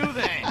 What am I supposed to do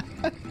then?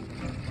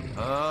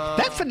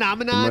 That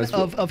phenomenon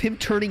of him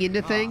turning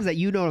into things that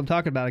you know what I'm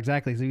talking about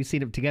exactly, because we've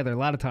seen it together a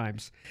lot of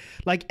times.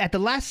 Like at the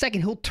last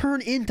second, he'll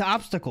turn into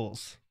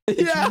obstacles.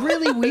 It's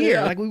really weird.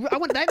 Yeah.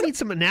 Like that needs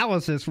some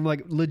analysis from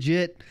like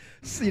legit,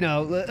 you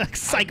know,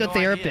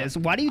 psychotherapists.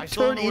 Why do you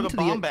turn into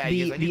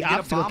the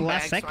obstacle at the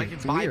last second?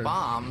 It's weird.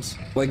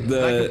 Like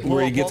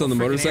where he gets on the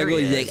motorcycle,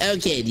 he's like,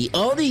 okay, the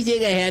only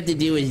thing I have to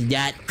do is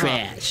not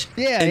crash.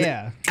 Yeah, and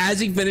yeah. As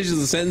he finishes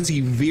the sentence,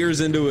 he veers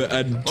into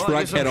a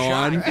truck head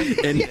on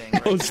and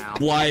goes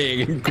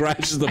flying and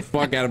crashes the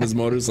fuck out of his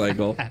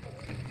motorcycle.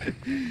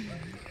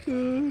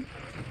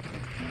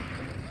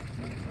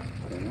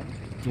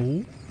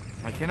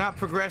 I cannot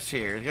progress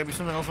here. There's gotta be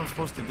something else I'm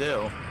supposed to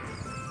do.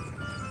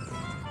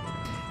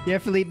 Yeah,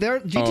 Philippe,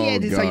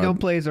 GTA, these how you don't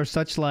plays are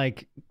such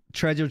like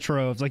treasure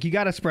troves. Like you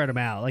gotta spread them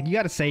out. Like you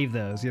gotta save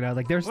those. You know,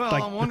 like there's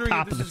like I'm wondering the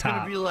top if of this the is top.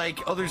 gonna be like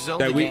other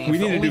Zelda we games. need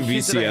to do The only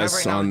hint that I have VCS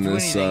right now on to do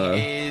this.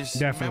 anything is,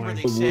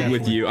 Definitely.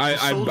 With you.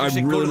 I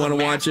really want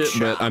to watch it,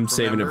 but I'm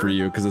saving it for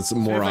you because it's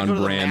more on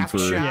brand for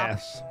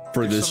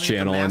this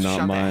channel and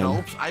not mine.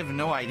 Helps. I have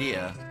no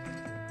idea.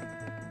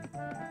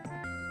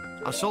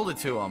 I sold it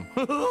to him.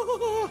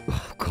 Oh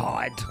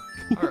God.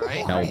 All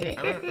right. Help. I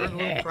earned a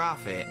little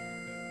profit.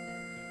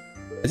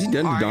 Has he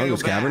done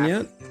Dongo's Cavern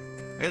yet?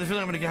 I got a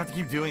feeling I'm gonna have to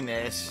keep doing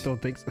this.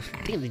 Don't think so. I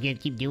think we're gonna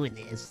keep doing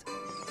this.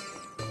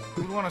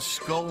 Who would want a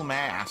skull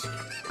mask?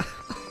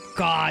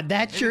 God,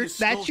 that's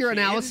your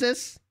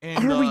analysis.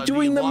 Are we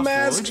doing the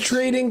mask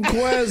trading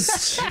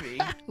quest?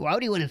 Why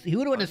would who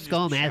would want a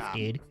skull mask,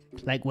 dude?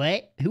 Like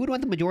what? Who would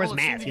want the Majora's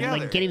Mask?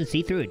 Like you can't even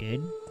see through it,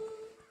 dude.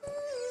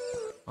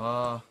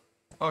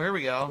 Oh, here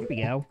we go. Here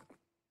we go.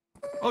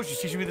 Oh, she's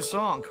teaching me the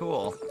song.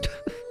 Cool.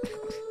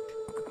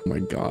 Oh my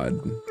God.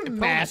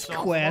 Mask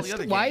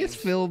quest. Why is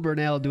Phil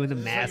Burnell doing the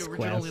mask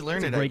quest?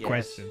 It's a great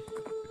question.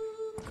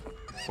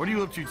 What are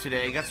you up to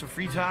today? Got some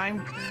free time?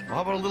 Well,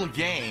 how about a little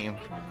game?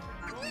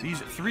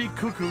 These 3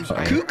 cuckoos.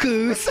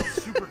 Cuckoos?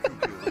 Super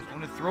cuckoos. I'm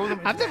gonna throw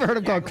them. I've never heard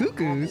them called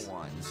cuckoos.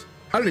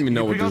 I don't even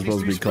know what they're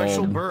supposed to be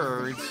called.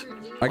 Birds.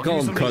 I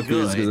call them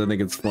cuckoos because I think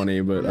it's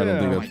funny, but I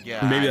don't think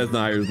that's... Maybe that's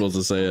not how you're supposed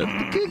to say it.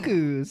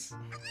 Cuckoos.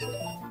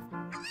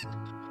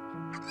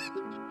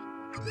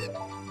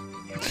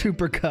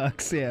 Super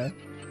cucks, yeah.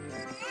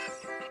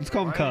 Let's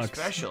call them cucks.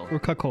 Special? Or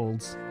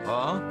cuckolds.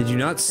 Did you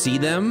not see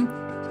them?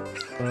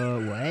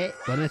 What?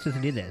 Why am I supposed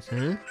to do this,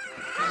 huh?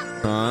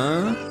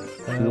 Huh?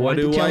 What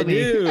do I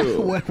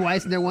do? Why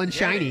isn't there one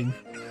shining?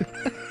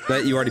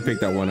 That you already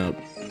picked that one up.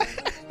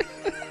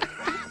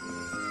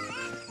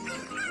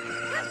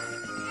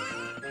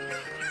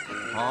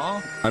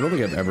 Huh? I don't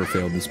think I've ever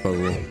failed this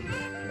puzzle.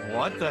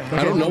 What the hell?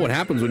 I don't know what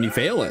happens when you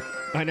fail it.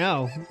 I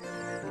know.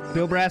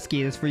 Bill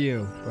Brasky, this is for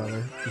you,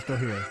 brother. You're still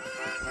here.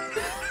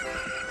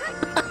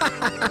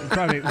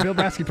 Bill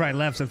Brasky probably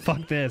left, so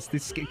fuck this.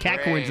 This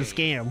cat coin's a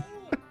scam.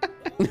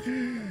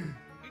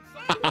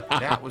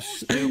 That was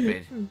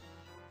stupid.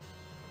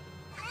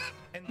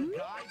 And the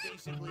guy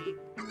basically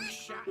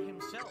shot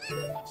himself,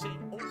 saying,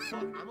 "Oh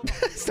fuck, I'm about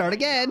to Start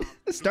again.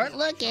 Start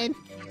looking."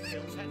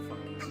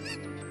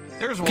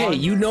 There's one. Okay,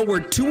 you know where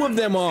two of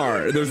them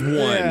are. There's one.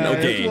 Yeah,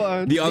 okay.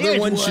 one. The other There's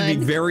one should be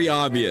one. very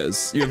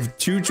obvious. You have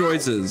two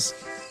choices.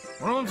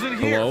 One of them's in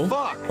here. Hello?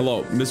 Fuck.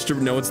 Hello, Mr.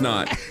 No, it's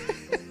not.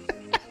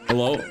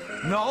 Hello?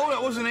 No,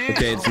 that wasn't it.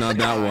 Okay, it's not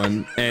that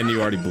one. And you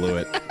already blew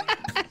it.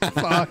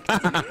 Fuck.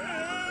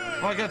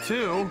 Well, I got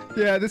two.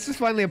 Yeah, this is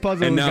finally a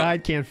puzzle And the now-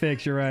 guide can't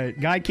fix. You're right.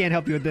 Guide can't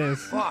help you with this.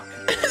 Fuck.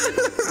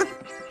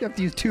 You have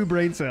to use 2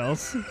 brain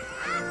cells.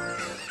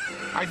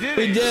 I did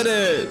We it. did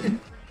it.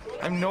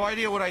 I have no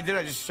idea what I did.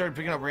 I just started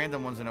picking up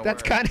random ones and it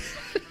That's worked. kind of.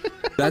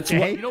 That's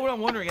Okay. You know what I'm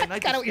wondering? At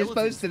night, kinda the what you're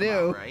supposed to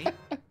skeletons do. come out,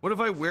 right? What if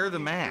I wear the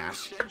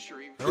mask?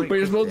 But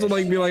you're supposed to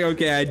like be like,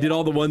 okay, I did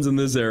all the ones in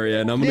this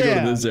area, and I'm gonna go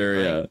Yeah. to this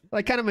area.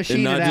 Like kind of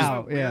machine not it just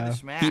out. Yeah.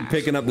 Keep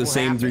picking up the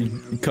same 3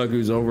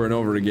 cuckoos over and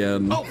over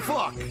again. Oh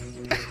fuck!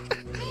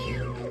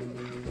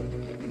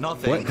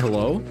 Nothing. What?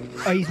 Hello?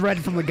 Oh, he's read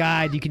from the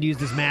guide. You can use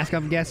this mask,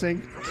 I'm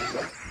guessing.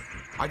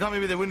 I thought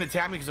maybe they wouldn't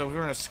attack me because I was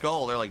wearing a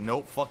skull. They're like,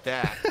 nope, fuck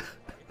that.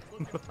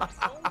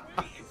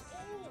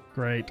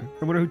 Great.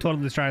 I wonder who told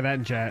him to try that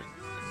in chat.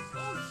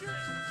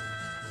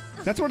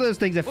 That's one of those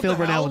things that What Phil the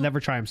Burnell hell? would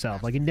never try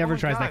himself. Like, he never my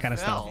tries God, that kind of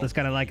Phil. stuff. This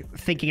kind of, like,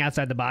 thinking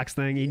outside the box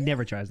thing. He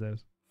never tries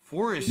those.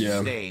 Forest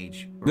Yeah.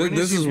 stage.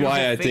 This is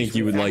why I think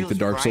you would like the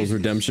Dark Souls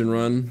Redemption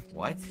run.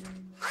 What?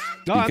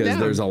 Oh, I'm Because down.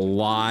 there's a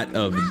lot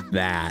of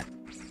that.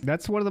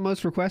 That's one of the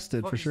most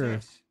requested, for sure.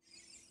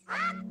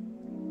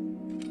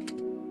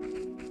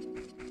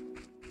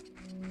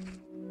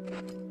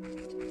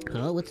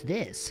 Oh, what's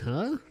this,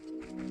 huh?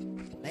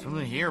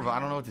 Something here, but I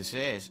don't know what this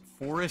is.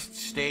 Forest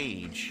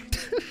stage.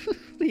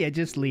 Yeah,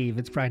 just leave.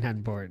 It's probably not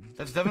important.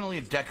 That's definitely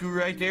a Deku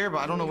right there, but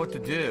I don't know what to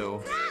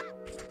do.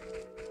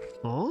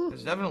 Huh?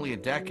 There's definitely a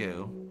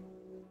Deku.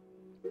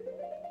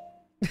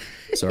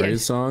 Sorry,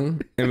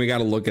 song. And we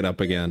gotta look it up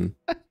again.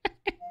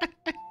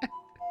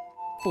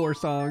 4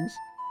 songs.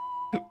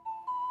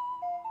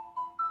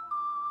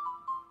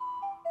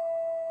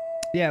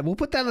 Yeah, we'll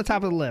put that on the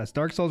top of the list.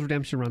 Dark Souls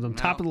Redemption runs on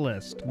top of the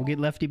list. We'll get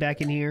Lefty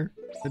back in here.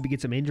 Maybe get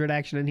some injured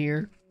action in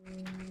here.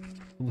 And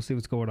we'll see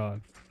what's going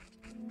on.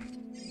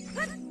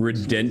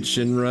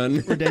 Redemption run.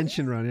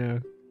 Redemption run, yeah.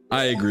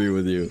 I agree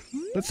with you.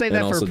 Let's save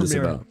And that for a also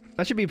premiere. disavow.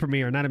 That should be a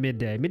premiere, not a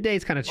midday. Midday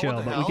is kind of Oh, chill,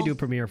 what the but we could hell? do a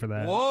premiere for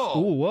that. Whoa.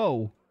 Ooh,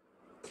 whoa.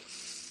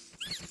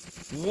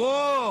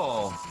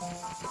 Whoa!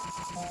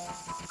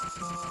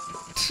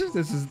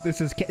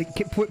 This is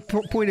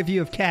point of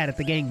view of Khet at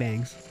the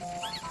gangbangs.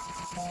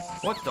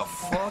 What the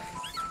fuck?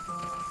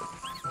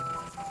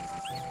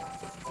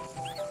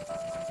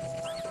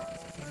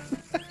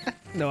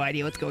 No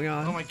idea what's going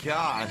on. Oh my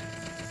god.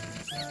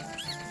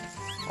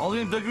 All the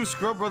Deku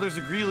Scrub Brothers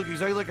agree look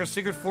exactly like our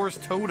Sacred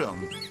Forest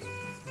Totem.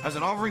 As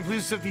an offering,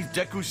 please accept these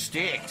Deku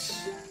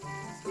sticks.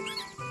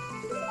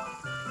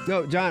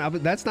 No, John,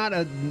 that's not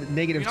a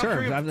negative You're not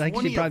term. sure I think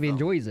 20 she of probably them.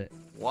 enjoys it.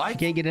 What? She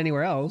can't get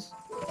anywhere else.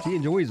 She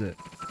enjoys it.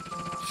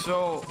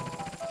 So,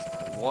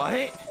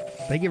 what?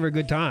 They give her a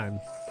good time.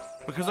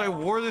 Because I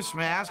wore this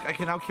mask, I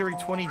can now carry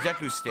 20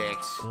 Deku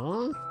sticks.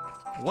 Huh?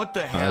 What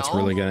the hell? That's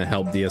really gonna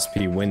help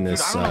DSP win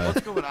this Dude, I don't know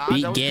what's going on. That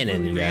was beginning,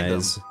 completely random.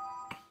 guys.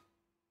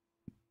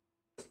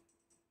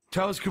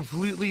 That was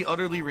completely,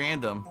 utterly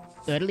random.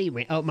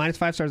 Oh, minus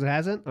 5 stars it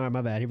hasn't? Alright,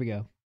 my bad. Here we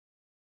go.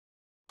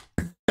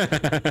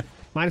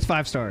 Minus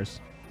 5 stars.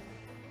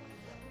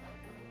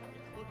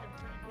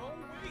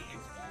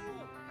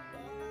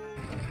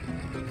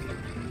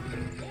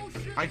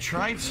 I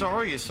tried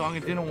Sorry, a song,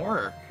 it didn't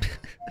work.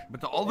 But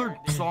the other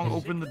song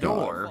opened the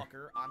door.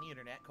 On the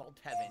internet called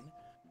Tevin.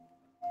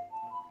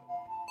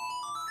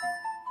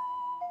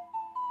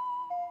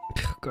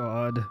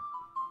 God.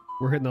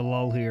 We're hitting the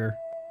lull here.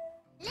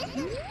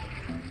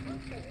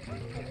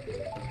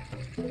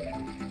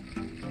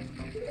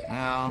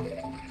 Now,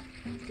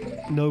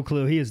 No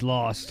clue. He is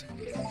lost.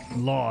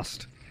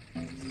 Lost.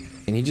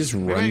 Can he just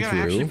maybe I run gotta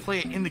actually through? play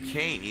it in the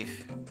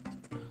cave.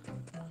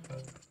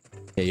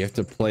 Yeah, you have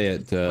to play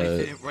it.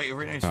 Right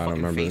in his I don't fucking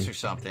remember. face or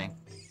something.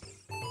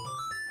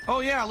 Oh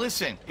yeah,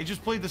 listen. It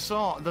just played the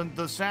song,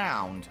 the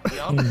sound.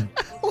 Yup.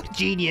 What a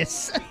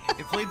genius.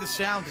 It played the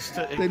sound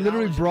to They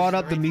literally brought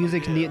up the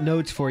music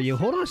notes for you.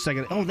 Hold on a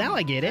second. Oh, now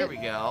I get There it. we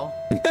go.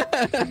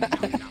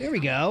 There we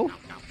go.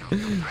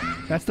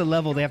 That's the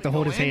level they have to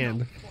hold his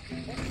hand.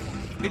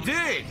 It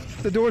did.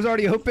 The door's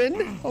already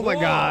open? Oh my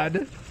Whoa.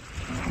 god.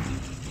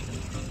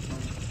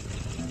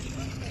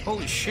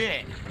 Holy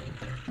shit.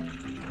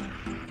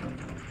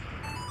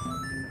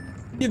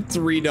 Get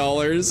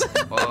 $3.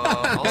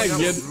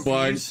 Get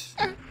fucked.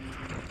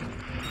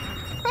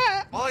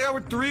 All I got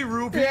were 3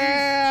 rupees.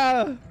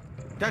 Yeah.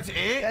 That's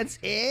it? That's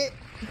it?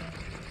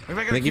 I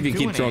think if you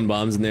keep throwing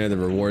bombs in there, the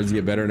rewards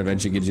get better and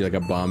eventually gives you like a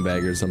bomb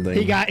bag or something.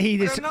 He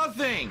just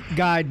nothing.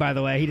 Guide, by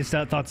the way. He just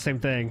thought the same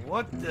thing.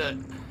 What the?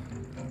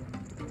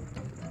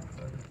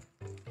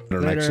 I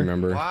don't actually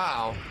remember.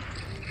 Wow.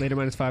 Later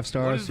 -5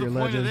 stars. You're a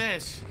legend. What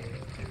is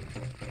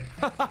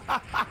the point of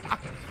this?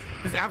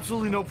 There's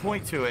absolutely no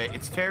point to it.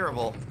 It's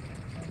terrible.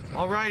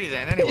 Alrighty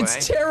then. Anyway.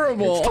 It's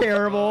terrible. It's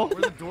terrible. Where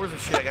are the doors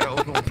and shit? I gotta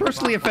open them.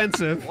 Personally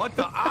offensive. What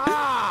the?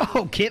 Ah!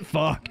 Oh, Khet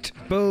fucked.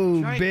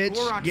 Boom, Giant bitch.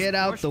 Koroks Get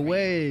out the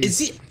way.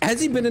 Has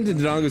he been into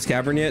Dodongo's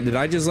Cavern yet? Did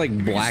I just like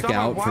black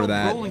out for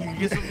that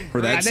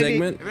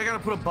segment? Maybe I gotta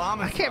put a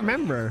bomb in. I can't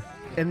remember.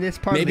 In this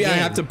part Maybe of the I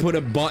game. have to put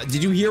a bomb.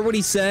 Did you hear what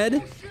he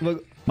said?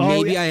 Look,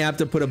 Maybe I have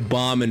to put a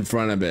bomb in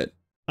front of it.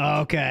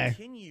 Okay.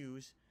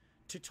 Continues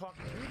to talk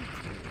dirty.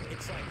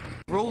 It's like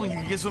rolling.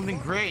 You get something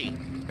great.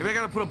 Maybe I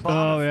gotta put a bomb.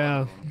 Oh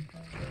yeah.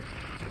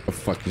 Oh,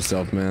 fuck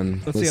yourself,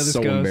 man. Let's see how this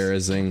so goes.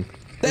 Embarrassing.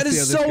 That Let's is see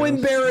how this so goes.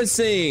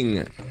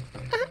 embarrassing.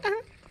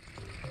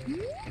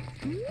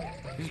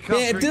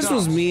 Man, if this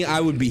was me, I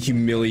would be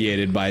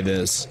humiliated by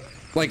this.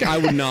 Like, I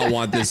would not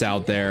want this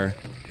out there.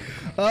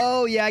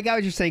 Oh yeah, I got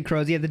what you're saying,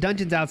 Crows. Yeah, the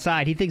dungeon's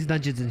outside. He thinks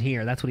dungeon's in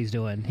here. That's what he's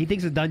doing. He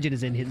thinks the dungeon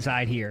is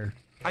inside here.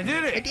 I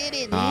did it. I did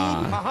it, dude.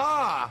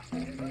 Aha!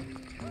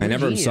 I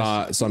never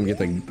saw him get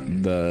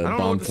the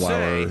bomb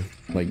flower,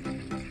 like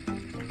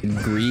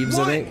Greaves,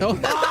 I think. Oh.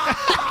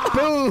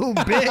 Boom,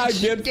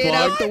 bitch! Get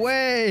out the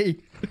way!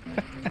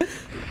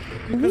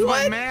 Because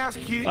my mask.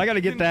 I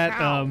gotta get that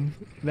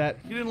that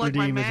You didn't like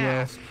my redeem as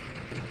mask.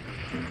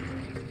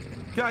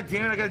 God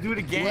damn it! I gotta do it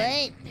again.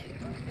 What?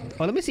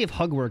 Oh, let me see if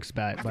hug works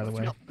back. By the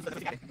way,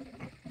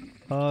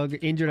 hug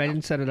injured. I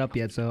didn't set it up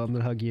yet, so I'm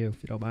gonna hug you if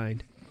you don't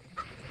mind.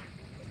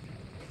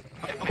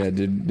 Yeah,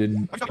 did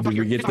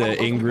we get the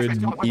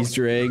Ingrid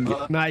Easter egg?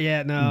 Not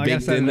yet. No, I gotta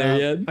baked set in it there up.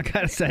 yet? I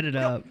gotta set it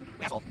up.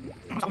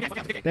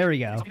 There we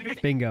go.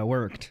 Bingo,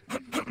 worked.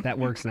 That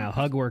works now.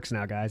 Hug works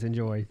now, guys.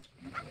 Enjoy.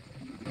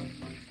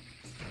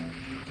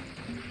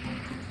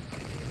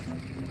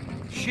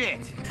 Shit.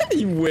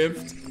 He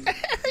whiffed.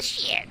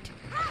 Shit.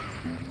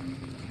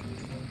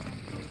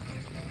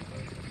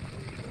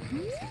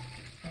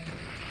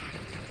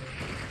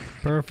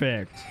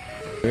 Perfect.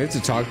 We have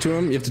to talk to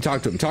him. You have to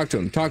talk to him. Talk to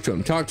him. Talk to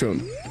him. Talk to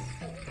him.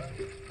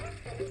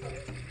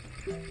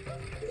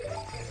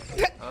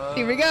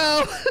 Here we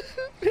go.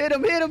 Hit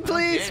him,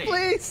 please,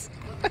 please.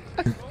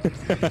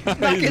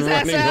 Knock his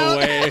ass running out.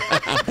 away.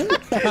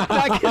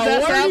 Knock his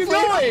ass Where are out, you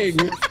please.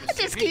 going?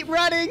 Just keep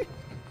running.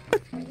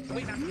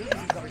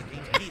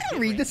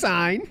 Read the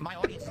sign.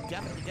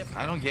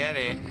 I don't get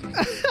it.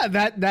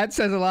 that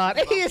says a lot.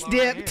 He is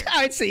dipped.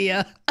 I see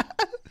ya.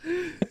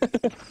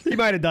 He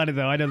might have done it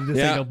though. I know this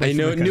Yeah, I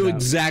knew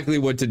exactly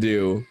what to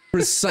do.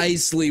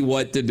 Precisely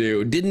what to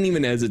do. Didn't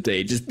even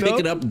hesitate. Just pick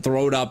it up and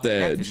throw it off the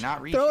edge.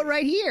 Throw it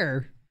right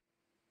here.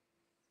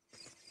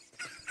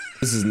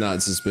 This is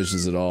not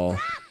suspicious at all.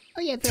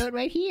 Oh yeah, throw it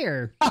right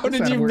here. How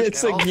did you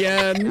miss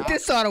again?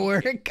 This ought to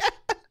work.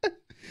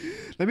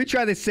 Let me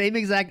try the same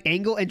exact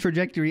angle and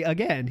trajectory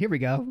again. Here we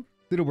go.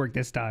 It'll work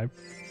this time.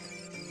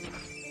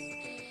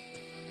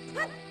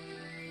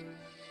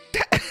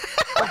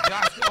 Oh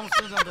gosh, it almost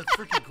turns on the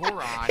freaking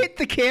Goron. Hit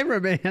the camera,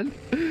 man.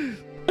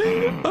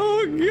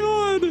 Oh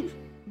god.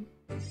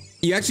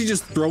 You actually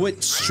just throw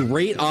it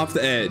straight off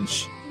the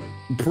edge.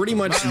 Pretty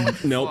much.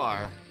 Nope.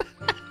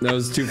 That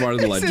was too far to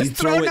the left. You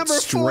throw it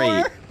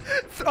straight.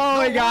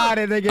 Oh, we got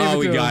it. They gave it to him. Oh,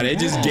 we got it. It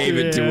just gave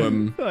it to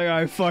him. Like,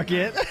 all right, fuck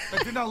it.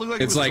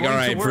 It's like, all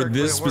right, for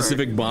this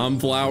specific bomb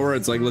flower,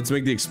 it's like, let's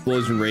make the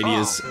explosion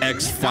radius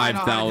X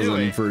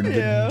 5,000 for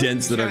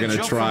dents that are going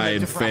to try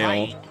and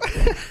fail.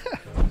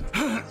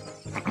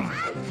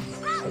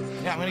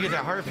 Yeah, I'm going to get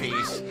that heart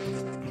piece.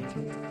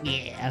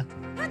 Yeah.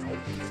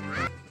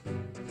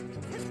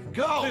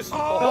 Go!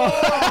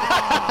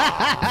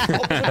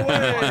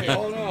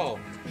 Oh no.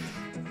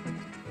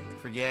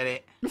 Forget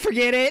it.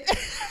 Forget it.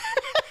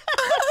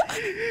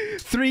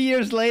 3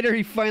 years later,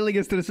 he finally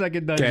gets to the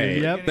second dungeon.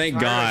 Okay, Yep. thank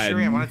God.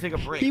 I want to take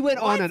a break. He went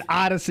on an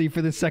odyssey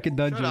for the second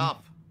dungeon. Shut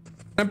up.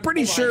 I'm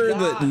pretty sure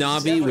that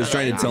Navi was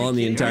trying to tell him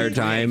the entire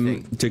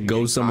time to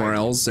go somewhere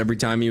else every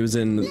time he was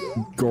in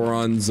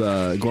Goron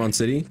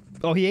City.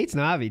 Oh, he hates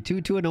Navi.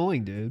 Too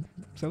annoying, dude.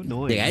 So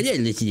annoying. Like, I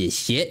didn't listen to this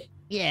shit.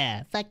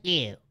 Yeah, fuck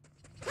you.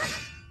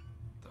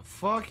 The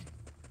fuck?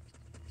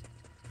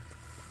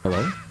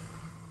 Hello?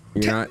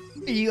 You're not...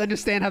 You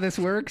understand how this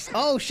works?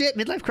 Oh shit,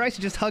 midlife crisis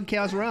just hugged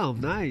Chaos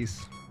Realm.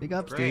 Nice. Big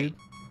ups, Great. dude.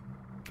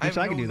 I have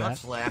Wish I no could do that.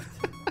 nuts left.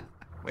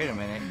 Wait a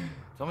minute.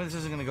 Tell me this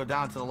isn't gonna go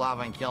down to the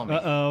lava and kill me.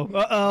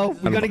 Uh-oh.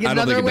 We're gonna get I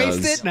don't another think it does.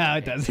 wasted? No,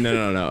 it doesn't.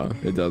 No,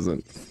 it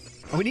doesn't.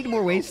 Oh, we need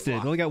more wasted. We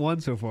only got one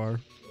so far.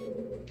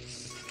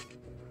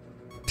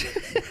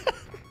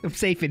 I'm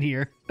safe in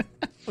here.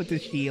 With the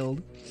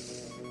shield.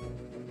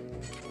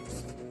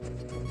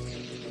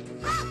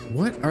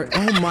 What are...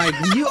 Oh my...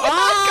 You...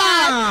 Oh,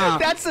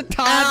 That's a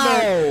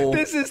toddler. Ow.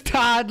 This is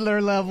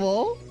toddler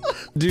level.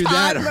 Dude,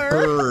 toddler. That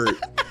hurt.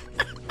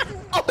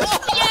 Oh,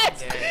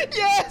 yes!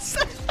 Yes!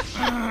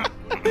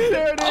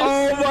 There it is.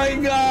 Oh my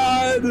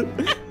god!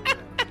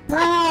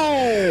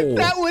 Bro!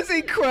 That was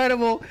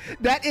incredible.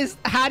 That is,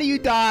 how do you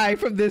die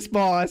from this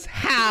boss?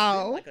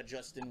 How? Like a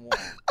Justin Wong.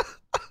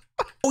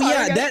 Oh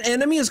yeah, that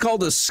enemy is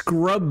called a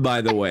scrub,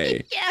 by the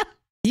way. Yeah.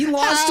 He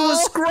lost to a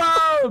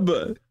scrub!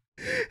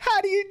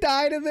 How do you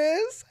die to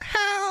this?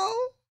 How?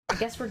 I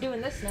guess we're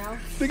doing this now.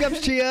 Big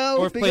ups, Chio.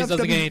 Fourth place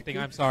doesn't get anything,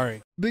 I'm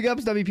sorry. Big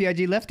ups,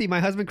 WPIG. Lefty,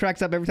 my husband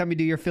cracks up every time you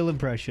do your Phil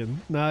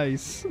impression.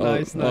 Nice.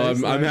 Nice.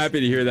 I'm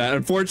happy to hear that.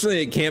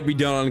 Unfortunately, it can't be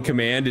done on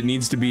command. It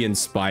needs to be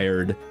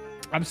inspired.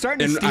 I'm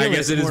starting to steal I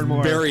guess it is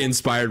more. very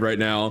inspired right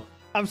now.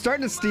 I'm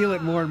starting to steal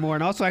it more and more,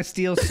 and also I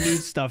steal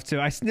Snood's stuff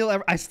too. I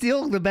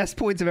steal the best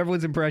points of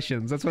everyone's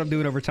impressions. That's what I'm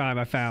doing over time.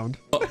 I found.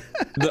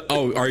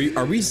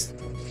 Are we?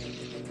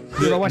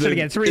 Dude, I'll watch it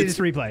again. It's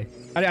replay.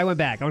 I went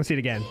back. I want to see it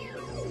again.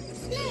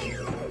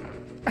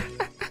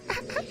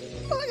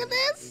 Look at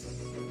this.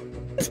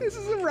 This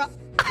is a rock.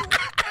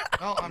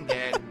 Oh, I'm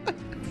dead.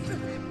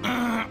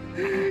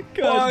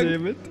 God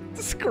damn it.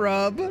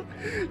 Scrub.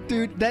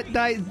 Dude, that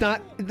die is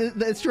not...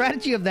 The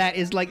strategy of that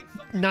is like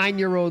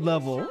 9-year-old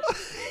level.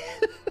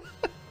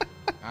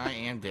 I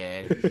am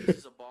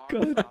dead.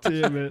 God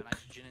damn it.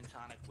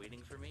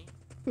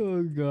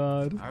 Oh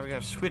god. Alright, we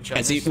gotta switch.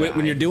 See,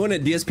 when you're doing a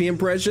DSP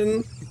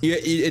impression,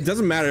 it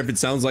doesn't matter if it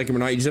sounds like him or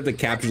not. You just have to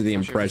capture the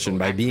impression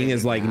by being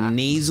as like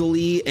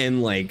nasally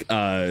and like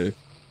I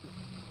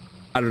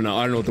don't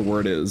know what the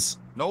word is.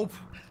 Nope.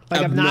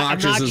 Like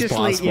obnoxious as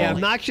possible. Yeah,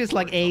 obnoxious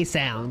like A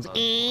sounds.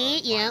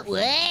 Yeah,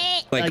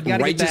 what? Like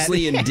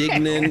righteously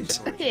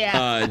indignant,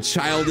 yeah.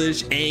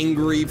 Childish,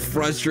 angry,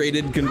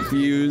 frustrated,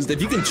 confused.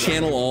 If you can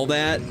channel all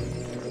that,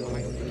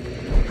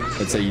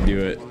 that's how you do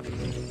it.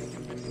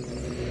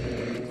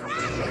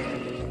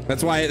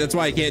 That's why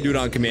I can't do it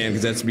on command,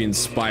 because that's to be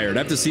inspired. I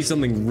have to see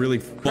something really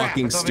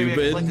fucking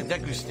stupid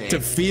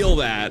to feel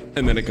that,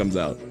 and then it comes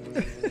out.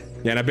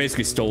 Yeah, and I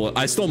basically stole it.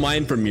 I stole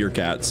mine from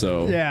Meerkat,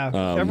 so yeah.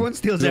 Everyone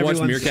steals everyone's.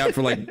 I watched Meerkat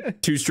for like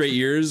 2 straight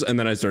years, and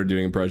then I started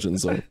doing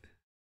impressions. So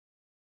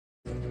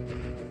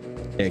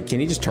yeah, can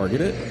he just target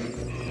it?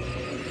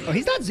 Oh,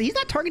 he's not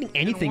targeting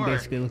anything.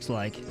 Basically, it looks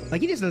like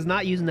he just is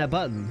not using that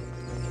button.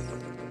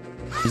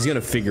 He's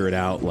gonna figure it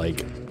out,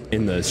 like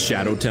in the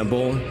Shadow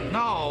Temple.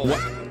 No.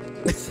 What?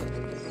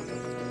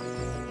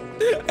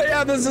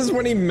 Yeah, this is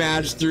when he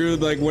matched through,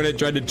 like when it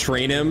tried to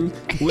train him.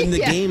 When the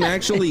game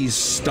actually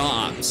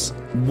stops,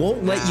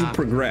 won't let you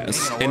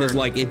progress, and is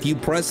like, if you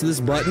press this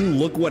button,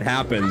 look what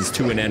happens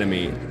to an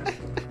enemy.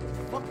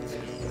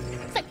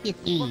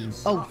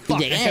 Oh, fuck.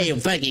 Like, I don't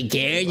fucking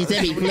care. Just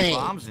let me play.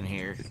 Bombs in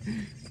here.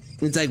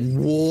 It's like,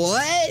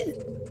 what?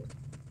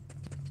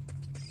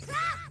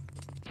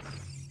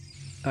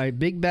 All right,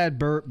 Big Bad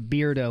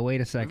Beardo. Wait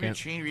a second.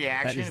 Chain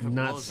reaction. That is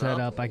not set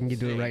up. I can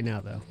do it right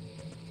now, though.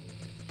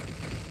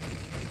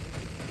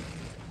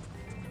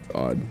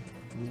 God.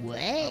 What?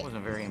 That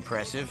wasn't very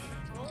impressive.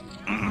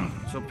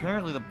 So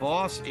apparently the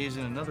boss is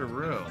in another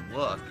room.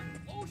 Look.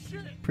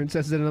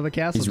 Princess is in another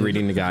castle. He's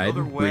reading the guide.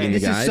 Reading the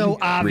guide. This is so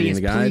obvious.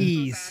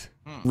 Please.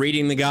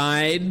 Reading the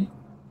guide.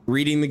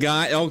 Reading the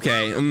guide.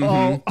 Okay.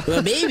 Oh,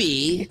 well,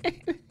 maybe.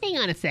 Hang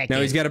on a second.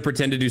 Now he's got to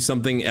pretend to do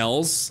something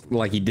else,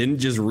 like he didn't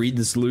just read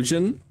the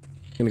solution.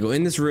 Gonna go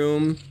in this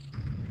room.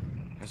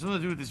 Has something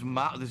to do with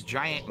this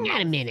giant. Hang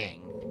on a minute.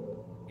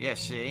 Yeah.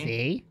 See.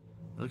 See.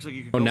 It looks like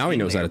you. Oh, now he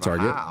knows how to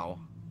target.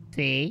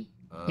 See.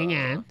 Hang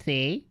on.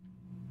 See.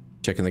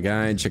 Checking the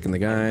guide. Checking the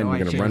guide.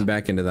 We're gonna run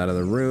back into that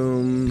other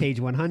room.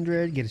 Page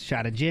 100. Get a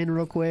shot of gin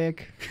real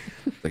quick.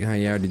 Like, oh,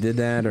 yeah, already did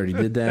that. Already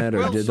did that.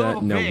 Already did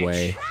that. No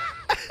way.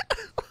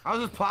 How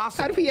is this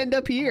possible? How did we end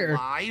up here?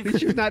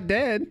 She's not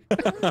dead.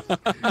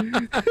 I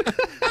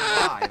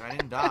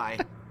didn't die.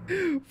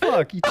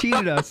 Fuck, you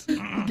cheated us.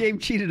 The game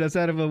cheated us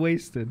out of a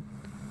wasted.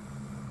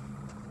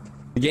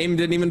 The game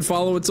didn't even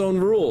follow its own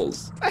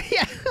rules.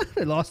 Yeah,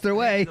 they lost their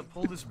way. I need to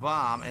pull this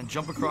bomb and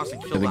jump across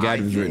and kill the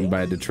guide was written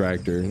by a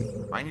detractor.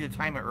 I need to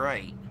time it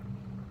right.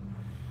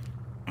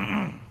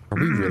 Are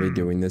we really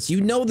doing this?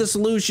 You know the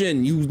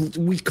solution.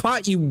 We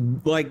caught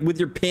you like with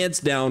your pants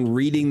down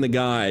reading the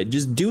guide.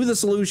 Just do the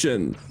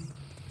solution.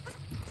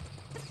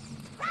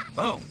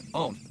 Oh.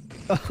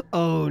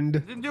 Owned.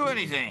 Didn't do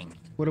anything.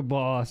 What a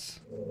boss.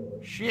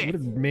 Shit. What a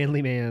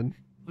manly man.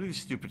 Look at this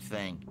stupid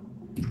thing.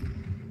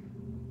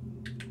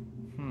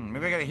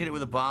 Maybe I gotta hit it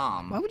with a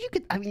bomb. Why would you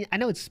get? I mean, I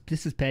know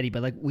this is petty,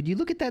 but like, would you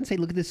look at that and say,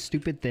 "Look at this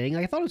stupid thing"?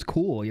 Like, I thought it was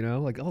cool, you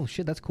know? Like, oh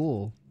shit, that's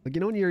cool. Like,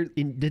 you know, when you're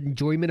in the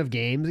enjoyment of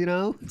games, you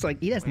know, it's like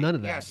he has none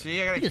of that. Yeah,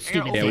 see, I gotta.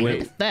 Stupid thing. What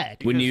the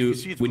fuck? When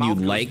you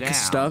like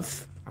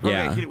stuff,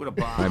 yeah, hit it with a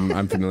bomb.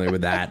 I'm familiar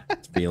with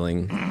that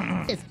feeling.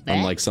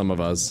 Unlike some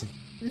of us.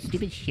 This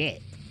stupid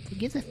shit. Who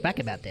gives a fuck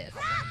about this?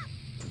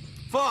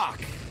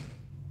 Fuck.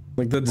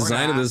 Like the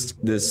design of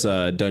this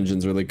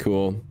dungeon's really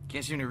cool.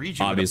 Can't seem to reach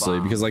you.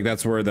 Obviously, because like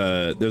that's where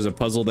there's a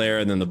puzzle there,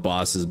 and then the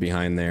boss is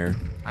behind there.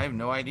 I have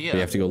no idea. You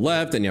have to go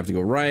left, and you have to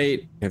go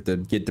right. You have to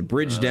get the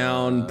bridge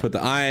down, put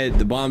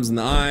the bombs in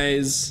the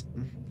eyes.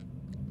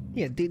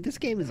 Yeah, dude, this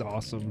game is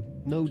awesome.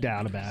 No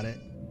doubt about it.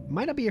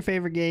 Might not be your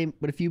favorite game,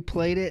 but if you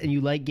played it and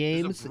you like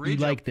games, you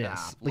like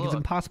this. Like it's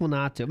impossible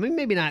not to. I mean,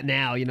 maybe not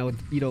now. You know,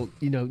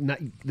 not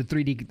the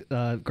 3D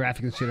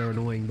graphics and shit are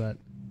annoying, but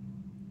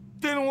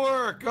didn't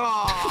work.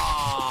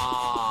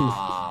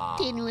 Oh.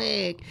 Didn't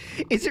work.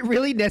 Is it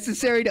really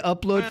necessary to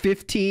upload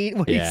 15?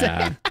 What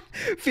yeah.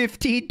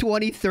 15,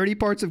 20, 30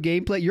 parts of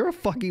gameplay? You're a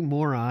fucking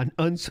moron.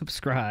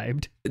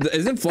 Unsubscribed.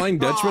 Isn't Flying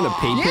Dutchman a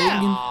pay pig?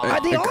 Yeah.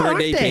 A current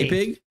day pay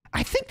pig?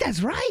 I think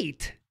that's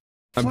right.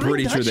 I'm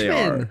pretty sure they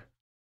are.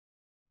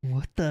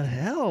 What the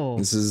hell?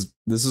 This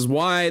is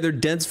why they're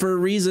dents for a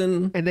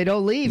reason. And they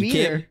don't leave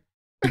either.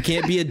 You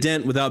can't be a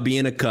dent without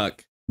being a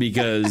cuck,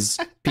 because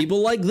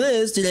people like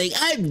this, they're like,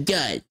 I'm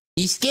done.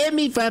 You scared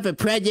me for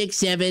Project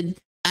 7.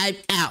 I'm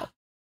out.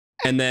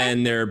 And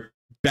then they're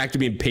back to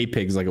being pay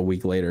pigs like a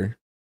week later.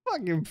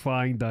 Fucking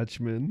Flying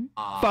Dutchman.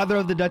 Father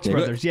of the Dutch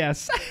Brothers,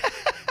 yes.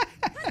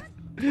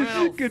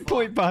 Well, good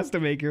point, Pasta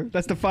Maker.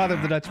 That's the father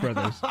of the Dutch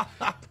Brothers.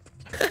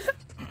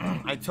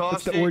 I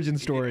tossed the origin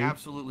story.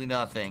 Absolutely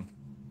nothing.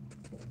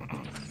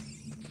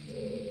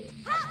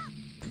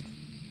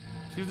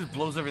 See if this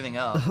blows everything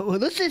up. Well,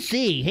 let's just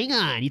see. Hang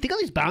on. You think all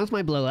these bombs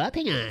might blow up?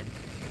 Hang on.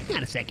 Hang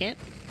on a second.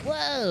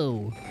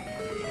 Whoa.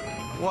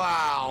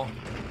 Wow.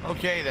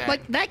 Okay, then.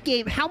 Like, that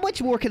game, how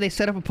much more can they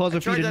set up a puzzle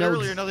for you to know?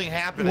 Earlier, nothing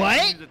happened. What?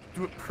 I needed to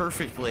do it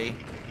perfectly.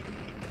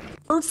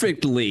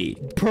 Perfectly.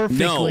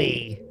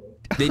 Perfectly. No.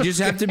 They just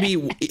have to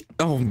be...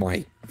 Oh,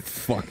 my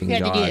fucking you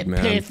have God, to do it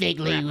man.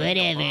 perfectly,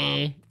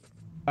 whatever.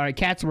 All right,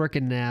 Cat's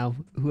working now.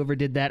 Whoever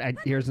did that,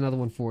 here's another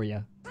one for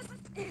you.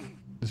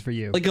 Just for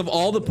you. Like, of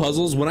all the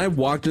puzzles, when I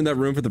walked in that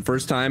room for the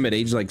first time at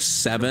age, like,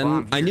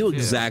 7, I knew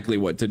exactly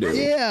what to do.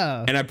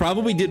 Yeah. And I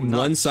probably did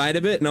one side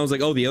of it, and I was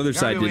like, oh, the other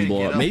side didn't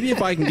blow up. Maybe if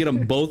I can get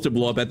them both to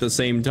blow up at the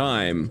same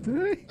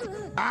time.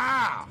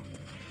 Ah!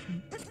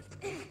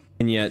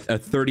 And yet, a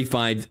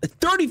 35,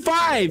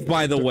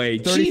 by the way.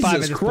 35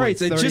 Jesus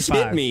Christ, it just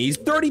hit me. He's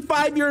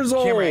 35 years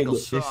old.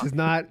 This is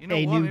not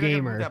a new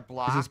gamer.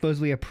 This is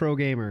supposedly a pro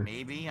gamer.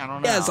 Maybe, I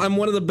don't know. Yes, I'm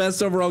one of the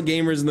best overall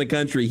gamers in the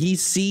country. He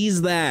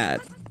sees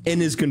that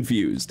and is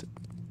confused.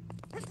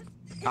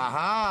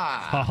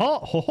 Aha! Ha ha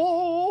ho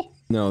ho.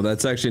 No,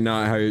 that's actually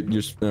not how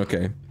you're.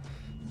 Okay.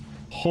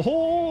 Ho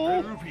ho.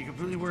 Red rupee,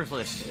 completely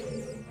worthless.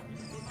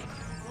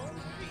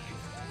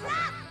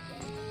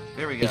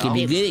 There we go. I can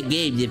be good at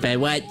games if I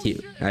want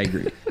to. I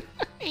agree.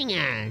 Hang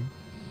on.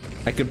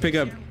 I could pick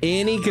up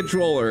any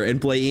controller and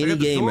play any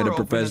game at a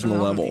professional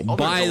level.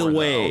 By the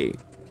way.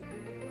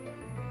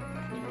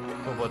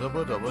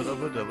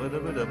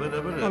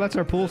 Oh, that's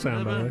our pool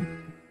sound, by the way.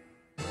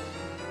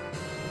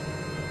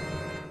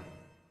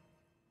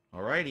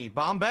 Alrighty,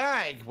 bomb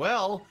bag.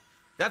 Well,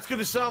 that's going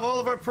to solve all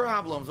of our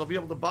problems. I'll be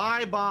able to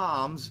buy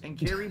bombs and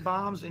carry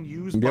bombs and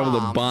use bombs. Be able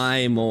to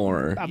buy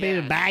more. I'll be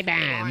able to buy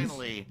bombs.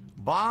 Finally,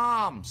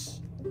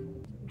 bombs.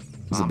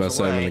 It's the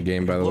best item in the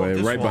game, by the way.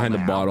 Right behind the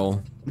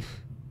bottle.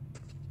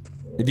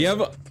 If you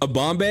have a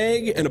bomb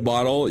bag and a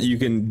bottle, you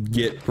can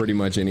get pretty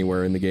much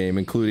anywhere in the game,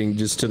 including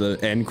just to the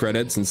end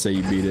credits and say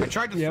you beat it. I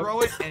tried to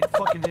throw it and it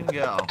fucking didn't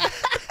go.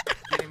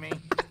 Kidding me?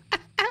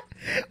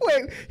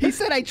 Wait, he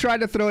said I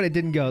tried to throw it, it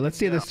didn't go. Let's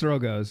see how this throw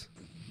goes.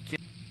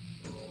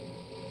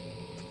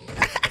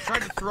 I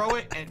tried to throw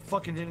it and it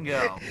fucking didn't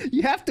go.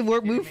 You have to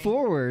move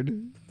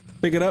forward.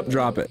 Pick it up,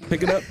 drop it.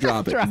 Pick it up,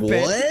 drop it. Drop What?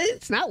 it.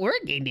 It's not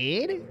working,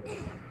 dude.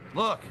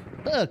 Look.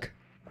 Look.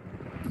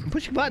 I'm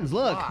pushing buttons,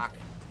 look. Block.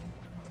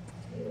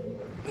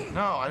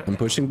 No, I'm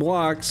pushing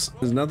blocks.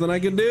 There's nothing I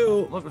can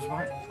do. Look, what's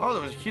my... Oh,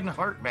 there was a hidden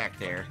heart back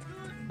there.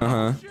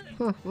 Uh-huh.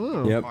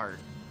 Oh. Yep. Heart.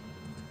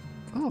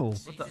 Oh.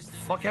 What the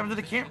fuck happened to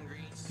the camera?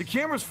 The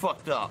camera's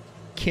fucked up.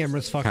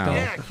 Camera's fucked How? up.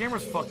 Yeah,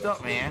 camera's fucked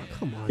up, man.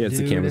 Come on, Yeah, it's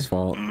dude. the camera's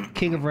fault.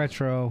 King of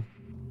Retro.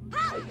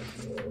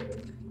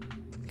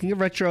 King of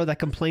Retro that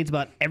complains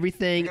about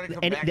everything,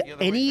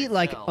 any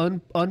like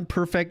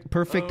perfect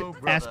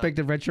aspect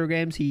of retro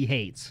games he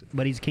hates,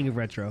 but he's King of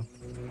Retro.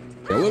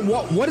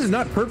 What is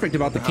not perfect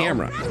about the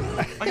camera?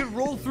 I can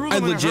roll through I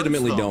them and it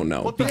legitimately hurts, though. don't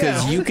know, What the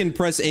because hell? you can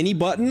press any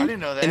button I didn't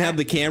know that. and have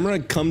the camera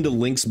come to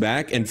Link's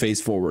back and face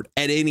forward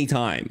at any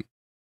time.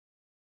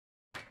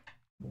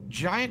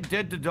 Giant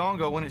dead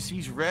Dodongo, when it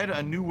sees red,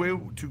 a new way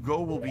to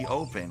go will be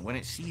open. When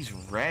it sees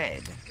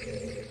red.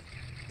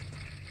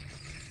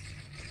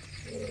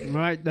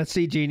 Right, let's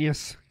see,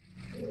 genius.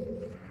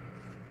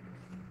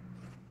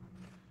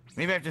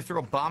 Maybe I have to throw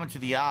a bomb into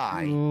the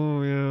eye.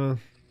 Oh yeah,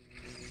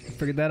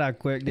 figured that out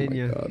quick, didn't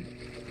you? God.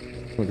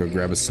 I'm gonna go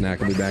grab a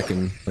snack. I'll be back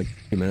in like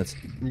 2 minutes.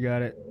 You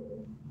got it.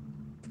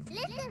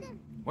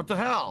 What the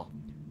hell?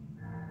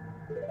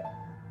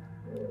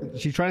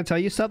 Is she trying to tell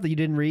you something you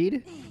didn't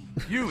read?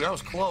 That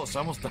was close. I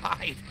almost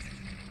died.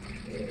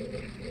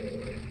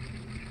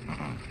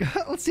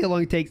 Let's see how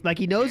long it takes. Like,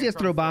 he knows he has to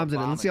throw bombs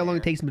in it. Let's see how long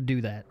it takes him to do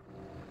that.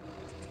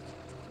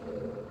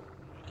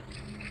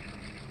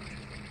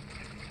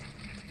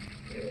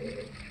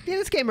 Yeah,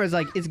 this camera is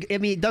like, I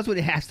mean, it does what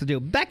it has to do.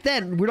 Back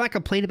then, we're not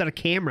complaining about a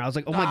camera. I was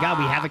like, oh my God,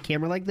 we have a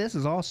camera like this?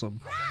 Is awesome.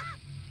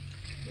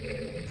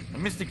 I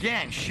missed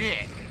again.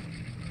 Shit.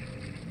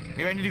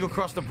 Maybe I need to go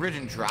across the bridge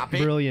and drop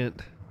it. Brilliant.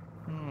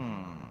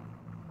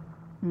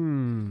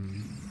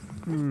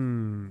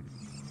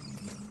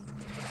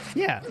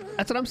 Yeah,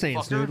 that's what I'm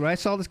saying, dude. When I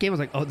saw this game, I was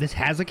like, oh, this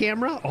has a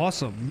camera?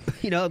 Awesome.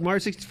 You know, Mario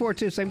 64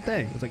 too, same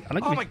thing. I was like, I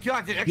like oh my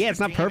God, yeah, it's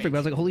not perfect, but I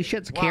was like, holy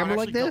shit, it's a camera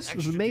like this?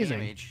 This is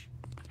amazing.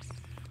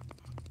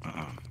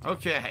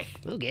 Okay.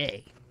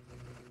 Okay.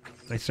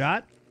 Nice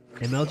shot.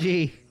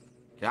 MLG.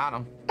 Got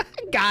him.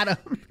 Got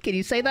him. Can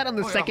you say that on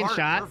the second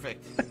shot?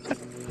 Perfect.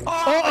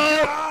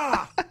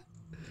 Oh,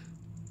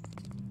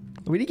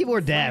 we need to get more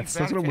deaths.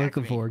 That's what I'm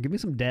looking for. Give me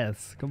some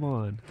deaths. Come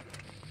on.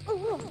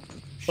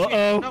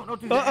 Uh-oh. No,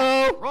 don't do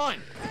that. Run.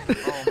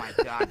 Oh my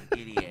God,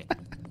 idiot.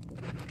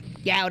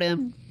 Got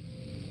him.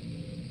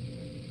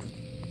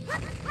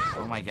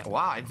 Oh my God.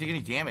 Wow, I didn't take any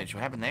damage.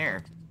 What happened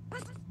there?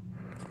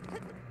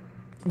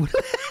 We're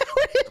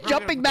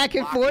jumping back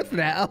and forth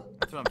now.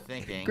 That's what I'm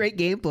thinking. Great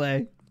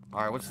gameplay.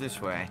 All right, what's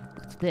this way?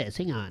 What's this?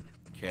 Hang on.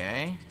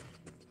 Okay.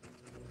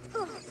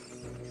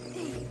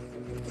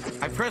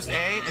 I pressed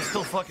A and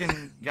still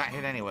fucking got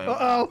hit anyway.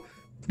 Uh-oh.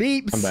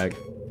 Beeps. I'm back.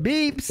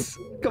 Beeps.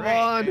 Come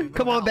on.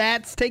 Come on,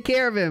 bats. Take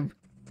care of him.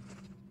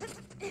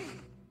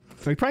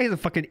 So he probably has a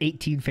fucking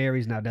 18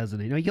 fairies now, doesn't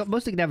he? No,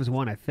 most he can have is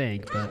one, I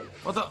think. But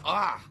what the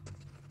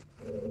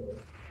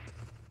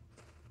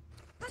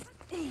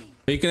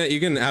You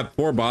can have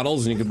 4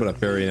 bottles and you can put a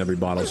fairy in every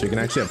bottle, so you can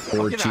actually have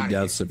 4 cheat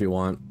deaths if you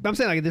want. I'm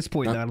saying like at this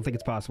point, though, I don't think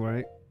it's possible,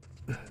 right?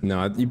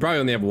 No, you probably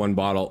only have 1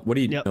 bottle. What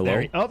do you? Yep,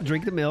 hello? oh,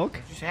 drink the milk.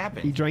 What just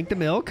happened? He drank the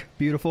milk.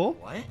 Beautiful.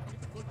 What?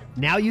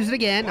 Now use it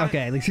again. What?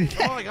 Okay, let's see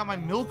that. Oh, I got my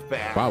milk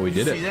back. Wow, we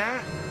did it. See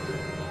that?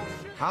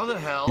 How the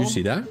hell? Did you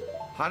see that?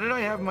 How did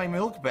I have my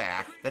milk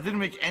back? That didn't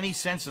make any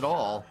sense at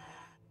all.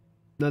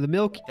 No, the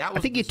milk. I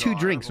think you get 2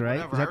 drinks, right?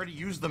 I already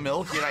used the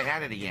milk, yet I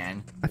had it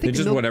again. I think it's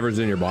just whatever's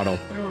in your bottle.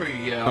 There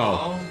we go.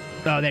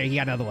 Oh, there you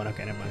got another one.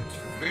 Okay, never mind.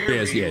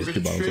 Yes,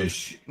 2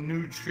 bottles.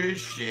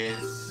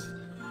 Nutritious.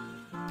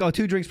 Oh,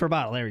 2 drinks per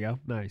bottle. There we go.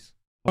 Nice.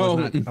 I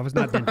was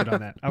not dented on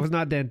that. I was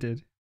not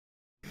dented.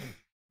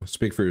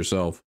 Speak for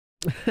yourself.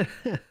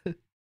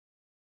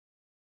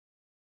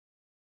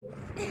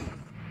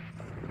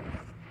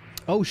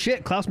 Oh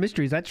shit, Klaus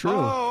Mystery, is that true?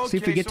 Oh, okay. See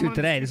if we get to it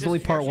today. This is only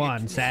part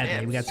 1,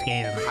 sadly. We got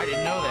scammed. I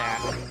didn't know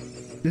that.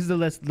 This is the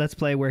let's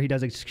play where he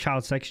does a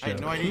child sex joke. I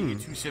had no idea you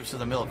get 2 sips of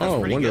the milk. That's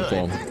pretty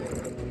wonderful.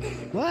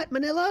 Good. What,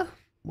 Manila?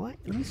 What?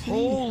 Let me see.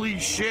 Holy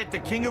shit, the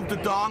king of the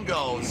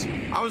dongos.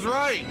 I was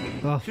right.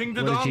 Oh, King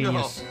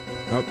Dodongo.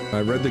 Oh,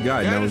 I read the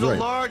guide. That and I was is a right.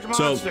 large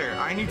monster.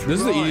 I need to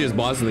this is run. the easiest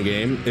boss in the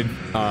game.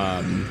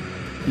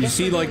 You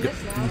see, like,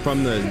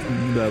 from the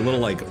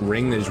little, like,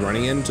 ring that he's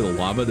running into the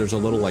lava, there's a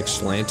little, like,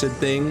 slanted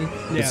thing.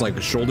 Yeah. It's like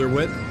a shoulder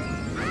width.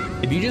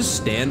 If you just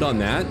stand on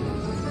that,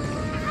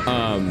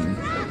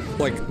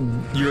 like,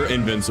 you're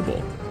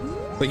invincible.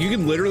 Like, you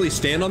can literally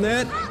stand on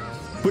that,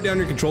 put down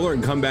your controller,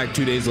 and come back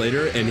 2 days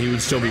later, and he would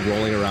still be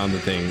rolling around the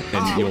thing,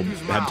 and you'll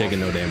have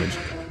taken no damage.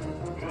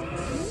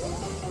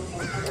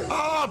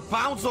 Oh,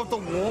 bounce off the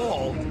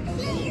wall.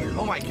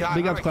 Oh my God.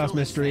 Big up Klaus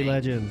Mystery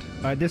Legend.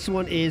 All right, this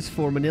one is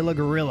for Manila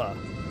Gorilla.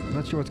 I'm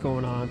not sure what's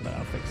going on, but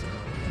I'll fix it.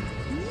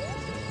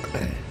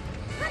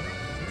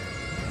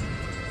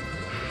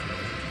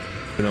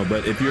 You know,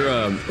 but if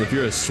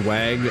you're a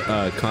swag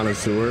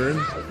connoisseur,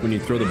 when you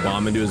throw the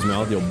bomb into his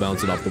mouth, you'll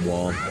bounce it off the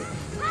wall.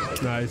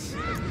 Nice.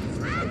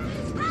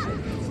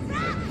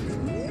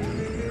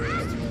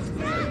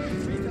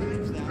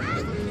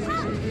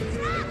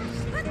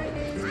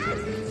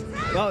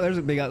 Oh, there's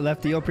a big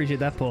Lefty. You'll appreciate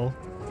that pull.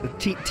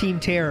 The Team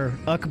Terror,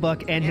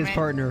 Uckbuck, and his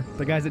partner.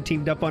 The guys that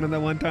teamed up on him that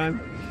one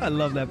time. I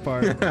love that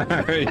part.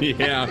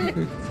 Yeah.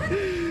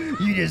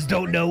 You just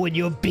don't know when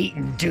you're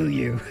beaten, do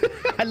you?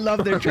 I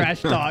love their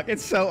trash talk.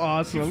 It's so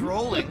awesome. It's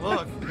rolling,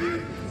 look.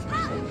 We're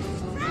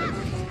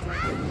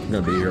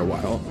gonna be here a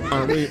while,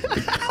 aren't we?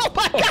 Oh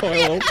my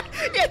God!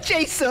 Yeah,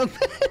 chase him.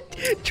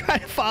 Try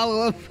to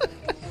follow him.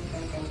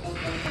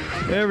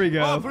 There we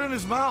go. Oh, put it in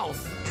his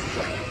mouth.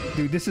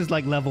 Dude, this is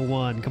like level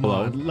 1. Come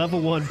on, level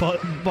 1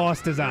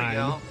 boss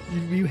design.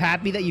 You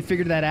happy that you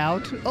figured that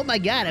out? Oh my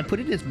God! I put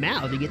it in his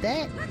mouth. You get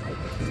that?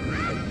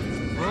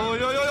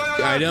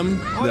 The item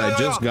that I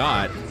just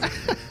got.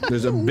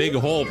 There's a big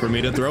hole for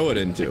me to throw it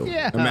into.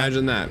 Yeah.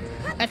 Imagine that.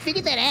 I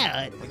figured that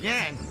out.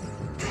 Again.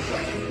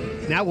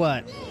 Now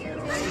what?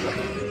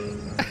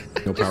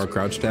 No power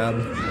crouch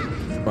tab.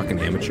 Fucking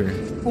amateur.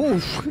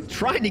 Oof!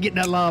 Trying to get in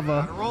that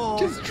lava.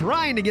 Just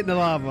trying to get in the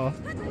lava.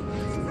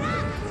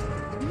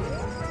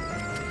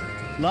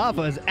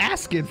 Lava is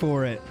asking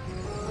for it.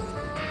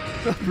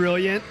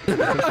 Brilliant.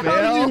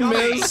 Fail.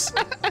 Miss.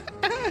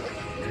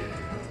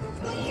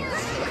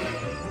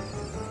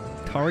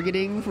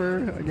 Targeting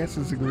for, I guess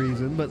is a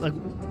reason, but like,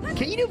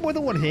 can you do more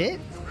than 1 hit?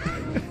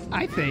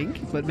 I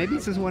think, but maybe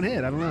it's just 1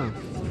 hit. I don't know.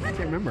 I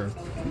can't remember.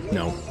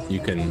 No, you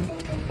can.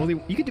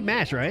 Only you can do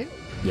mash, right?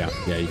 Yeah,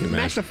 you can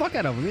mash the fuck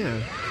out of them. Yeah.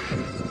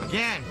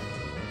 Again.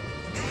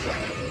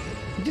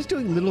 You're just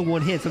doing little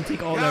one hits. I'm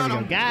taking all there we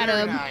go. Got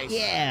him. Nice.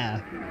 Yeah.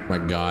 My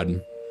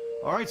God.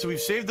 All right, so we've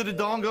saved the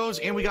dongos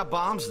and we got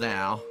bombs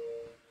now.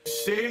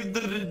 Save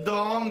the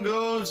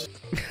dongos.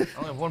 I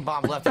only have one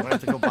bomb left. I'm gonna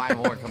have to go buy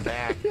more and come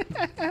back.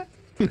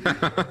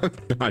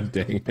 God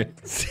dang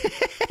it.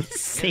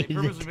 Save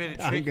the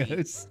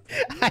dongos.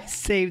 I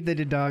saved the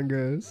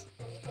dongos.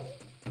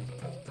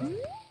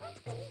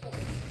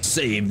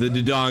 Save the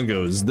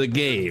dongos. The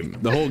game.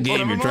 The whole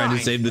game. You're trying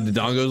to save the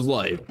dongos'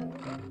 life.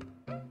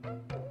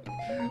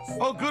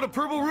 Oh, good. A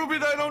purple ruby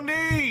that I don't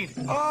need.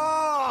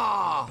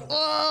 Ah.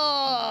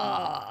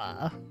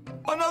 Oh.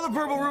 Another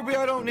purple ruby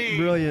I don't need.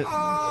 Brilliant.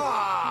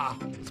 Ah.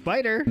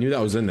 Spider. Knew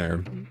that was in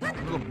there.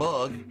 Little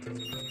bug.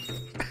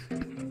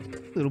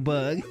 Little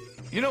bug.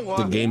 You know what?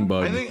 The game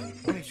bug. I think.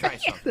 Let me try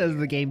something. Those are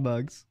the game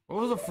bugs.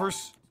 What was the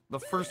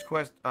first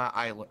quest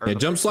I learned? Yeah,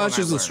 jump slash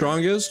is the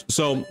strongest.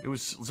 So it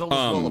was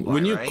Zelda's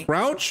when you right?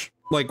 crouch,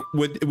 like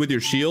with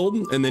your shield,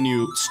 and then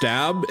you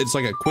stab, it's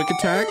like a quick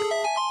attack.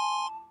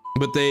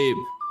 But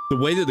the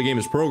way that the game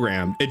is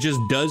programmed, it just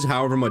does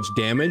however much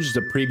damage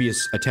the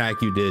previous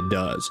attack you did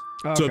does.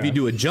 Okay. So if you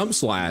do a jump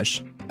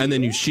slash and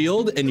then you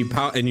shield and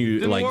you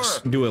like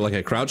do it like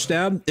a crouch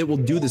stab, it will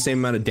do the same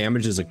amount of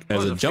damage as a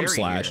jump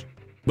slash.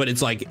 But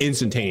it's like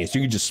instantaneous.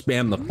 You can just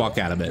spam the fuck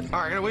out of it. All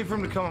right, I gotta wait for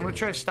him to come. I'm gonna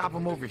try to stop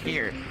him over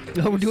here.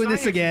 Oh, we're doing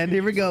this again.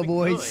 Here we go,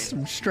 boys.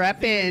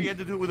 Strap in. You had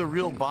to do it with a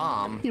real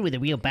bomb. With a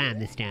real bomb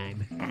this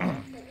time.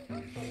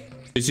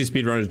 You see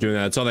speedrunners doing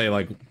that. That's how they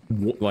like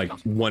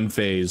one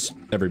phase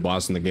every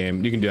boss in the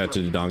game. You can do that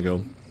to the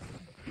dongo.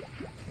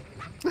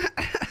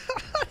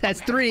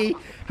 That's 3.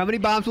 How many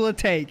bombs will it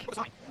take?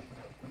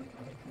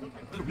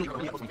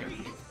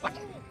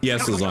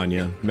 Yes,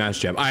 lasagna. Mash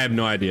jab. I have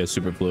no idea.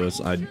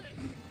 Superfluous.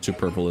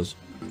 Superfluous.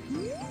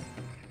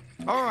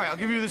 All right, I'll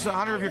give you this in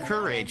honor of your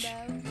courage.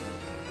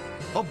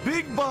 A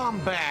big bomb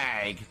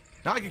bag.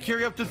 Now I can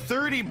carry up to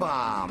 30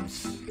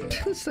 bombs.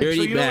 30 so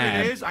you know bag.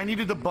 what it is? I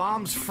needed the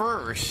bombs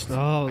first.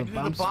 Oh, I needed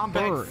the bomb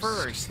bag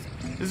first.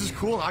 This is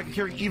cool. Now I can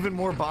carry even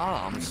more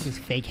bombs. This is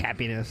fake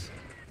happiness.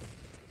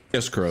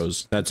 Yes,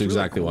 crows. That's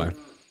exactly why.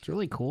 It's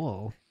really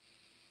cool.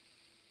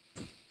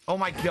 Oh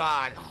my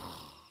God.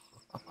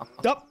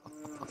 Oh.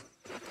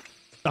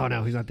 Oh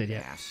no, he's not dead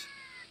yet. Yes.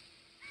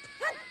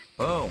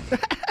 Boom.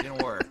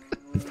 Didn't work.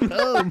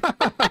 Boom.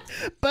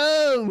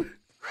 Boom.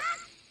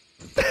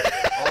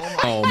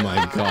 Oh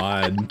my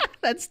God.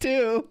 That's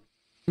 2.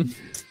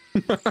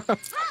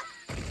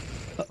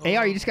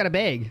 AR, you just got a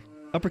bag.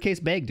 Uppercase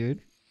bag,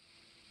 dude.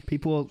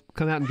 People will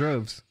come out in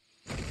droves.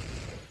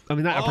 I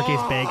mean, not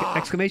uppercase bag.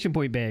 Exclamation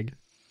point bag.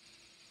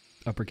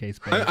 Uppercase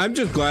bag. I'm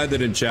just glad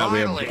that in chat we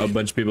have a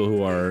bunch of people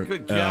who are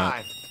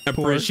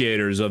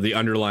appreciators of the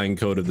underlying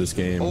code of this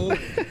game. Oh,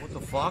 what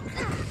the fuck?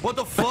 What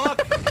the fuck?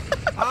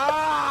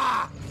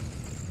 Ah!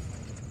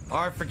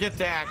 All right, forget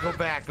that. Go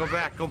back. Go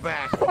back. Go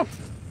back.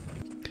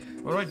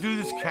 What do I do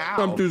to this cow?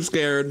 I'm too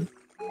scared.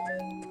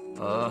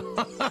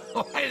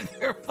 Why is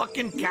there a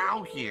fucking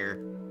cow here?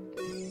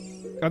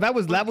 Oh, that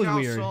was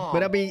weird. Song.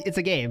 But I mean, it's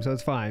a game, so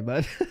it's fine.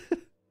 But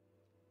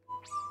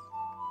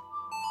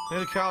Play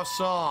the cow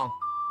song.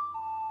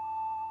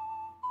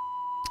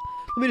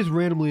 let me just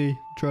randomly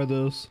try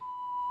this.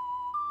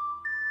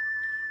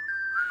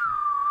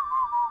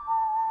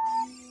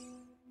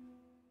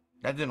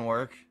 That didn't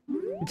work.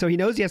 So he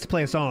knows he has to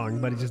play a song,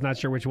 but he's just not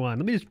sure which one.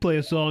 Let me just play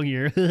a song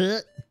here.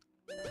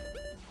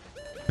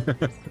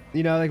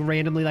 You know, like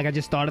randomly, like I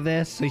just thought of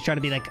this. So he's trying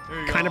to be like,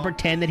 kind of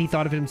pretend that he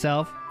thought of it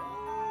himself.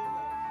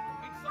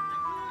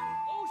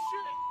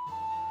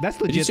 That's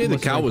legit. Did you say the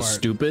cow was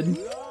stupid?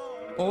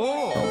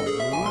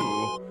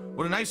 Oh,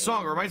 what a nice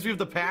song. It reminds me of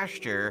the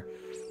pasture.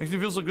 Makes me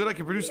feel so good I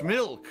can produce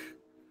milk.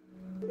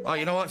 Oh,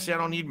 you know what? See, I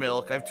don't need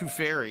milk. I have 2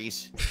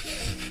 fairies.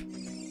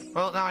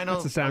 Well, now I know.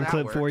 That's a sound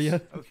clip for you.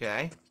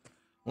 Okay.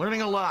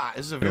 Learning a lot.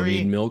 This is a Don't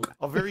need milk.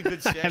 very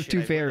good session. I have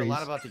 2 fairies. A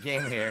lot about the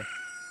game here.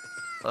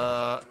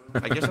 I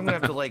guess I'm gonna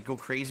have to like go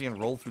crazy and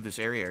roll through this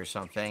area or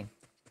something.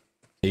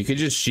 You could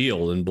just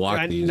shield and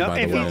block these. No,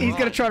 by if the way. he's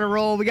gonna try to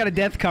roll, we got a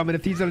death coming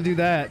if he's gonna do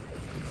that.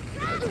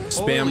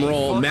 Spam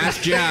roll,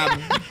 mash jab.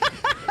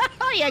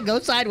 Oh yeah, go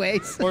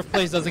sideways. 4th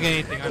place doesn't get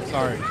anything. I'm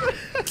sorry.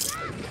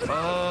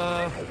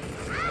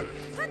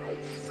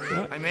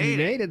 I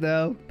made it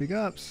though. Big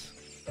ups.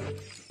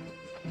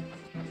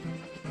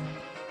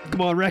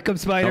 Come on, wreck him,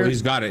 Spider. Oh,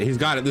 he's got it. He's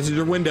got it. This is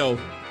your window.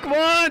 Come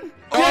on.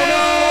 Oh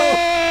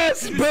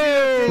yes!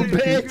 Boom,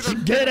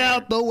 bitch. Get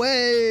out the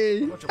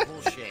way. Bunch of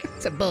bullshit.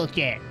 It's a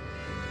bullshit.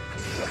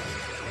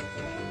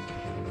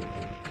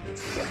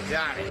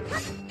 Got it.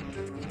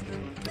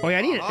 Oh yeah,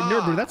 I need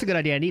Nerbu. That's a good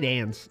idea. I need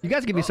hands. You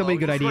guys give me so many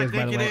good ideas,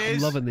 by the way. I'm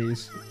loving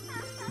these.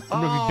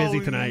 I'm gonna be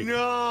busy tonight.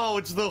 No,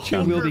 it's the She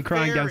will be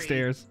crying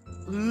downstairs.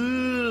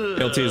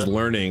 LT is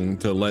learning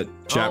to let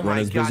chat run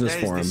his business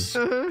for him.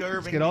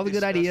 Let's get all the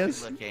good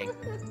ideas.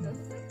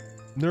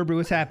 Nerbu,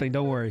 what's happening?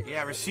 Don't worry.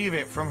 Yeah, receive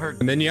it from her.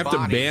 And then you have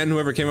to ban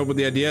whoever came up with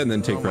the idea and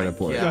then take credit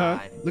for it.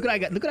 Look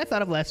what I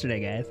thought of yesterday,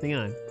 guys. Hang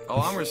on.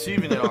 Oh, I'm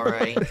receiving it all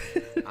right.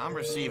 I'm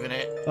receiving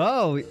it.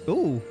 Oh,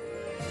 ooh.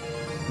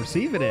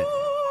 Receiving it.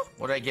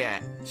 What'd I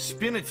get?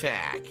 Spin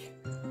attack.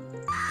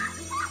 It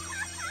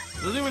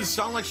doesn't even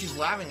sound like she's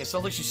laughing. It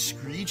sounds like she's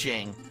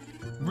screeching.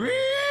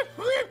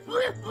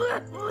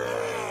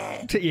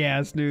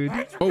 Yes, dude.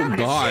 Oh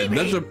God,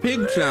 that's a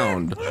pig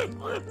sound.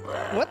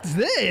 What's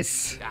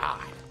this?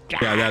 God.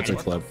 Yeah, that's a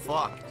clip.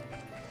 Fuck.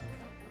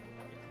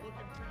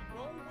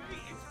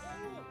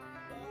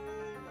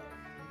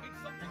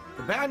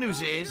 The bad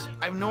news is,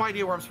 I have no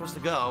idea where I'm supposed to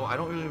go. I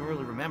don't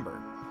really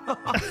remember.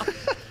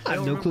 I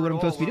have no clue what I'm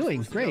supposed to be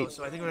doing. Great.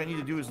 So I think what I need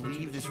to do is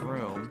leave this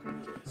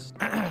room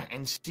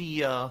and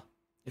see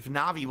if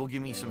Navi will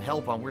give me some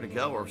help on where to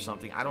go or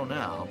something. I don't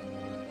know.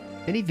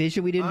 Any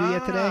vision we didn't do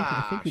yet today?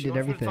 I think we did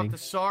everything. Talk to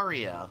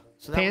Saria.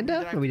 So that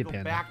Panda? No, we did go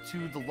Panda. Back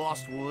to the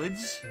Lost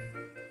Woods.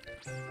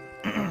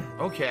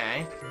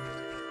 Okay.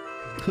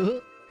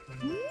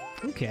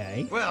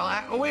 Okay.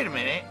 Well, oh wait a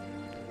minute.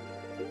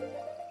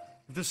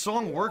 If the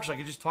song works, I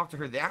could just talk to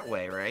her that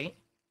way, right?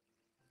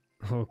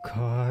 Oh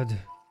God.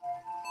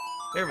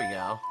 There we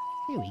go.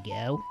 There we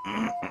go.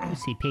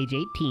 Let's see, page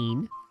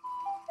 18.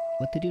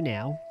 What to do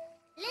now?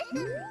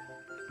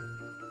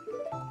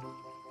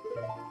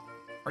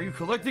 Are you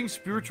collecting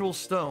spiritual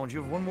stones?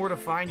 You have one more to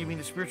find. You mean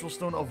the spiritual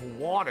stone of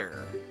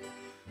water.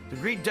 The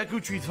great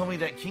Deku Tree told me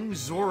that King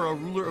Zora,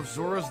 ruler of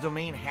Zora's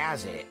domain,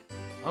 has it.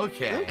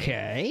 Okay.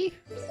 Okay.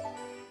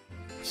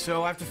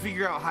 So I have to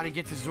figure out how to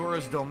get to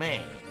Zora's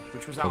domain,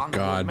 which was out on the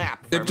God.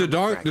 map. If the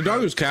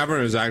Doggo's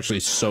Cavern is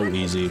actually so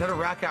easy. Is that a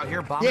rack out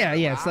here?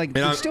 Yeah, it's like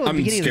it's still at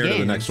the beginning of the game. I'm scared of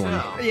the next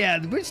one.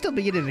 Yeah, we're still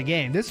beginning of the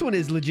game. This one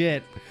is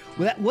legit.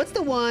 What's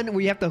the one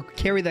where you have to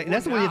carry the?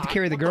 That's the one you have to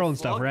carry the girl and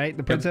stuff, right?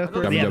 The princess.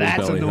 Yeah,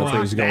 that's annoying. That's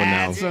where he's going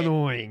now. That's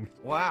annoying.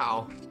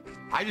 Wow,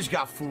 I just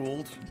got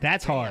fooled.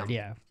 That's hard.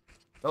 Yeah.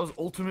 That was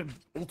ultimate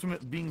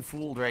being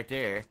fooled right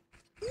there.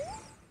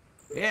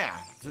 Yeah,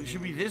 so it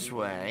should be this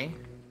way.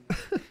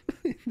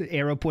 The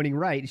arrow pointing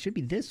right. It should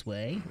be this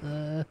way.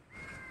 But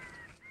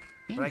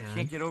I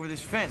can't get over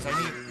this fence. I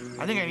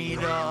think I need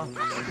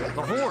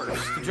the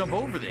horse to jump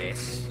over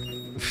this.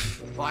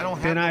 Well, I don't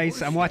have. Thin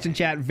Ice. I'm watching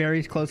chat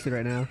very closely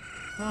right now.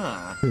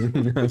 Huh.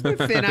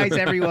 Thin Ice,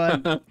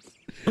 everyone.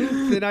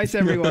 Thin Ice,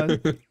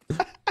 everyone.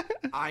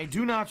 I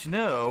do not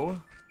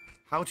know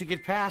how to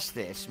get past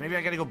this. Maybe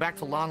I got to go back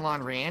to Lon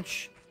Lon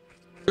Ranch.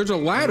 There's a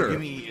ladder. Give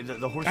me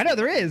the horse. I know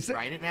there is.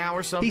 Ride it now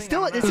or something. He's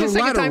still. It's There's his a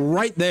second ladder time.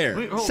 right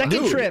there.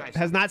 Second trip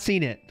has not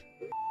seen it.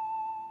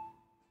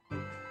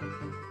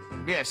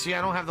 Yeah, see,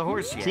 I don't have the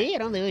horse yet. See, I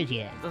don't lose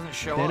yet. It doesn't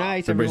show Thin up.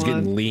 Ice, Everybody's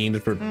everyone. getting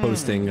leaned for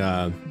posting.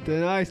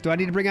 Thin Ice. Do I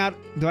need to bring out?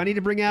 Do I need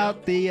to bring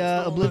out the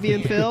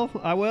Oblivion Phil?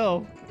 I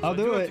will. I'll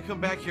do I it. have to come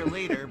back here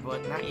later,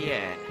 but not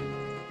yet.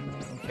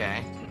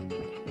 Okay.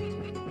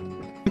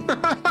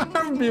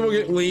 People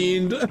get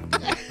leaned.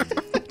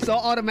 It's all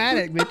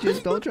automatic,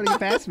 bitches. Don't try to get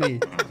past me.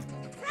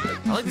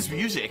 I like this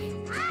music.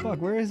 Fuck,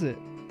 where is it?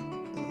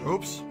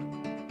 Oops.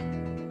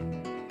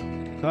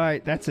 All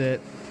right, that's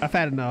it. I've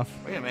had enough.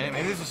 Wait a minute,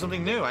 maybe this is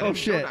something new. I Oh didn't go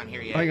shit! down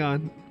here yet. Hang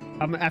on.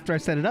 After I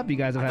set it up, you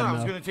guys have I had thought I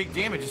was enough. gonna take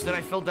damage. Instead,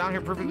 I fell down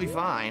here perfectly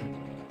fine.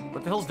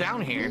 What the hell's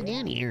down here? What's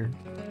down here?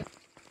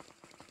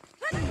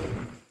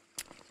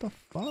 The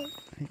fuck?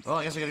 Well,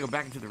 I guess I gotta go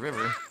back into the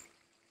river.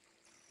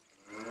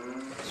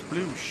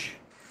 Sploosh.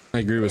 I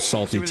agree with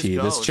Salty where this T.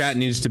 This goes. chat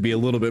needs to be a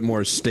little bit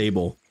more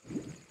stable.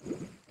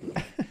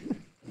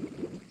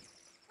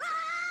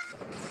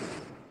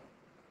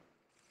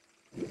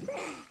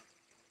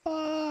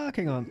 Fuck,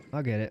 hang on.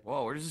 I'll get it.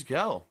 Whoa, where does this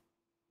go?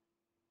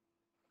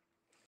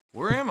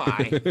 Where am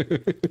I?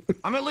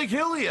 I'm at Lake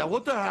Hylia.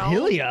 What the hell?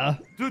 Hylia?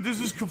 Dude, this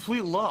is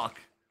complete luck.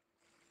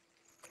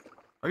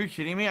 Are you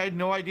kidding me? I had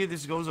no idea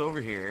this goes over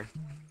here.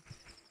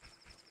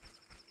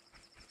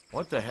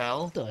 What the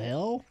hell? What the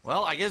hell?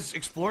 Well, I guess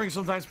exploring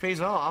sometimes pays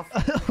off.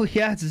 Oh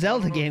yeah, it's a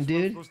Zelda game,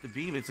 dude. It's supposed to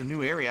be, but it's a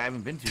new area I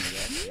haven't been to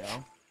yet. You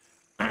know?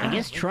 I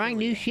guess trying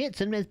new shit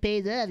sometimes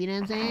pays off, you know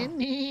what I'm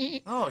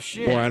saying? Oh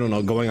shit. Or I don't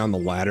know, going on the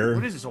ladder.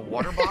 What is this? A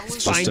water bottle?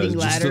 Finding just a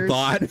ladders.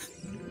 thought.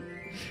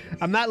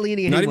 I'm not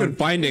leaning Not anyone. even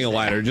finding a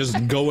ladder,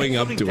 just going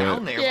up to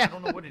down it. there. Yeah. I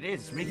don't know what it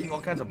is. It's making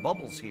all kinds of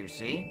bubbles here.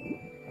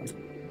 See?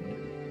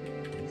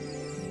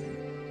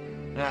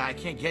 I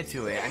can't get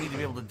to it. I need to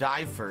be able to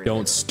dive further.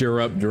 Don't stir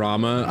up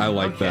drama. I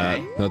like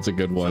that. That's a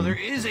good So there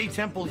one. is a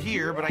temple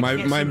here, but I My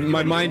can't seem to do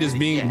my anything mind is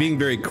with it yet. being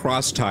very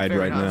cross-tied Fair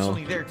right enough. There's now.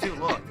 something there too.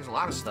 Look, there's a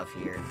lot of stuff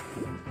here.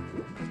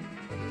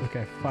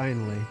 Okay,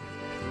 finally.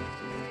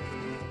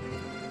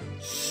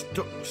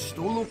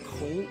 Stolo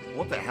Colt?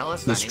 What the hell?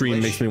 That's The not stream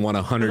English. makes me want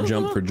a 100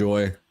 jump for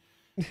joy.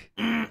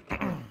 Here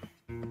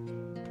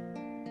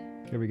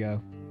we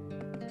go.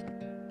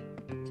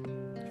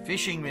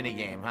 Fishing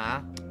minigame,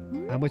 huh?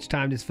 How much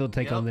time does Phil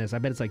take on this? I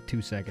bet it's like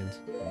 2 seconds.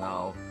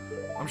 No.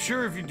 I'm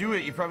sure if you do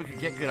it, you probably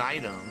could get good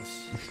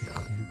items.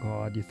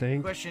 God, you The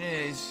think? question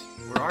is,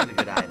 where are the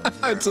good items?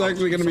 It's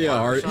actually going to be a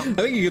heart. I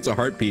think he gets a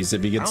heart piece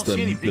if he gets the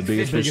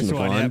biggest fish in the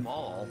pond,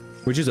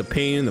 which is a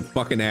pain in the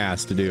fucking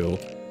ass to do.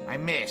 I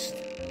missed.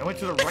 I went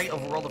to the right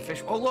of World of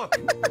Fish. Oh, look.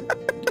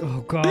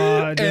 Oh,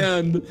 God.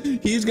 And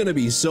he's going to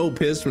be so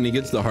pissed when he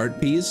gets the heart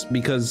piece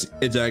because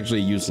it's actually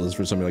useless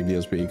for something like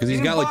DSP because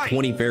he's got like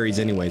 20 fairies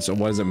anyway, so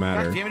what does it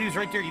matter? God damn it, he was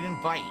right there. You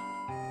didn't bite.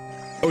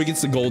 Oh, he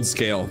gets the gold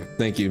scale.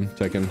 Thank you,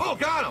 Tekken. Oh,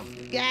 got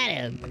him. Got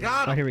him. I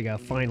got him. Oh, here we go.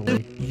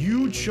 Finally.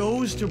 You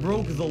chose to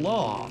broke the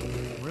law.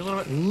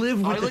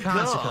 Live with the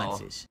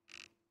consequences.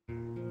 I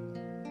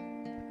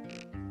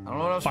don't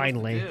know what else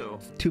Finally. to do.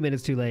 2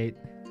 minutes too late.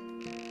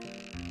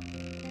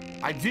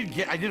 I did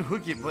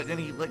hook it, but then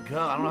he let go.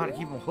 I don't know how to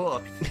keep him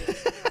hooked.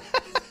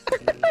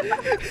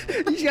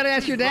 You just gotta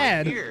ask your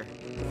dad. Right here.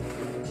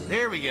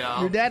 There we go.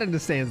 Your dad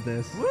understands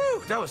this.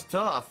 Woo, that was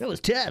tough. That was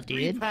tough,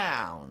 dude. 3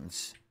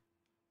 pounds.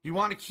 You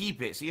want to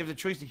keep it, so you have the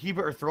choice to keep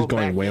it or throw it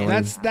back whaling.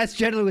 in. That's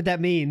generally what that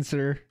means,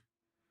 sir.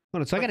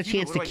 Hold on, so I got a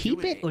chance to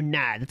keep it or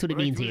not? That's what it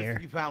means here.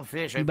 3-pound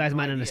fish. You guys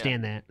might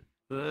understand that.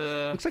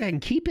 Looks like I can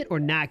keep it or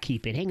not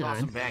keep it. Hang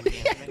on.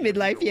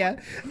 Midlife, yeah.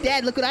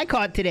 Dad, look what I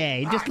caught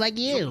today. Just like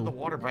you.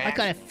 I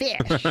caught a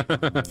fish.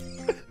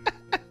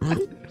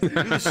 Look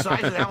at the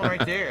size of that one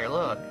right there.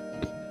 Look.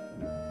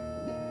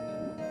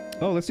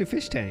 Oh, let's do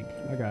fish tank.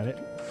 I got it.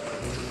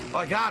 Oh,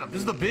 I got him. This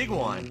is the big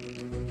one.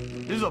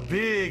 This is a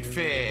big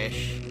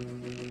fish.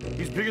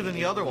 He's bigger than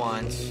the other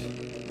ones.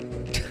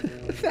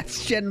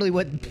 That's generally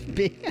what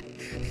big...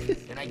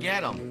 And I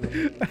get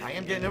him. I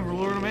am getting him,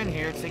 luring him in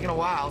here. It's taking a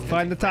while.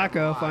 Find the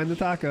taco. Find the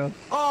taco.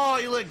 Oh,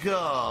 you let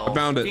go. I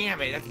found it.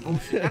 Damn it. That's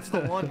bullshit. That's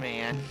the one,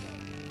 man.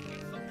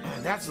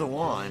 That's the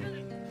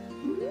one.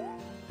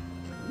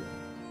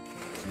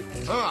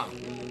 Oh,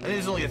 that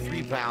is only a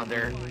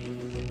 3-pounder.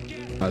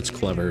 That's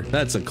clever.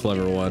 That's a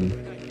clever one.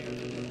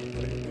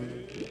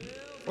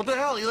 What the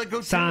hell? You let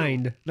go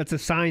signed. Too? That's a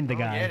signed the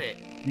guy. Get it.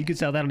 You could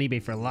sell that on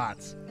eBay for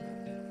lots.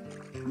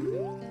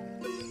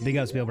 Big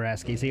ups, Bill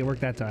Brasky. See, it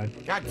worked that time.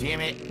 God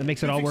damn it. That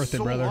makes it all worth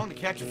it, brother. So long to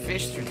catch a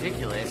fish. It's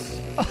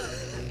ridiculous.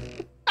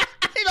 I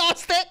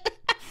lost it.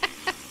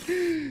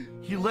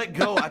 He let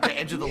go at the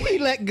edge of the lake. He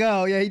let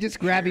go. Yeah, he just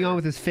grabbing on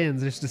with his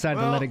fins. Just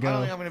decided to let it go. I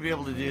don't think I'm going to be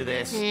able to do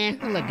this.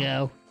 I'll let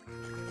go.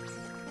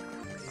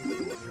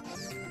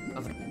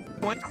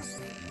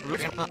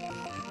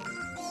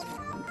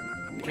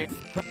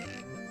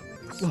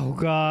 Oh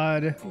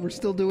God, we're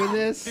still doing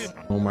this.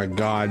 Oh my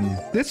God.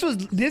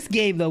 This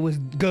game though was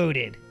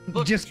goated.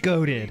 Just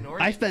goated.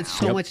 I spent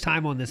so much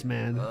time on this,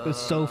 man. It was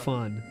so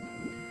fun.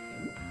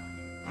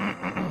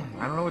 I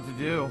don't know what to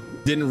do.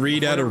 Didn't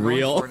read out a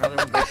reel.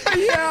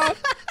 Yeah.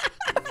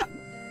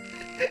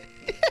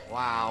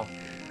 Wow.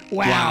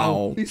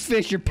 Wow. These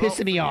fish are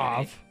pissing me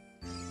off.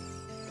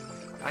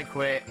 I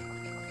quit.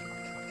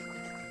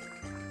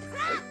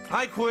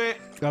 I quit.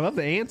 I love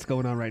the ants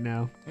going on right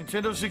now.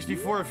 Nintendo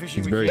 64 fishing.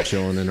 It's very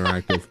chill and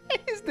interactive.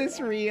 Is this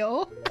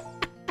real?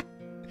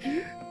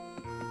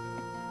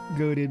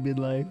 Goated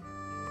midlife.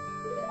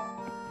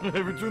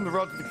 Return the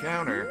rod to the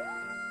counter.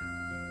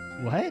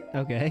 What?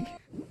 Okay.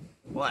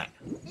 What?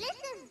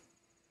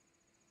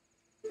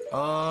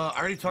 I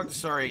already talked to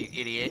sorry,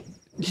 idiot.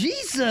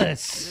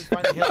 Jesus!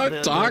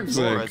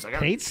 Toxic.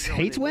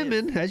 Hates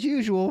women, as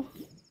usual.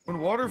 When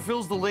water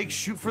fills the lake,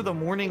 shoot for the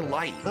morning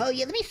light. Oh,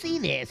 yeah, let me see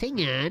this. Hang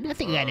on. I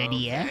think I got an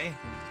idea. Okay.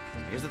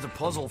 I guess that's a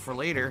puzzle for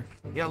later.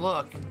 Yeah,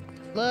 look.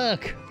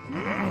 Look.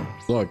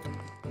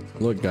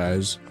 Look,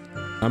 guys.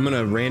 I'm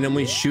gonna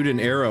randomly shoot an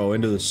arrow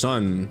into the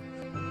sun.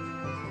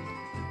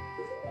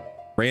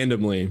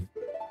 Randomly.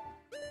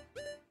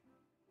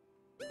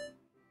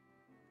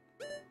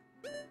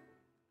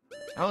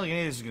 I don't think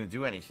any of this is gonna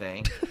do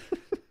anything.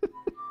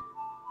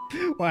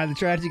 Why, the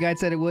strategy guide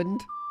said it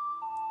wouldn't?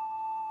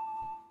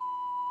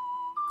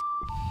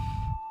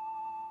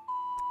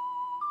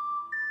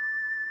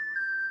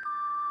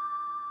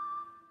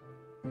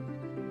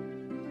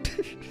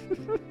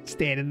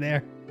 Standing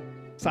there.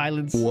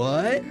 Silence.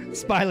 What?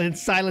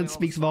 Silence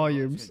speaks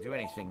volumes. Do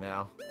anything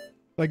now.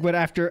 Like what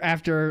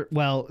after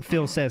well,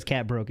 Phil says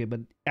Cat broke it, but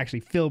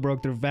actually Phil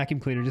broke the vacuum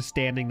cleaner just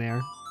standing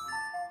there.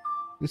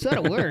 This ought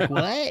to work.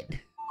 What?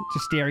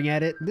 Just staring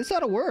at it. This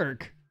ought to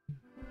work.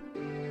 I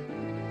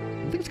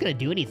don't think it's gonna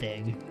do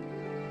anything.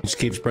 Just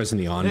keeps pressing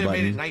the on button.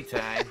 Made it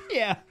nighttime.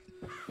 Yeah.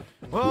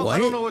 Well, I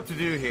don't know what to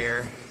do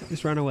here.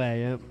 Just run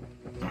away, yep.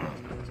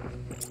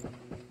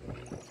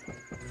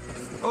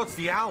 Oh, it's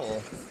the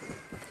owl.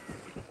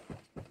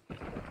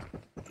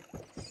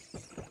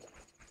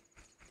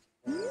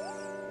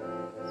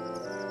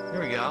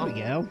 Here we go. There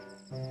we go.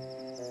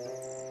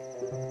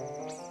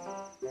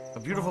 A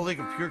beautiful lake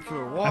of pure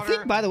clear water. I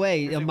think, by the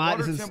way, in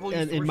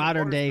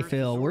modern day,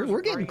 Phil,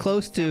 we're getting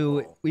close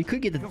to. We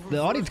could get the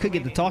audience could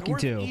get the talking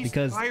to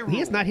because he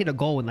has not hit a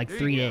goal in like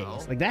 3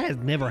 days. Like that has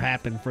never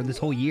happened for this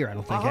whole year. I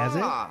don't think has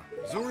it.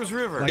 Zora's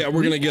River. Like, yeah,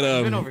 we're gonna get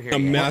a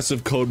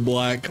massive code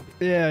black.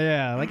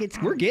 Yeah. Like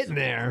we're getting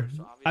there.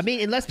 I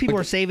mean, unless people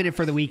are saving it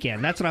for the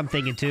weekend. That's what I'm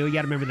thinking too. You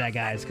got to remember that,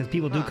 guys, because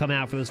people do come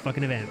out for those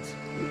fucking events.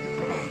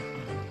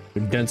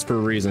 They're dense for a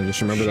reason.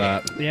 Just remember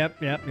that. Yep.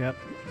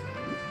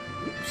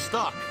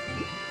 Stuck.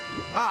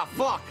 Ah,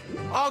 fuck.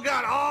 Oh,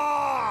 God.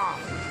 Oh!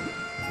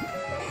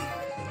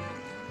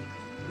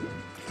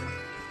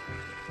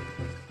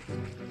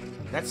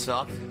 That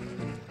sucked.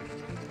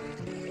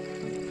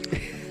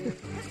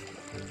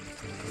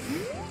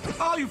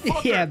 Oh, you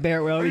fucker. Yeah,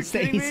 Barrett. He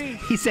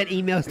sent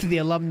emails to the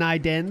alumni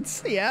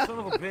dens. Yeah. Son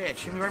of a bitch.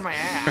 Hit me right in my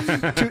ass.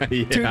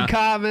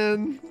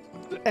 Tutankhamun.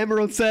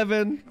 Emerald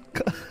 7.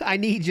 I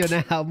need you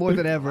now more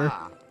than ever.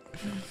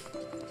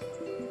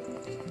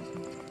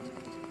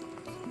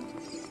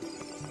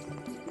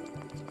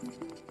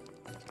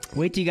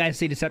 Wait till you guys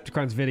see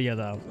Decepticon's video,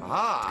 though.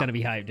 It's gonna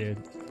be hype, dude.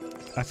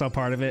 I saw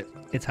part of it.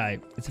 It's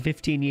hype. It's a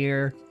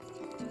 15-year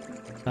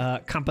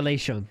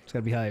compilation. It's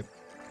gonna be hype.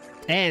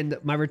 And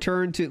my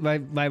return to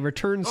my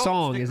return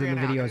song is in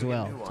the video as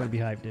well. It's gonna be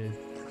hype, dude.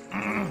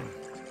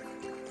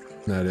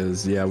 That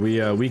is, yeah.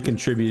 We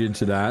contributed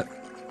to that.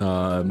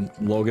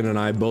 Logan and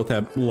I both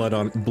have blood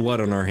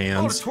on our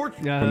hands from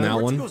that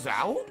one. Goes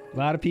out? A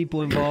lot of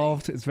people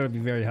involved. It's going to be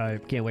very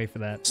hype. Can't wait for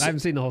that. I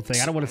haven't seen the whole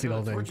thing. I don't want to see the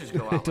whole thing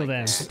until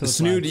then.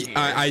 Snood,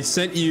 I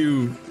sent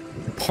you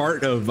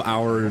part of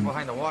our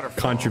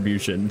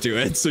contribution to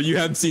it, so you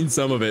have seen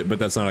some of it, but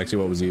that's not actually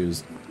what was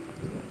used.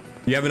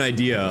 You have an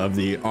idea of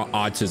the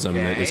autism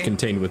that is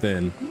contained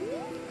within.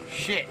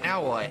 Shit,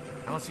 now what?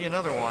 I don't see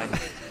another one.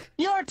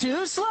 You're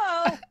too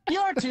slow.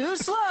 You're too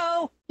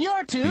slow.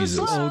 You're too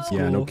slow.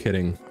 Yeah, no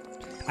kidding.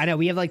 I know,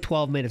 we have like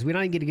 12 minutes. We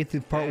don't even get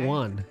to part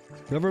 1.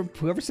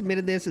 Whoever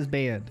submitted this is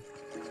banned.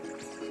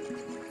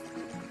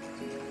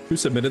 Who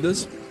submitted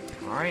this?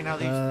 Alright, now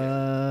these.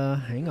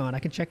 Hang on, I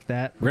can check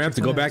that. We're gonna have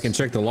to go back and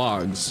check the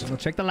logs. We'll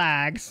check the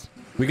logs.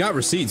 We got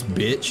receipts,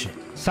 bitch.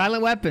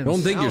 Silent weapons.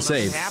 Don't think you're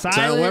safe.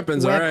 Silent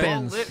weapons,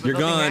 alright. You're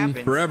gone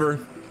forever.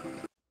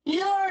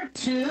 You're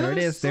too There it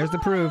is. There's the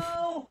proof.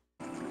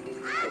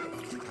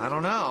 I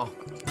don't know.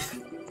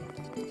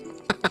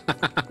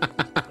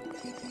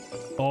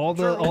 all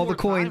the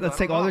coins. Let's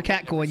take all their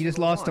cat coin. You just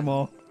lost them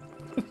all.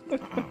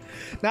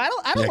 No,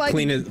 I don't like.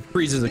 Clean it,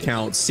 freeze his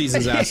account, seize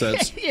his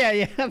assets.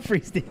 yeah,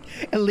 freeze it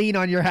and lean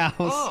on your house.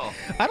 Oh.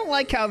 I don't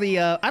like how the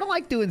I don't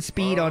like doing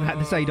speed on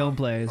this how you don't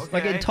plays. Okay.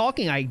 Like in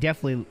talking, I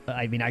definitely.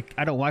 I mean,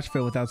 I don't watch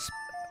Phil without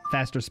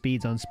faster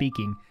speeds on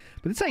speaking,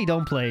 but this how you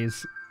don't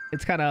plays.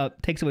 It's kind of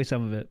takes away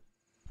some of it.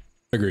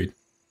 Agreed.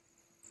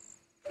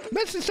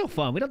 But it's still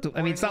fun. We don't.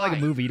 I mean, it's not like a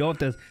movie. You don't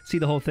have to see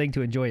the whole thing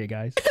to enjoy it,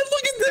 guys. Look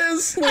at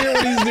this. Look at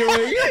what he's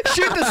doing.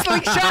 Shoot the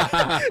slingshot.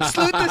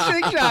 Shoot the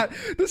slingshot.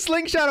 The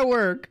slingshot will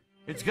work.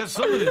 It's got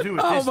something to do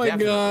with this. Oh my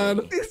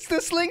god. It's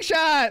the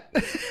slingshot.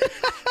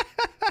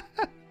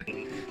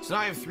 So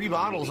I have 3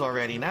 bottles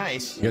already.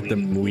 Nice. Get the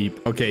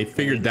weep. Okay,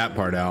 figured that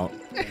part out.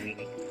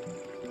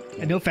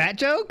 And no fat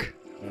joke?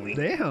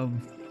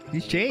 Damn.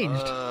 He's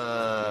changed.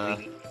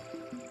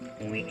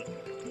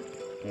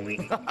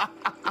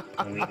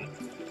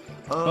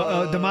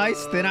 Uh-oh,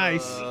 demise, thin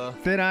ice.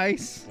 Thin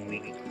ice.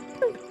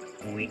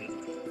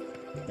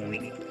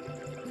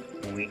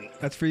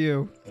 That's for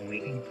you.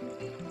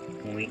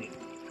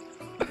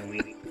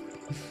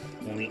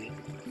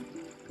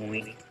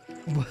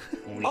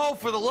 Oh,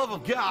 for the love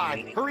of God,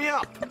 hurry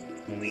up.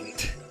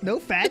 No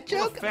fat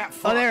joke?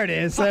 Oh, there it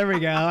is. There we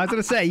go. I was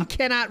going to say, you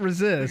cannot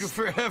resist.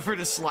 Forever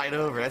to slide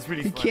over. That's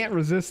pretty funny. You can't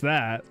resist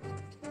that.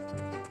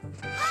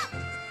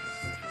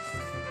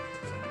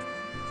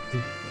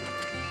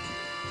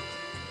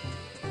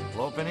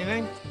 Blow up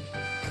anything?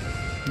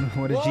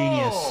 What a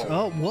genius.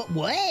 Oh,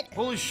 what?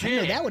 Holy shit. I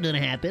know that wasn't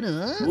gonna happen,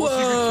 huh? Whoa.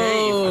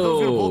 I thought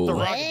we were both the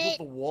rock and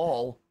the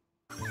wall.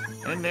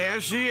 And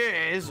there she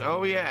is.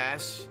 Oh,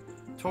 yes.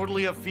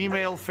 Totally a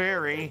female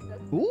fairy.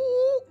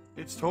 Ooh.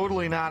 It's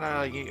totally not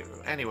a...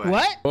 Anyway.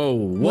 What? Whoa,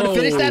 Want to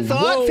finish that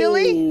thought,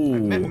 Philly?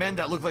 I've met men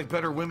that look like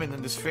better women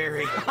than this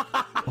fairy.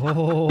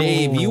 Oh.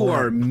 Dave, you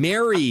are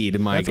married,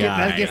 my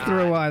guy. That gets to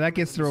rewind. That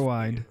gets to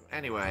rewind.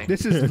 Anyway.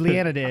 This is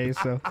Leanna days,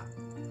 so...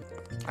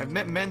 I've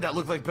met men that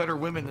look like better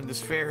women than this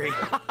fairy.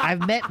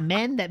 I've met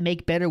men that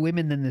make better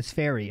women than this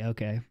fairy.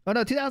 Okay. Oh,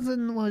 no,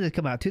 2000... When did it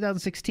come out?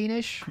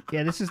 2016-ish?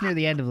 Yeah, this is near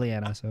the end of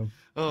Leanna, so...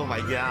 Oh,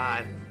 my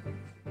God.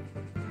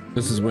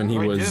 This is when he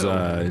was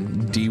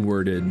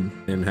D-worded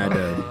and had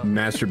to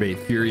masturbate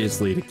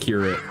furiously to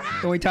cure it.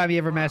 The only time he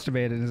ever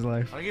masturbated in his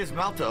life. I'll get his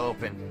mouth to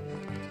open.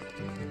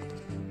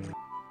 I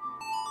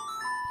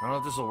don't know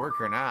if this will work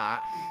or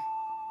not.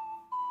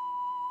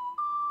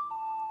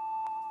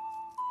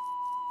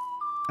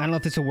 I don't know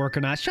if this will work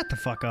or not. Shut the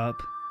fuck up.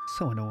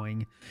 So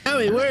annoying. How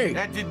it worked?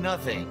 That did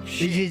nothing.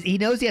 He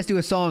knows he has to do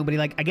a song, but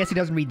I guess he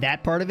doesn't read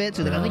that part of it.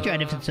 So let me try a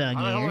different song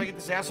I don't know how here. I get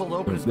this asshole to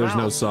open his There's mouth.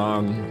 no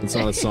song. It's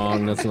not a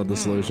song. That's not the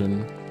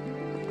solution.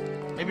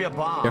 Maybe a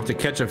bomb. You have to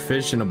catch a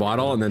fish in a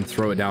bottle and then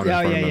throw it down in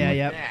front of him.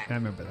 Yeah. I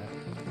remember that.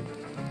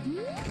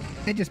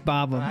 And just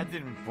bob him. That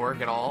didn't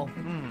work at all.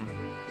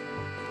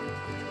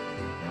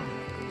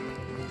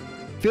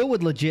 Phil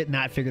would legit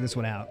not figure this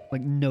one out.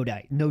 Like, no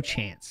doubt. No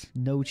chance.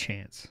 No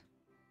chance.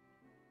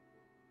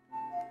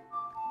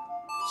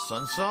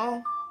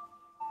 Sunsaw?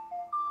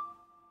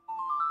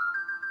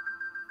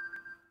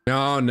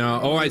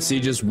 No.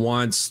 OIC just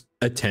wants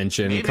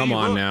attention. Maybe Come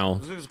on now.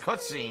 There's a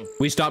cutscene.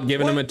 We stopped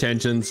giving him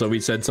attention, so we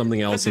said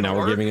something else, and now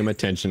we're giving him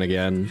attention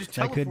again.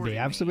 That could be.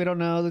 Obviously, we don't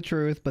know the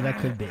truth, but that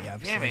could be.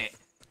 Obviously.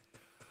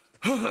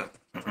 Damn it.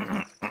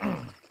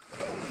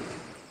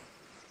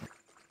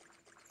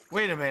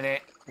 Wait a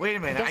minute.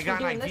 I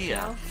got an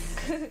idea.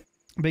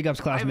 Big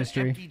ups, Class I have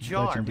Mystery. an empty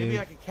jar. Legend, Maybe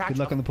dude. I could catch Good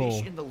luck a on the fish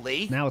poll. in the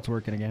lake Now it's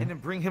working again. and then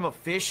bring him a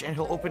fish and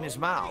he'll open his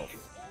mouth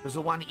because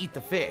he'll want to eat the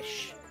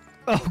fish.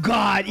 Oh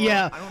God,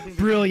 yeah,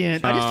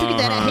 brilliant. I just figured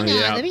that out. Hang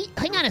on, yeah.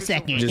 hang on a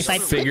second. Just if I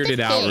figured put it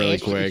the out really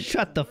fish- quick.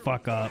 Shut the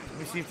fuck up. Let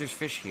me see if there's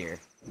fish here.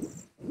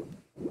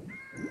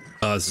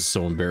 Oh, this is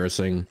so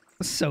embarrassing.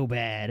 So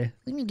bad.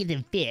 Let me get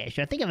the fish.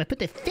 I think if I put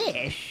the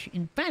fish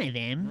in front of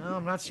them. No,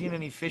 I'm not seeing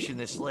any fish in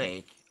this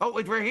lake. Oh,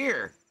 wait, right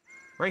here.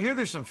 Right here,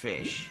 there's some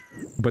fish.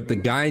 But the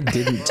guy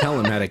didn't tell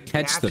him how to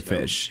catch the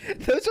fish.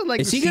 Those are like.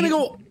 Is he gonna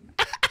go?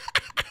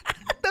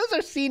 Those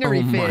are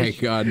scenery fish. Oh my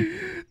God.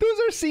 Those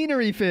are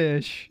scenery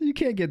fish. You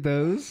can't get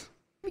those.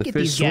 The Get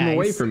fish these swim guys.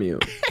 away from you.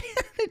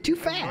 They're too I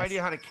have no fast.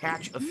 idea how to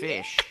catch a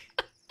fish.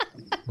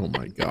 Oh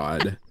my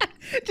God.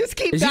 Just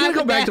keep. Is he gonna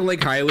diving go back to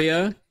Lake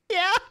Hylia?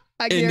 Yeah.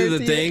 I Into the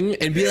guarantee thing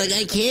it. and be like,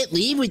 I can't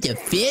leave with the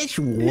fish.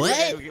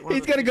 What?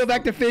 He's gonna go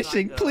back to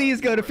fishing.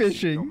 Please go to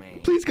fishing.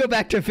 Please go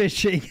back to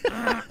fishing.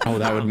 Oh,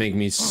 that would make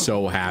me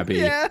so happy.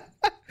 Yeah.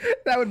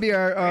 That would be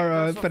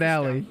our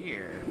finale.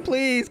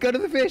 Please go to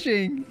the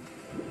fishing.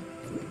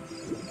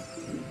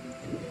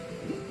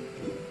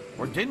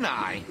 Or didn't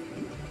I?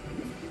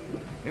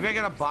 Maybe I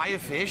gotta buy a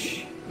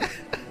fish?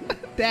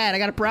 Dad, I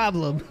got a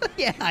problem.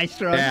 Yeah, I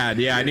struggle. Dad,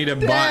 yeah, I need to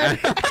buy.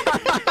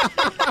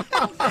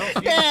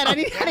 Dad, I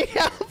need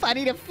help. I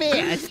need a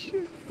fish.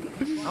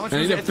 How much I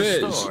was need it a at the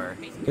fish. store?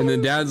 And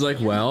then Dad's like,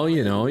 well,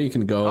 you know, you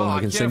can go. Oh, I I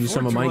can can't send you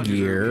some of afford my 200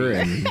 gear.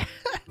 And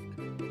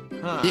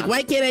Like,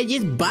 why can't I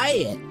just buy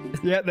it?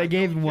 Yeah, they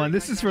gave him one.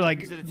 This is for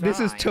like, this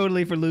is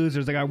totally for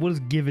losers. Like, I will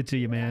just give it to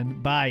you, man.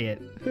 Buy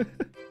it.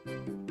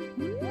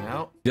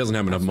 No. he doesn't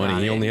have enough money.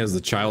 not He it. only has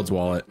the child's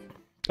wallet.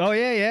 Oh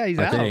yeah, he's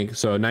I out. think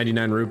so.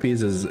 99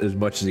 rupees is as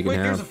much as he can Wait,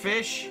 there's a have.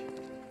 fish.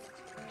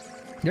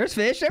 There's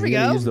fish. There we You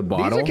gonna go. use the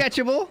bottle? These are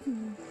catchable.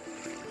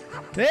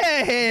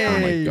 Hey! Oh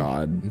my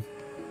God.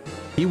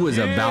 He was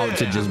about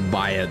to just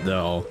buy it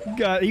though.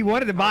 God, he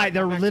wanted to buy it.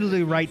 They're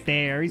literally right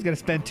there. He's gonna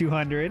spend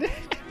 200.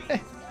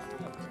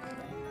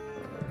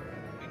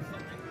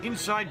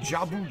 Inside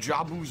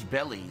Jabu-Jabu's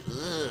belly.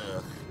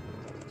 Ugh.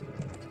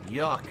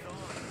 Yuck.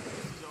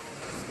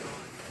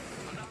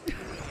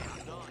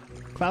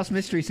 Klaus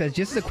Mystery says,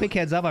 just as a quick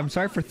heads up, I'm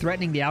sorry for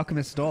threatening the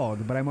alchemist's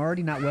dog, but I'm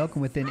already not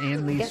welcome within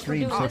Ann Lee's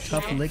stream, so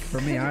tough lick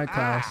for me. All right,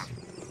 Klaus.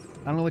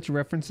 I don't know what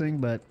you're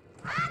referencing, but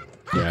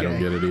Yeah, I don't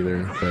get it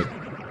either. But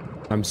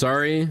I'm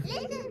sorry,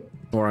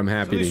 or I'm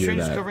happy to hear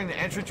that. Discovering the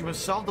entrance, you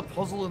must solve the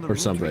puzzle in the Or room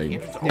to something.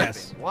 make the entrance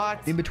yes. open.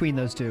 What? In between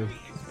those two.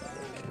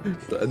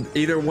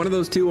 Either one of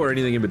those two or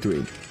anything in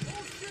between.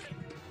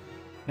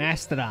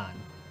 Mastodon.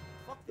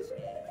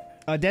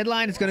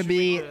 Deadline is going to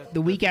be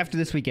the week after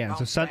this weekend.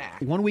 So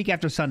 1 week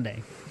after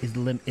Sunday is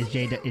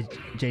Jay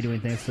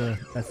doing things.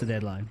 That's the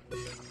deadline.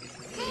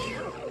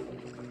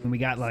 And we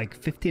got like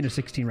 15 or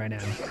 16 right now.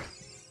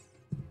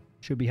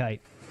 Should be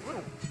hype.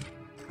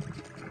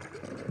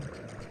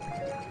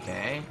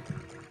 Okay.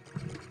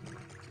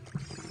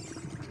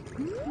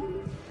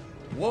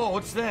 Whoa,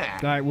 what's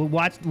that? All right, we'll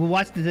watch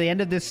to the end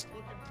of this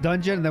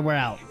dungeon, and then we're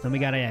out. Then we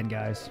gotta end,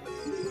 guys.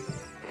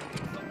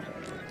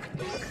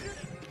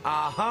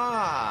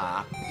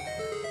 Aha!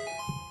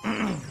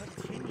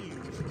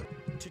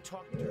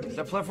 Is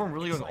that platform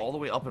really going all the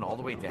way up and all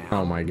the way down?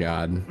 Oh my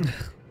God.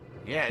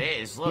 Yeah,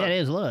 it is. Look. Yeah, it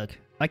is. Look,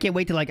 I can't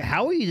wait to like.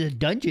 How are you the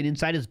dungeon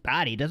inside his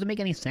body? It doesn't make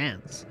any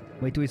sense.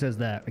 Wait till he says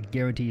that. I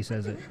guarantee he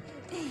says it.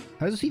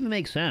 How does this even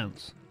make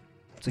sense?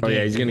 Oh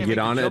yeah, he's gonna get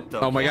on it.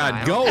 Oh my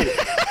God, go!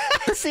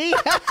 See?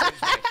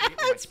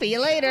 See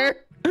you later.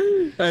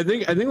 I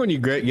think when you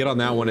get on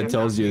that one, it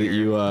tells you that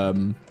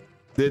you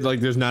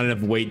there's not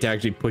enough weight to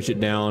actually push it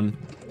down.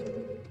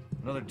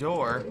 Another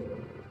door.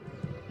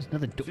 There's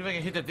another door. See if I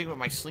can hit that thing with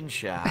my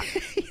slingshot.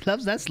 He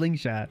loves that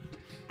slingshot.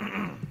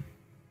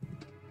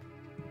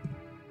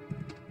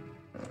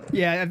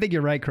 Yeah, I think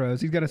you're right,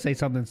 Crows. He's got to say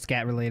something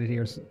scat related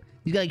here. He's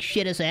gonna like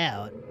shit us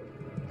out.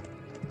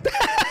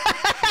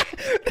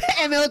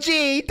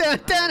 MLG. Dun,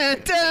 dun,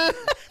 dun, dun.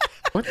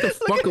 What the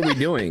fuck are we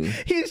doing?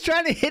 He's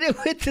trying to hit it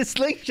with the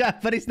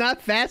slingshot, but he's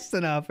not fast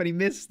enough, and he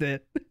missed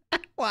it.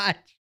 Watch.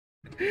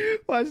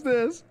 Watch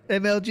this.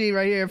 MLG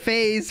right here.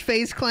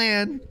 FaZe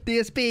Clan.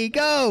 DSP.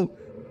 Go.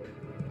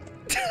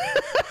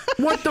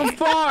 What the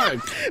fuck?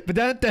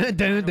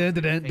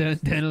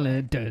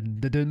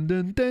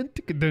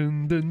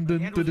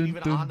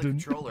 On the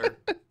controller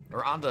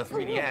or on the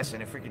 3DS,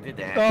 and it freaking did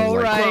that. All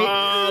right.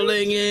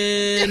 Crawling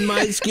in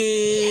my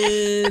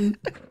skin.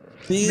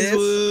 These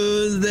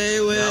wounds, they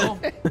will.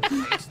 No,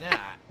 it's not.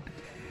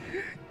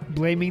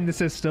 Blaming the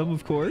system,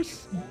 of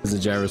course. It's a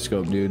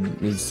gyroscope,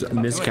 dude. It's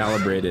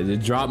miscalibrated.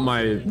 It dropped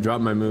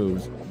my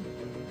moves.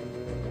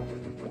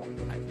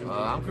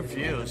 I'm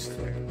confused.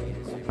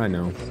 I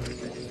know.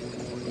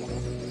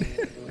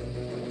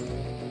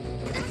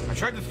 I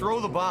tried to throw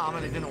the bomb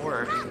and it didn't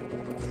work.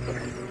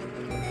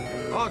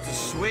 Oh, it's a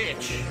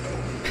switch.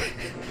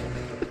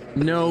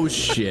 No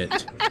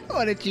shit.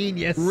 What a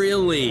genius.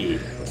 Really?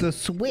 So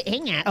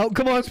hang on. Oh,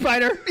 come on,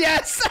 Spider.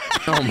 Yes.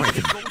 Oh my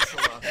God.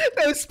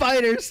 Those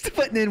spiders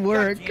putting in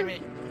work.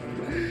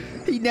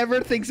 He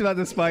never thinks about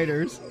the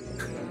spiders.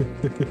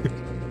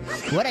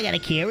 What, I got a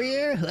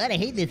carrier? What, I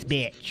hate this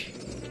bitch.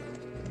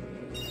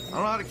 I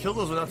don't know how to kill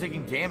those without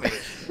taking damage.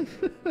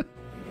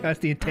 That's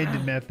the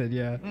intended method,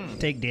 yeah.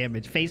 Take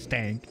damage. Face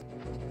tank.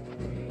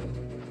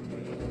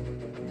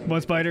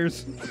 More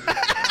spiders.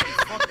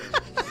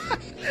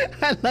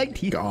 I like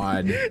these.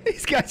 God.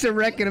 These guys are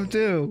wrecking him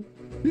too.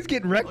 He's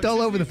getting wrecked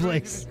all over the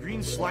place.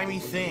 Green slimy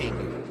thing.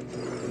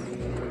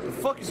 The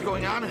fuck is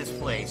going on in this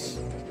place?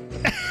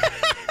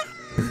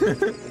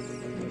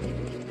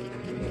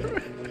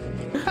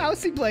 How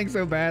is he playing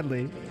so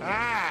badly?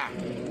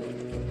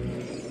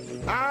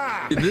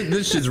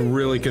 This shit's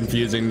really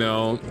confusing,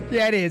 though.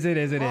 Yeah, it is. It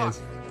is. It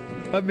is.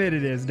 Admit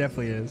it is.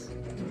 Definitely is.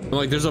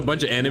 Like, there's a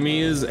bunch of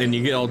enemies, and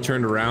you get all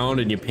turned around,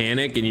 and you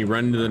panic, and you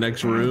run into the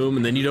next room,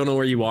 and then you don't know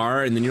where you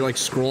are, and then you're like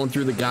scrolling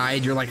through the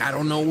guide. You're like, I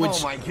don't know which.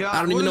 Oh my God,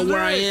 I don't even know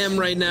where I am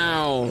right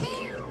now.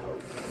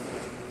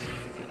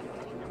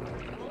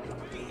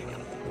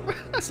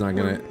 It's not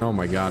gonna. Oh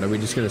my God, are we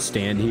just gonna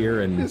stand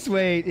here and just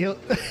wait? He'll.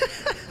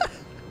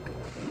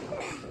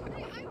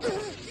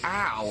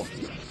 Ow.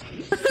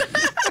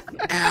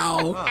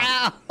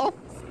 Ow. Ow.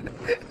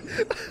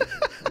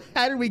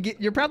 How did we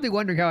get? You're probably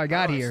wondering how I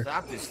got here.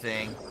 Stop this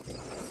thing.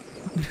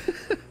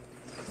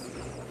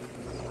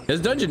 This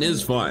dungeon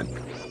is fun.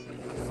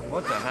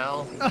 What the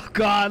hell? Oh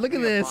God, look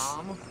at this.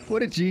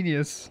 What a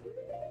genius.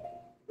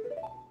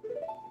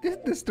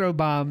 Just throw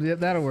bombs. Yep,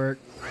 that'll work.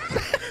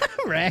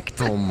 Wrecked.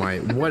 Oh my,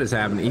 what is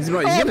happening? He's gonna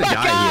oh die my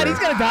God, here.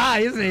 he's gonna die,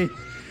 isn't he?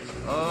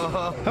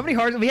 How many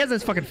hearts? He has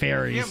those fucking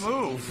fairies. Can't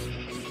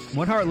move.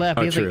 1 heart left.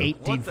 Oh, he has true. like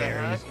 18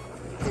 fairies.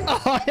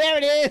 Oh, there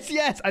it is.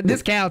 Yes,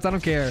 this counts. I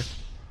don't care.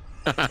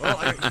 Well,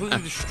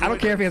 I don't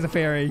care if he has a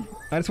fairy.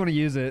 I just want to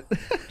use it.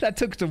 That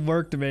took some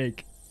work to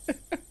make.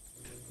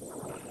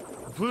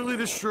 Completely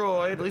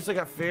destroyed. At least I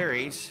got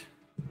fairies.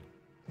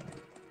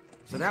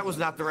 So that was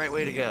not the right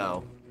way to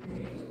go.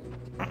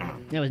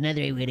 That was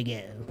another way to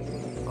go.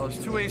 Oh,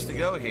 there's 2 ways to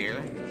go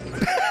here.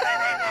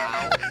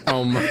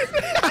 Oh my.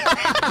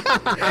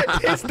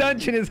 This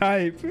dungeon is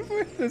hype.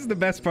 This is the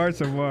best part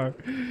so far.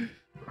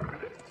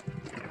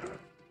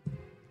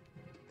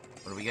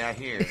 What do we got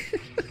here?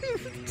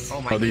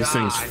 Oh my God. Oh, these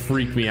things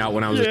freaked me out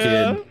when I was a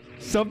kid.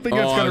 Something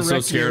that's gonna I was so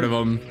wreck scared you.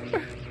 of them.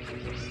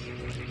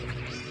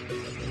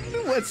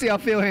 Let's see how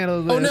Phil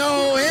handles this. Oh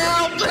no,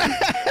 help!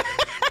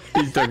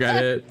 He still got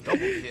hit. Double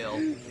kill.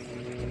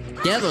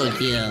 Double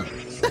kill.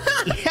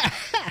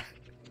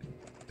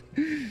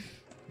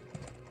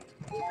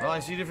 Well, I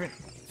see different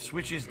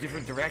switches,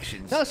 different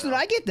directions. No, so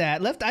I get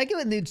that. I get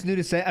what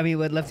Nuda said. I mean,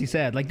 what Lefty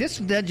said. Like, this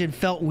dungeon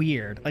felt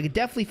weird. Like, it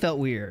definitely felt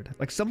weird.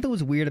 Like, something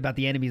was weird about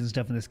the enemies and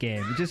stuff in this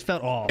game. It just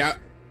felt off. Yeah,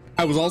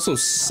 I was also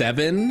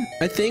 7,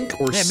 I think,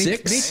 or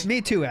 6.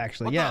 Me too,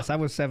 actually. Yes, I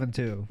was 7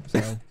 too.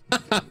 So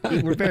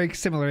we're very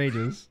similar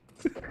ages.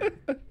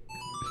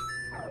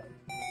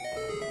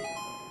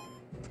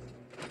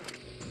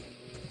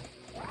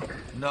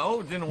 No,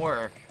 it didn't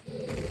work.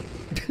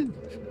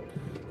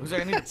 Was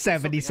there any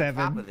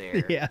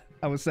 77. Yeah,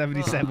 I was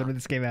 77 when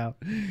this came out.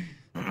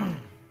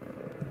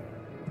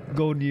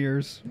 Golden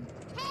years.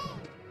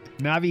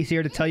 Navi's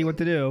here to tell you what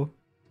to do.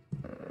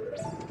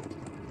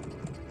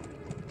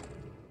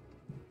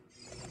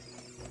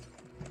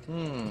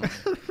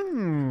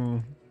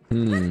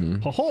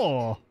 Ho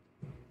ho.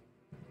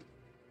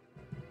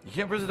 You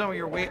can't press it down with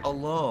your weight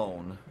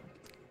alone.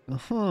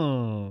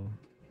 Oh.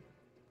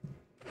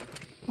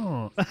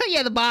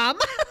 Yeah, the bomb.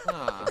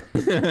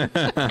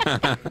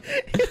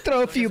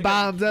 Throw a few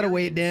bombs, that'll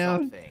weigh it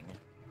down.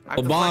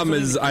 A bomb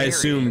is, I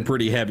assume,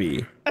 pretty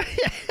heavy.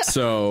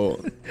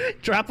 So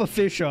drop a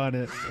fish on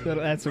it.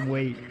 That'll add some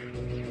weight.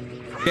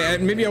 Yeah,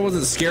 maybe I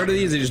wasn't scared of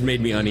these. They just made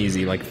me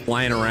uneasy, like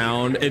flying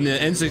around. In the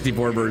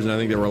N64 version, I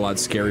think they were a lot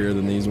scarier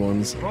than these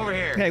ones. Come over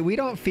here. Hey, we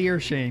don't fear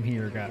shame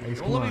here,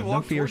 guys. Come on,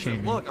 don't fear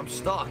shame. Look, I'm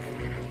stuck.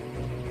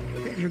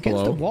 You're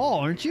against the wall,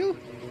 aren't you?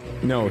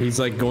 No, he's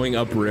like going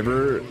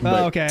upriver,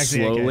 but okay,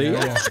 slowly.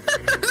 Okay, yeah.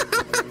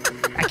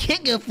 I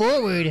can't go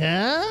forward,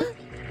 huh?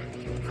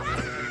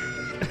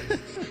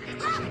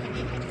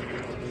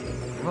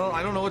 Well,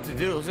 I don't know what to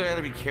do. Looks like I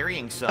gotta be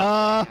carrying something.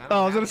 I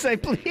was gonna say,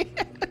 please.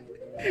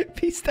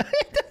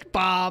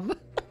 Bomb.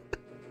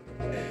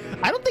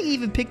 I don't think he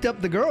even picked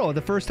up the girl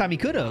the first time he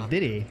could have,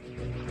 did he?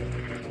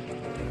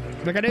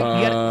 Like, I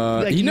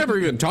know, he never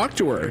even talked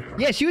to her.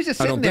 Yeah, she was just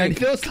sitting there, and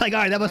Phil's like,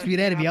 all right, that must be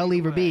an enemy. I'll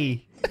leave her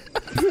be.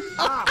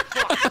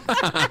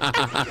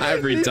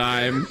 Every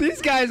time.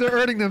 These guys are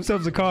earning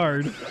themselves a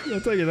card. I'll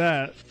tell you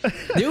that.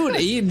 Dude,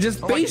 he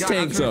just base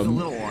tanks them.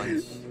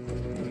 You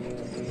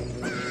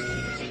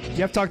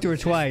have to talk to her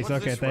twice.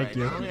 Okay, thank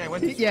you.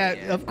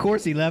 Yeah, of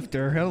course he left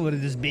her. Hell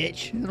with this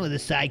bitch. I don't know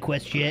this side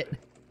quest yet.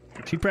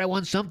 She probably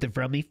wants something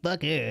from me.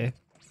 Fuck her.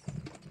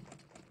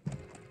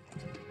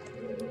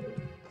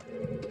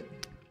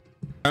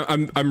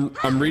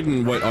 I'm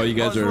reading what all you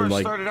guys are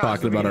like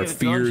talking about our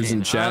fears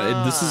in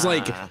chat. This is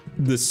like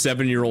the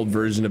 7-year-old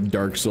version of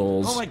Dark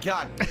Souls. Oh my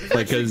God!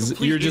 Like,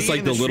 cause you're just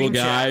like the little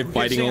guy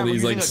fighting all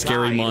these like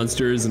scary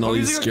monsters and all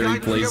these scary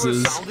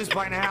places.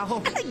 Like,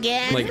 oh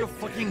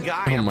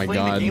my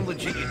God!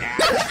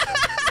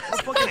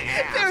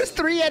 There's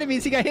 3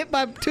 enemies. He got hit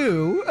by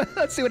 2.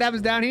 Let's see what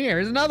happens down here.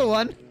 Here's another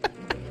one.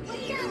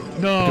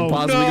 No. Could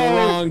possibly go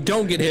wrong.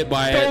 Don't get hit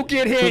by it. Don't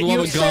get hit. For the love You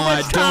of have so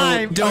God, much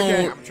time.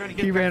 Don't. Okay.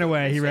 He ran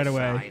away. He ran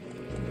away.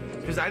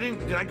 Because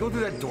did I go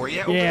through that door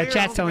yet? Yeah,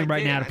 chat's telling me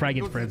right now to probably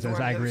get the princess.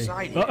 I agree.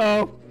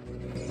 Uh-oh.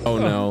 Oh,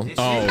 no.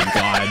 Oh,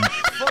 God.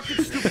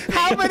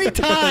 How many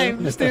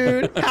times,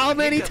 dude? How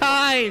many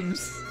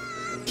times?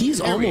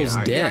 He's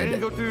almost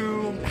dead.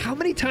 How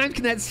many times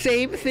can that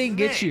same thing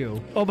get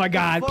you? Oh, my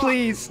God.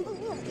 Please.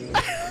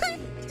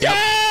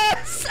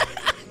 Yes!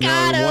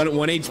 Got him.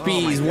 1 HP.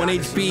 He's 1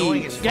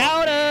 HP.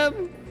 Got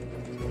him.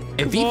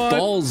 If he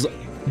falls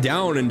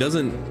down and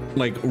doesn't,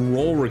 like,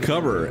 roll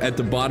recover at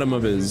the bottom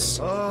of his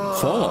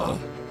fall,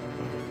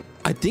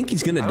 I think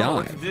he's gonna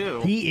die.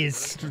 He is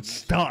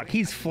stuck.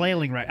 He's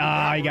flailing right.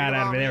 Ah, he got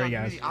out of it. There he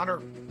goes.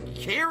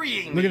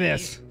 Carrying Look at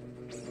this.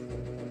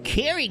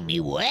 Carrying me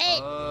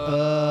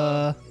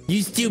what?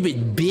 You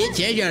stupid bitch.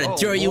 I'm gonna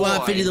throw you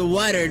off into the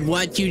water and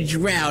watch you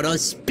drown. I'll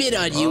spit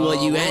on you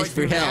while you ask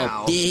for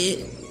help.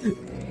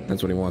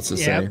 That's what he wants to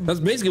say. That's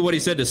basically what he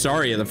said to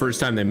Saria the first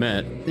time they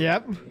met.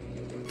 Yep.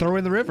 Throw her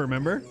in the river,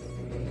 remember?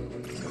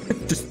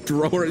 Just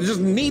throw her. Just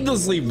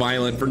needlessly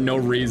violent for no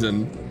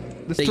reason.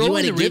 So you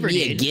want to give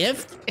me a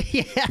gift?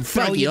 Yeah.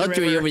 Fuck you. I'll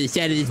throw you over the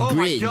side of this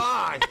bridge. Oh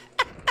my God.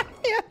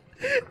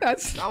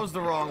 That was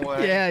the wrong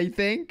way. Yeah, you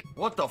think?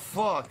 What the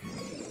fuck?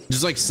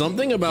 Just like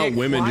something about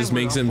women just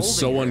makes him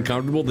so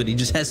uncomfortable that he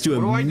just has to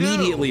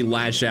immediately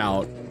lash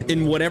out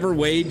in whatever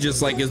way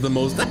just like is the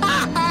most.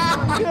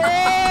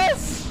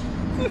 Yes!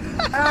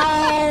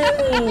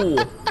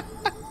 Ow!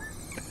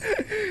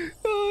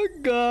 Oh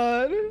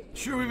God!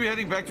 Should we be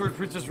heading back toward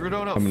Princess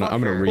Rudo? No, I'm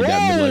gonna read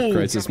that midlife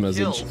crisis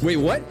message. Wait,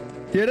 what?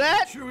 Hear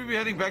that? Should we be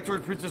heading back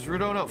toward Princess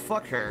Rudo? No,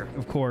 fuck her.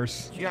 Of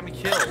course. She got me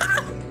killed.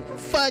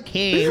 Fuck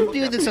him.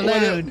 Do this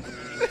alone.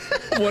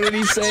 What did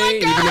he say?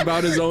 Even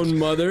about his own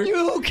mother?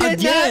 You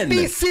cannot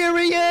be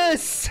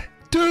serious,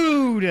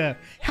 dude.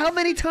 How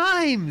many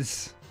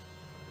times?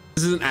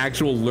 This is an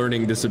actual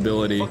learning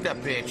disability. Fuck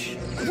that bitch.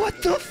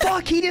 What the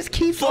fuck? He just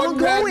keeps on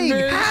going.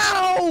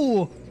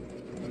 How?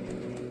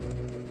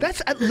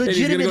 That's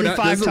legitimately go 5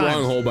 times. That's the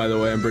wrong hole, by the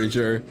way. I'm pretty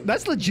sure.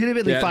 That's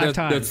legitimately 5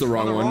 times. That's the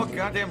wrong one. Wrong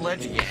goddamn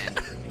ledge again.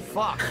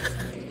 Fuck.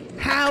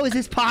 How is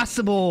this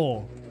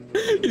possible?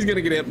 He's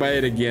gonna get hit by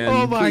it again.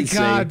 Oh my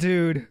God,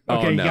 dude.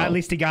 Okay, Oh, no. at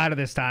least he got it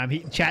this time.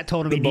 Chat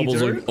told him The he needs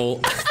bubbles her. are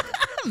old.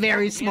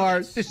 Very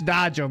smart. Just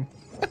dodge him.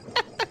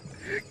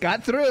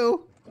 Got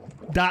through.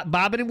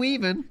 Bobbing and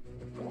weaving.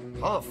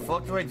 How the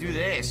fuck do I do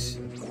this?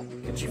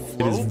 Can you It is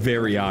float?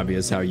 very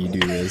obvious how you do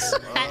this.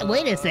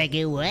 Wait a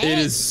second, what? It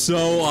is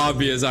so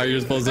obvious how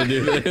you're supposed to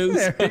do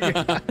this.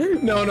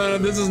 No,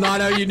 this is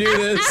not how you do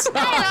this.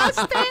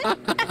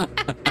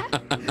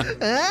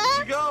 Where'd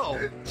she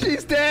go?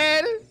 She's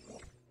dead.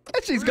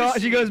 She's gone.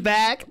 She goes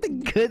back.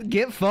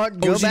 Get fucked.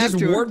 Go she back just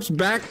to her. warps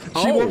back?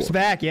 She warps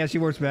back. Yeah, she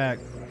warps back.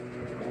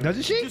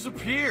 Doesn't she? She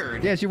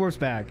disappeared. Yeah, she warps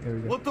back. There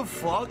we go. What the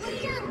fuck?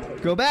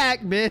 Go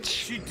back, bitch.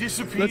 She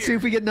disappeared. Let's see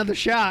if we get another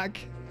shock.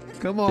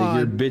 Come on.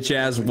 Take your bitch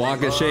ass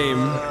walk of shame.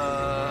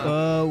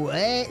 What?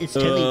 It's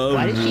totally.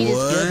 Why did she just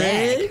go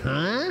back?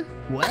 Huh?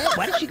 What?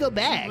 Why did she go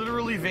back? She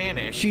literally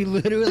vanished. She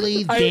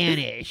literally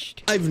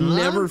vanished. I've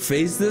never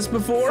faced this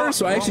before,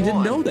 so I actually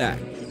didn't know that.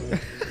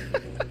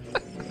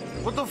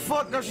 What the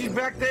fuck? Now she's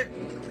back there.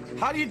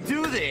 How do you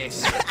do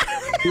this?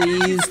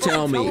 Please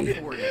tell me.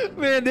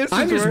 Man, this is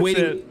I'm just worth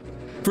waiting it.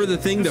 for the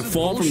thing to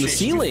fall from the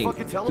ceiling.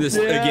 This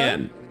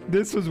again.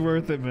 This was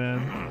worth it,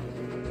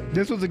 man.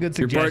 This was a good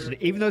suggestion.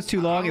 Even though it's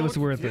too long, it was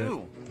worth it.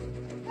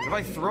 If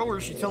I throw her,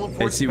 she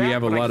teleports I see we back,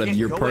 have a but I lot of can't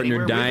your go partner anywhere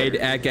with died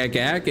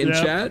her. in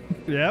chat.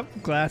 Yep,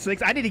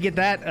 classics. I need to get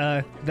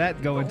that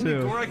that going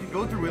too. Door I can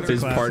go through with her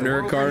His is partner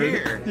over card.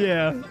 here.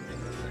 Yeah.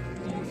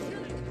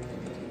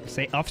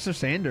 Say Officer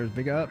Sanders,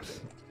 big ups.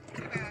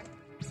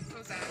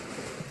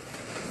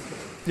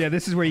 Yeah,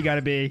 this is where you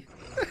gotta be.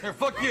 Here,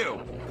 fuck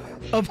you.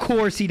 Of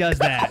course he does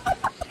that.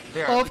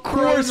 There. Of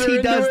course he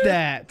does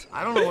that.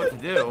 I don't know what to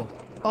do.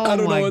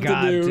 Oh my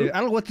God, dude. I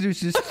don't know what to do.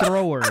 Just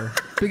throw her.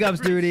 Big ups,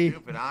 duty.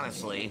 Stupid,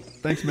 honestly.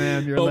 Thanks,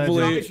 man. You're a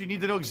Hopefully- legend. You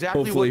need to know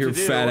exactly Hopefully what her to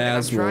do, fat and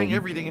ass I'm trying will-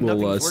 everything and will,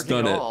 nothing's working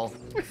stun at it. all.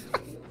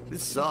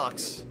 This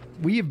sucks.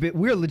 We're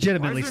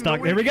legitimately Why is there stuck.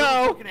 no There way we to kill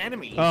go. fucking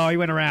enemies? Oh, he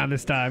went around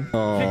this time.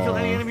 Oh, Can't kill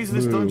any enemies in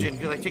this boo. dungeon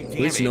because I take damage.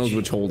 At least he knows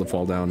which hole to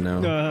fall down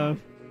now.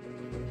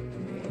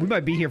 We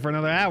might be here for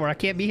another hour. I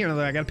can't be here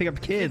another hour. I gotta pick up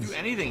kids. do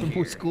anything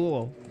before here.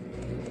 school.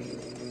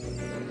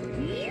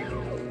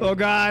 Oh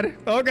God.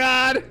 Oh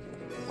God.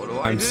 What do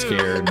I I'm do?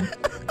 scared.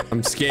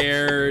 I'm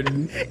scared.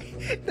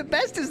 The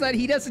best is that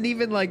he doesn't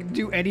even like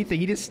do anything.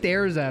 He just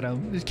stares at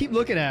him. Just keep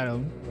looking at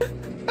him.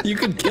 You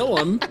can kill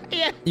him.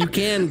 Yeah. You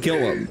can kill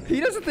him. He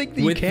doesn't think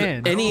that With you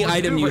can. any Let's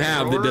item do you it.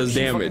 have that Or does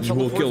she fucking damage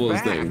will kill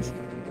those teleports things.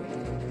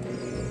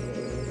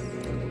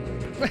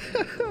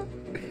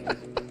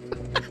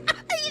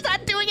 He's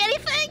not doing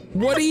anything.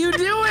 What are you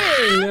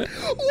doing?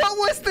 What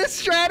was this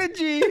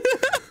strategy?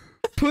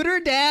 Put her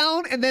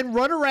down and then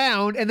run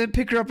around and then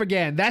pick her up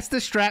again. That's the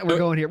strat we're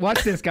going here.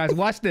 Watch this, guys.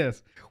 Watch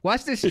this.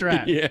 Watch this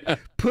strat. Yeah.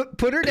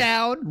 Put her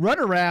down, run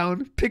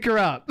around, pick her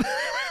up.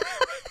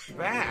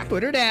 back.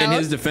 Put her down. In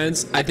his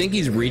defense, I think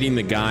he's reading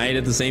the guide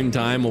at the same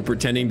time while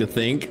pretending to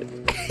think.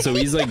 So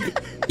he's like,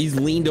 he's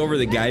leaned over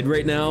the guide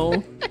right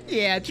now.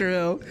 Yeah,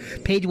 true.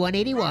 Page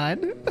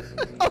 181.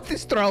 Oh,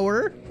 this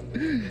thrower.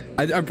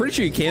 I'm pretty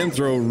sure you can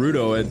throw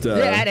Rudo at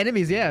at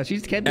enemies. Yeah,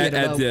 she can be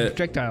at the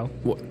projectile.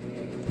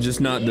 Just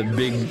not the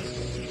big.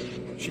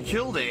 She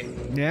killed it.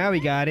 Yeah, we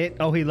got it.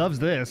 Oh, he loves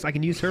this. I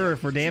can use her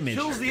for damage. She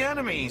kills the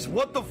enemies.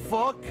 What the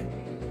fuck?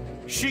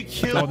 She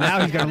killed. Oh,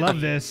 now he's gonna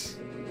love this.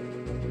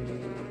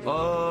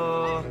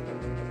 What?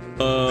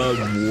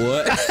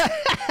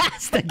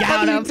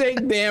 How do you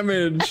take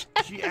damage?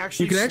 She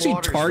actually you can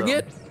actually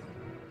target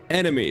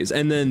enemies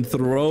and then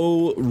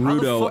throw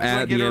Rudo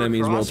at the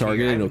enemies while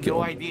targeting. And he'll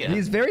kill him.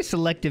 He's very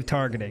selective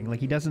targeting. Like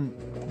he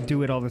doesn't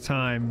do it all the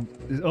time.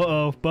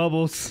 Uh-oh,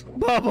 bubbles.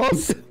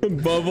 Bubbles.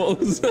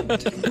 Bubbles.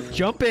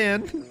 Jump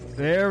in.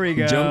 There we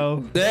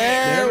go.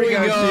 There we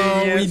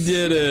go. We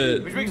did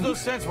it. Which makes no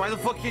sense. Why the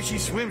fuck can't she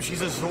swim?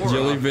 She's a Zora.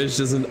 Jellyfish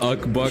is an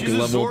Uck-Buck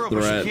level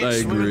threat. I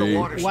agree.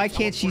 Why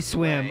can't she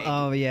swim?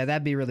 Oh yeah,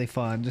 that'd be really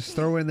fun. Just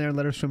throw her in there and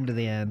let her swim to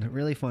the end.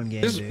 Really fun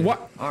game, dude.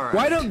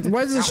 Why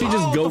doesn't she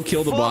just go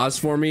kill the boss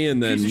for me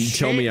and then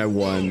tell me I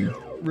won?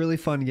 Really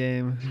fun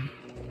game.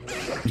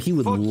 He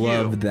would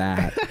love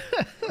that.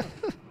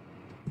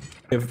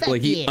 If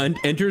like he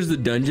enters the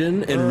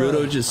dungeon and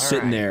Rudo's just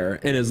sitting there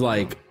and is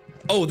like,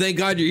 oh, thank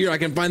God you're here. I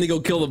can finally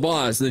go kill the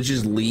boss. And then she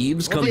just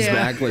leaves, comes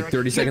back like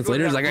 30 seconds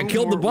later. Is like, I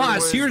killed the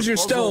boss. Here's your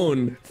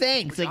stone.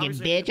 Thanks, looking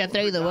bitch. I'll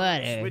throw you the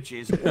water.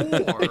 Switches or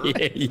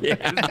yeah.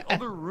 there's the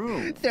other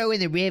room. Throw in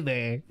the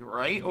river.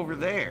 Right over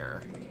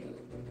there.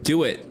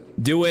 Do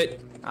it. Do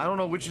it. I don't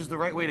know which is the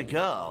right way to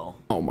go.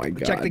 Oh my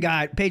God. Check the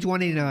guide. Page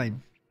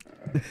 189.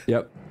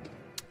 Yep.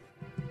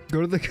 Go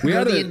to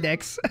the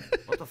index.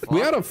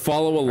 We ought to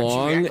follow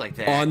along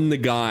on the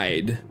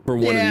guide for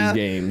one of these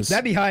games.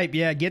 That'd be hype.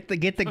 Yeah, get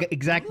the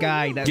exact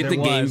guide. That get the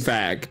game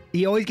fact.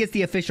 He always gets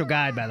the official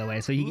guide, by the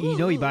way. So you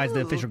know he buys the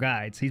official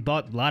guides. He's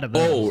bought a lot of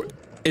those. Oh,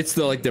 it's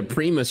the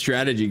Prima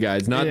strategy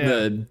guides, not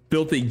the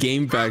filthy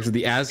game facts with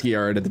the ASCII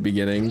art at the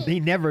beginning. He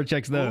never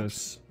checks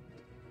those.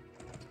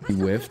 He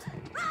whiffed.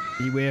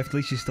 He whiffed. At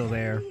least she's still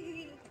there.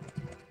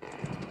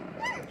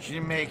 She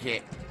didn't make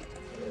it.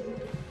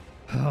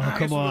 Oh,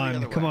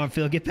 come on,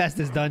 Phil. Get past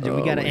this dungeon.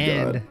 We gotta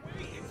end.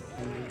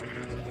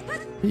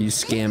 You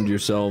scammed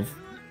yourself.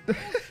 All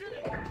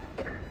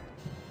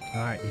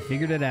right, you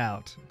figured it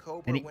out.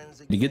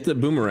 You get the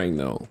boomerang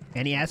though.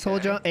 Any asshole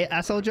joke?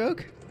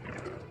 What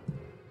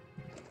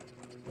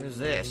is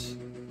this?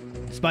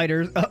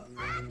 Spiders. Oh.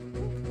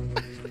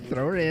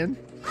 Throw her in.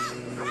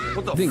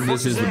 What the I think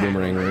this is the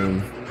boomerang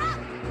room.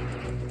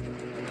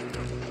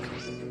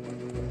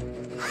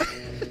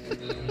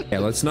 Yeah,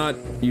 let's not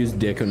use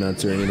Dicko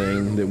Nuts or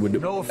anything that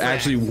would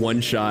actually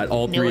one-shot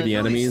all three of the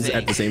enemies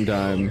at the same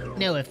time.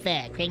 No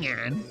effect. Hang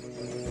on.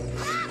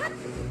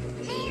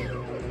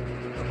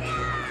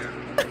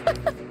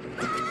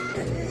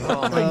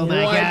 Oh my God. Oh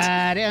my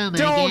God.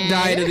 Don't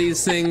die to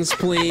these things,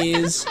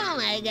 please. Oh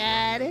my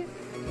God.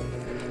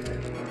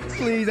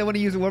 Please, I want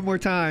to use it one more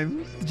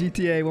time.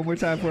 GTA, one more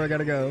time before I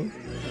gotta go.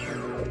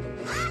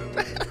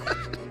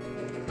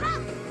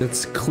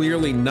 That's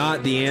clearly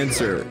not the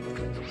answer.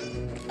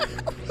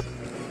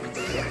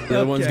 The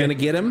other one's gonna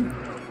get him.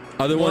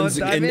 Other one's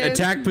in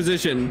attack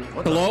position.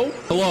 Hello?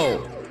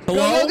 Hello?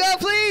 Hello? Go,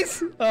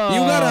 please! Oh. You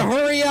gotta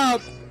hurry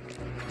up!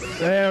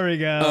 There we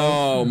go.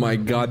 Oh my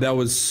God, that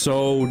was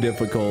so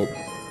difficult.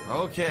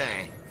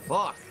 Okay.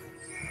 Fuck.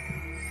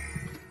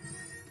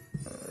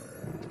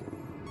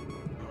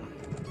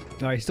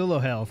 Alright, still low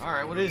health.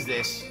 Alright, what is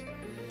this?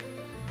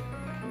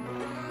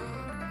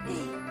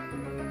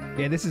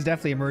 Yeah, this is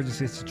definitely an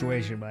emergency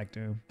situation, Black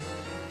Doom.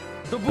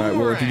 Alright,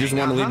 well, if you just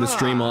want to leave the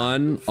stream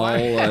on,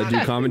 I'll do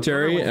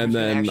commentary, and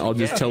then I'll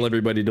just tell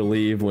everybody to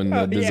leave when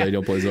the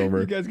video plays over.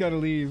 You guys gotta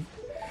leave.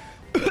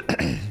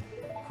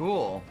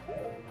 Cool.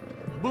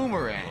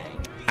 Boomerang.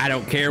 I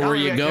don't care where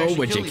you go,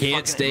 but you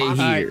can't stay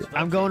here. Right,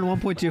 I'm going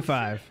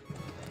 1.25.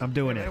 I'm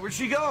doing it. Where'd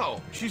she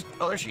go?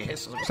 Oh, there she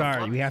is.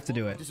 Sorry, we have to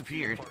do it.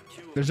 Disappeared.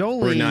 There's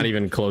only... We're not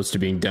even close to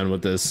being done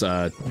with this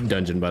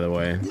dungeon, by the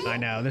way. I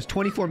know. There's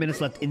 24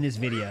 minutes left in this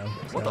video.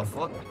 What the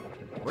fuck?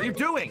 What are you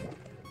doing?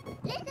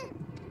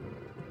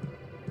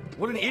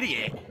 What an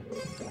idiot.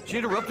 She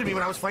interrupted me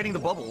when I was fighting the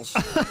bubbles.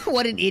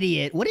 What an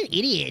idiot. What an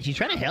idiot. She's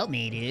trying to help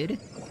me, dude.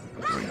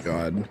 Oh my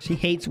God. She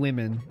hates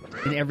women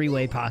in every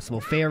way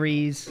possible.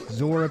 Fairies,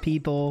 Zora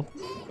people,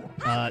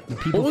 the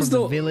people from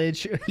the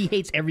village. He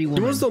hates every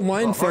woman. There was the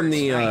line from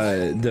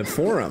the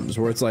forums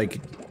where it's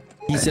like,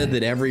 he said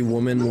that every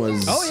woman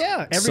was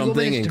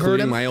something,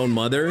 including my own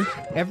mother.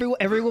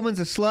 Every woman's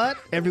a slut.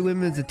 Every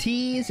woman's a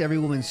tease. Every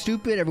woman's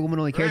stupid. Every woman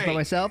only cares about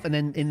myself. And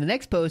then in the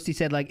next post, he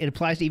said, like, it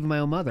applies to even my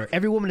own mother.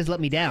 Every woman has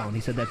let me down. He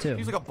said that too.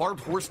 He's like a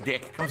barbed horse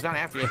dick. Comes down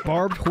after you.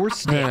 Barbed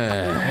horse dick.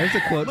 There's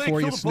a quote for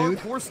you, Snoot. Barbed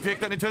horse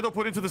dick that Nintendo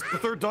put into the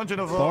third dungeon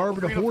of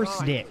barbed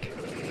horse dick.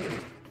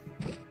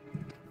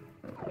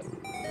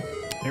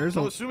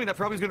 So assuming that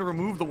probably is going to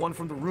remove the one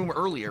from the room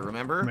earlier,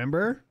 remember?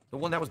 Remember? The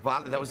one that was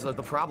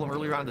the problem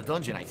earlier on in the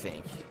dungeon, I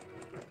think.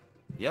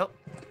 Yep.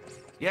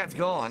 Yeah, it's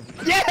gone.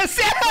 Yes!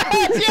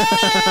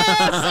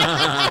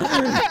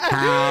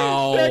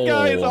 How? That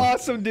guy is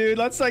awesome, dude.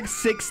 That's like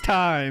 6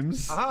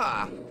 times.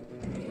 Ah.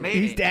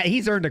 Maybe.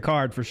 He's earned a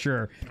card for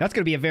sure. That's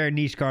gonna be a very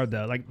niche card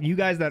though. Like you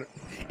guys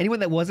anyone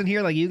that wasn't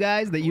here, like you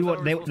guys, no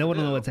one will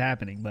know what's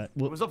happening. But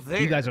it was up there,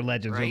 you guys are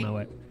legends. right? You'll know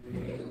it.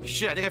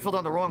 Shit, I think I fell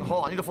down the wrong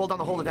hole. I need to fall down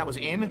the hole that was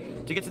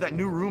in to get to that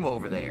new room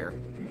over there.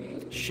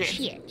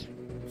 Shit.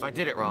 So I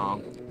did it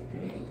wrong.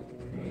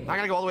 I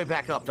gotta go all the way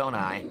back up, don't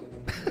I?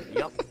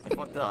 Yep, I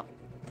fucked up.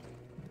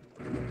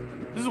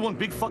 This is one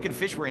big fucking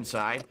fish we're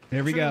inside.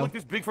 There we go. Look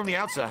this big from the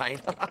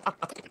outside.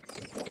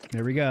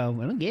 There we go.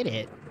 I don't get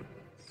it.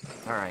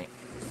 All right.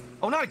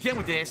 Oh, not again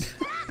with this.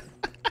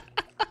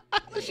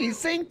 She's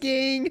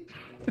sinking.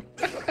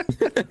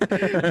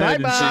 Bye bye.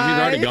 She's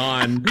already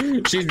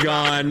gone. She's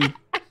gone.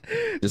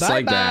 Just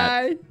like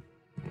that.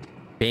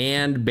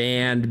 Band.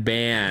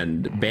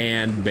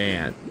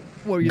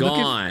 What are you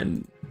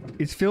gone.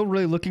 Is Phil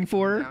really looking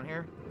for her? Down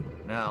here?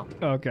 No.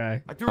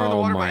 Okay. I threw her in the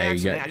water by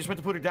accident. I just meant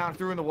to put her down,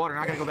 threw her in the water,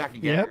 and I gotta go back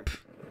and get her.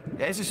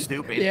 Yeah, this is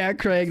stupid. Yeah,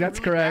 Craig, that's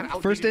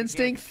correct. First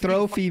instinct,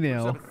 throw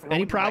female.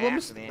 Any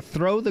problems?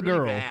 Throw the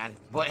girl. Bad.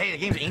 But hey, the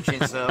game's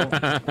ancient, so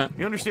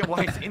you understand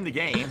why it's in the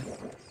game.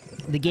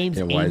 The game's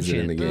ancient. Why is it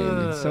in the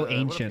game? It's so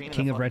ancient.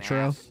 King of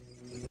retro.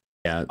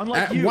 Yeah.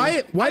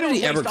 Why did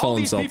he ever call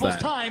himself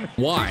that?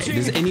 Why?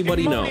 Does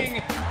anybody know?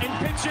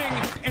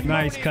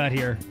 Nice cut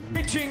here.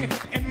 Pitching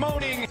and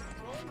moaning.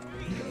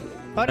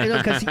 Oh no,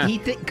 because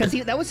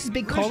that was his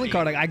big calling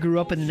card. Like I grew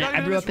up in the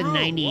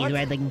 '90s, where I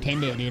had like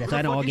Nintendo, dude. So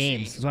I know all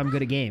games. So I'm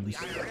good at games.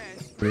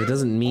 But it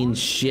doesn't mean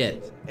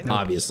shit,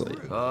 obviously.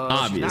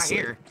 Obviously. She's not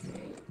here.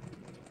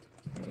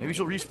 Maybe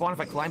she'll respawn if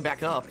I climb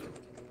back up.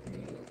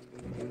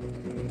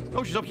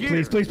 Oh, she's up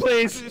here.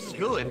 Please. This is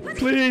good.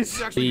 Please. This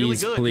is actually really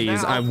good.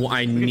 Please. Now,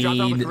 I need.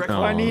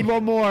 I need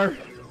one more.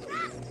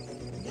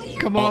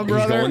 Come on,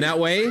 brother. He's going that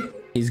way.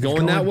 He's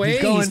going that way.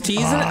 He's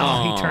teasing it.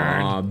 Oh, he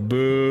turned.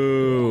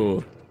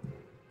 Boo.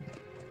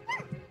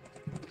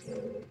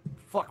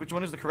 Fuck, which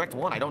one is the correct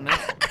one? I don't know.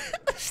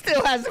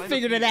 Still hasn't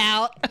figured it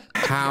out.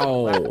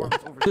 How?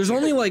 There's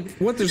only like,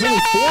 what? There's only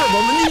 4 of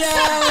them.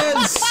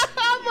 Yes!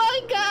 Oh my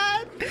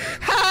god!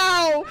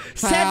 How?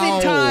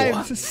 7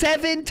 times!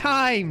 7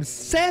 times!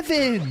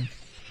 7!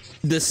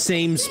 The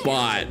same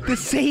spot. The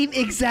same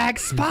exact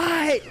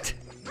spot!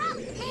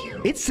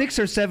 It's 6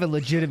 or 7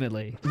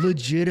 legitimately.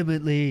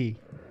 Legitimately.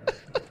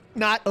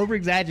 Not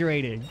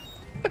over-exaggerating.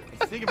 I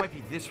think it might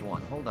be this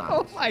one. Hold on.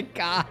 Oh my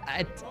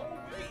god.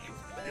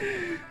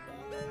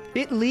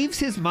 It leaves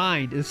his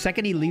mind the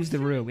second he leaves the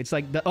room. It's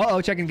like the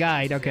checking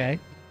guide. Okay.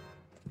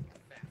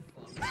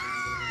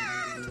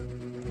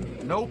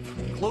 Nope.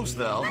 Close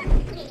though.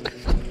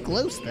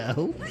 Close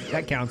though.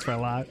 That counts for a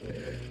lot.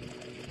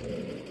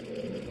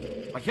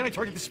 Why can't I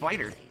target the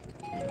spider?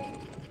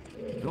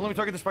 Don't let me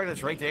target the spider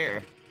that's right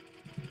there.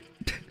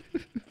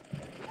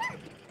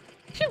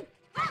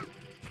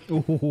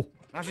 Ooh.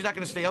 Now she's not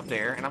gonna stay up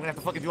there, and I'm gonna have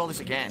to fucking do all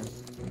this again.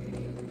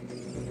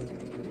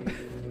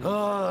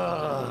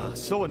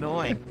 So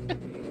annoying.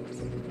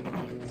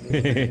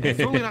 It's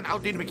totally not an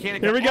outdated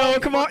mechanic. Here we go.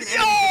 Come on.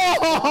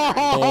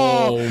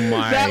 Oh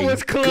my That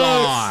was close.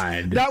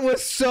 God. That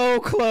was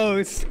so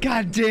close.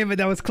 God damn it.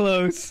 That was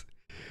close.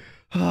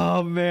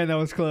 Oh man, that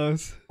was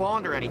close.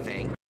 Spawned or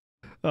anything.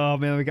 Oh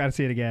man, we gotta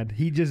see it again.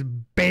 He just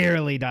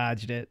barely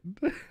dodged it.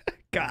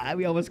 God,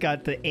 we almost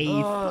got to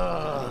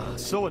 8th.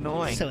 So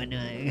annoying. So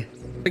annoying.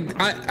 Like,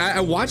 I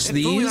watched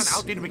these. It's totally not an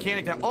outdated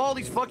mechanic that all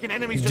these fucking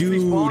enemies just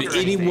respawned or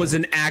anything. It was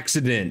an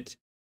accident.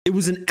 It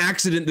was an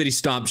accident that he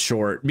stopped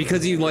short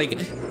because he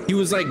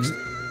was like,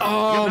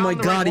 oh my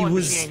god, he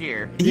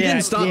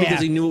didn't stop because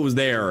he knew it was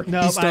there.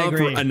 No, he stopped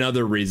for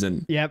another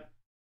reason. Yep.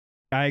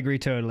 I agree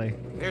totally.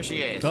 There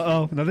she is.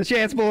 Uh-oh, another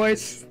chance,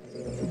 boys.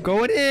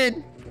 Going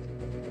in.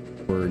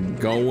 We're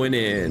going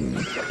in.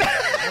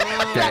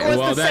 That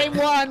was the same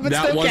one, but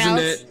that still wasn't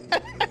counts. it.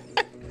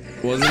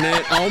 Wasn't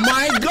it? Oh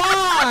my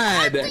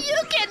god!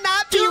 You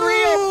cannot be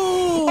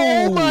real.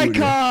 Oh my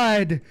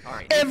god!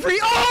 Right.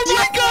 Oh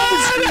my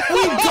god!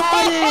 We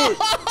got it!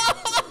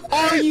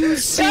 Are you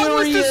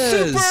serious?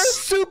 That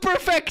was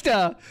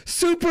the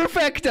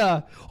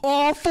superfecta.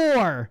 All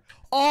 4.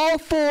 All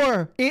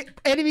 4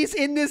 enemies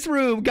in this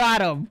room got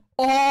them.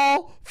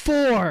 All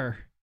 4.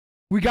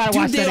 We gotta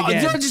watch that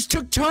again. They just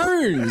took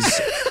turns.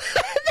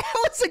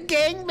 It's a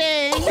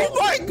gangbang. Oh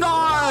my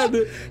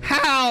god!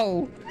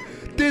 How?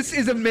 This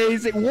is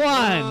amazing. 1.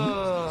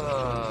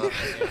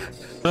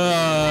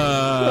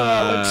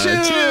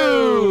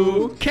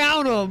 2.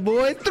 Count them,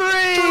 boy.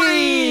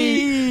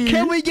 3.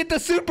 Can we get the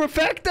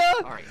superfecta?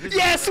 Right,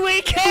 yes,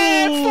 we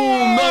can.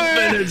 4. The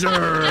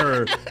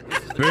finisher.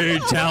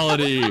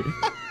 Fatality.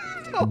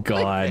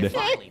 God.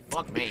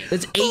 Fuck me.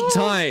 That's 8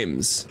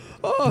 times.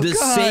 Oh, the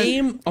god.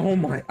 Same. Oh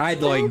my.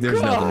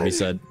 There's nothing to be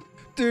said.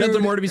 Dude,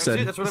 nothing more to be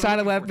said.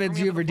 Silent weapons,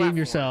 you have redeemed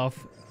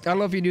yourself. I don't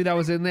know if you knew that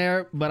was in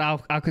there, but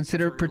I'll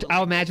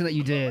imagine that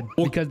you did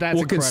because that's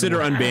we'll incredible. consider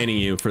unbanning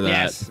you for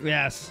that.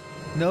 Yes.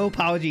 No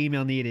apology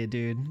email needed,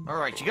 dude. All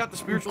right, you got the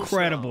spiritual.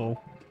 Incredible.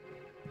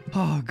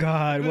 Oh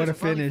God, what a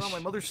finish! My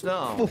mother's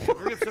stone.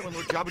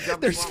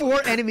 There's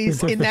 4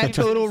 enemies in that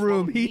total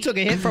room. He took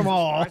a hit from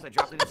all. I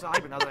dropped it inside,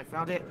 but now that I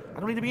found it, I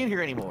don't need to be in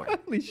here anymore.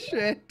 Holy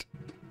shit!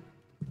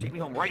 Take me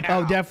home right now.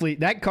 Oh, definitely.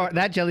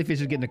 That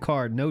jellyfish is getting a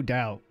card, no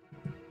doubt.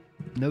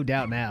 No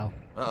doubt now.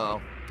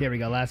 Uh-oh. Here we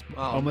go.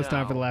 Almost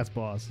time for the last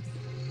boss.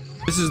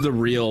 This is the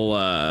real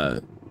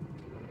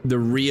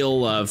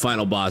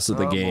final boss of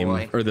the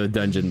game, or the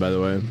dungeon, by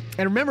the way.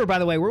 And remember, by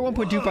the way, we're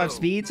 1.25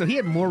 speed, so he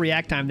had more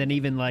react time than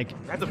even like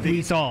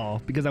we saw,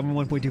 because I'm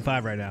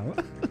 1.25 right now.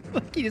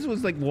 He just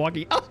was like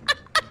walking.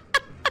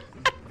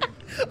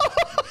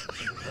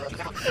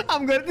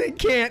 I'm gonna. They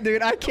can't,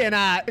 dude. I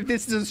cannot. If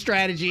this is a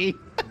strategy.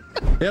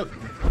 Yep.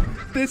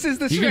 This is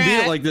the strat. You can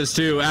beat it like this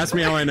too. Ask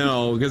me how I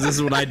know, because this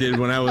is what I did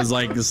when I was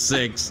like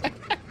 6. I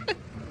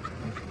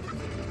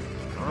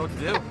don't know what to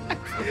do.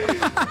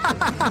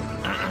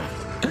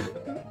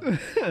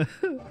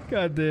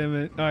 God damn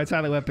it. Alright,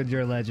 Silent Weapons,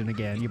 you're a legend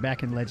again. You're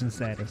back in legend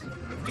status.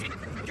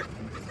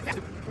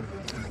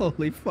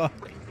 Holy fuck.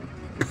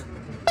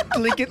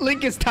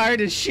 Link is tired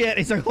as shit.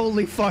 He's like,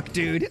 holy fuck,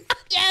 dude.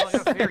 Yes!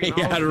 He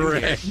got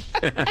wrecked.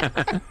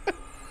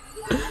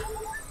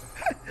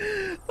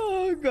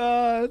 Oh,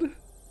 God.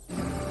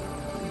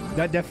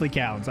 That definitely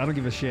counts. I don't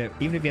give a shit.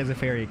 Even if he has a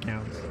fairy, it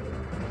counts.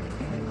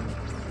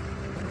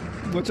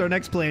 What's our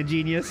next plan,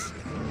 genius?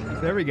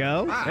 There we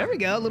go. There we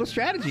go. A little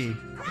strategy.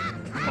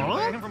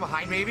 Huh? From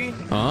behind, maybe?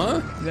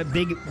 Huh? That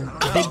big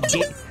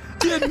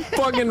Get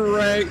fucking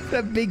wrecked.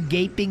 That big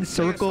gaping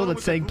circle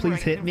that's saying,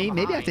 please hit me.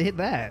 Maybe I have to hit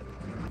that.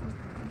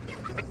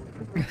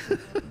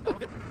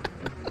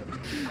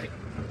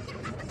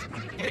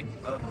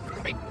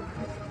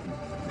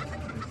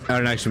 I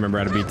don't actually remember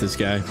how to beat this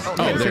guy.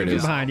 Oh, there it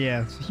is. Behind,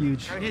 yeah. It's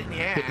huge. Hit in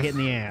the ass. Hit in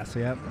the ass,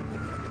 yep.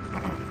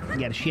 You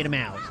gotta shit him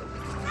out.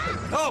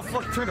 Oh,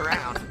 fuck, turned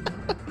around.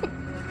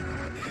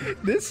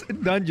 This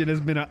dungeon has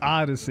been an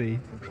odyssey.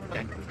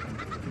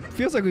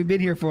 Feels like we've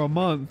been here for a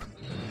month.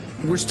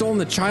 We're still in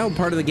the child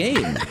part of the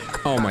game.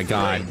 Oh my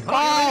god.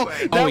 Oh,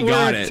 we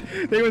got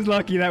it. They was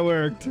lucky that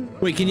worked.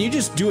 Wait, can you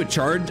just do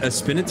a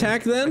spin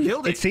attack then?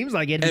 It seems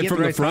like it. And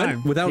from the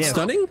front without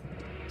stunning?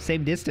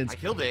 Same distance. I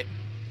killed it.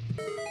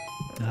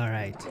 All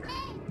right.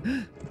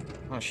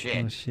 Oh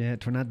shit. Oh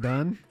shit. We're not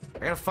done. I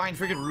gotta find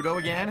freaking Rudo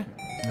again.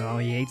 Oh,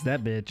 he hates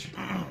that bitch.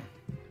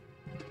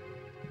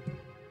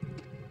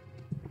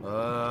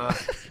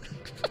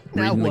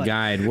 Reading the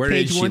guide. Where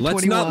is she?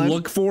 Let's not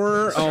look for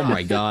her. Oh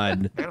my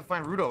god. I gotta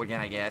find Rudo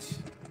again, I guess.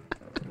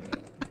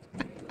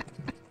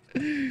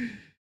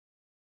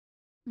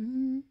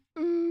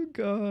 Oh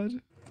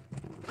god.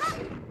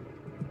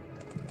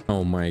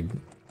 Oh my.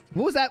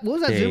 What was that? What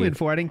was that zoom in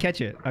for? I didn't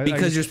catch it.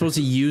 Because you're supposed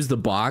to use the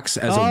box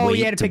as a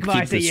weight to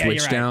keep the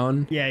switch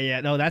down. Yeah, yeah.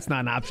 No, that's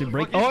not an option.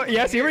 Break. Oh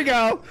yes, here we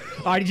go.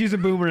 All right, he's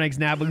using boomerangs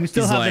now, but we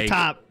still have the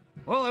top.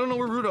 Well, I don't know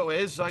where Rudo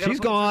is. So she's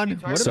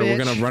gone. So we're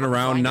gonna run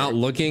around not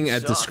looking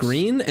at the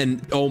screen,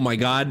 and oh my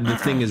god, the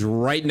thing is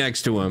right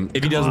next to him.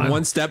 If he does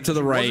one step to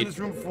the right,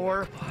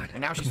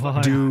 and now she's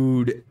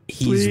dude,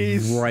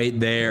 he's right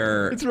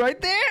there. It's right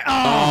there.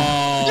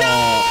 Oh,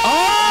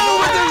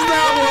 there's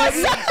that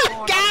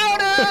one.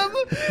 Got him.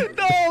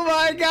 Oh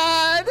my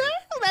god,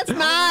 that's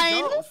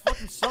 9. This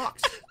fucking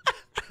sucks.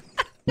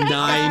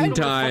 9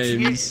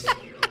 times.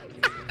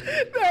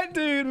 That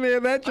dude,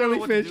 man, that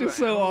jellyfish is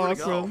so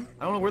awesome.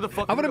 I don't know where the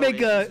fuck. I'm gonna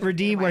make a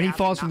redeem where he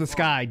falls from the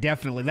sky.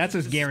 Definitely, that's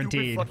just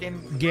guaranteed.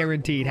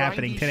 Guaranteed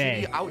happening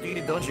today.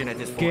 Outdated dungeon at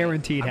this point.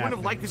 Guaranteed happening. I wouldn't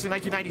have liked this in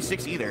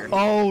 1996 either.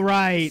 Oh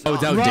right. Oh,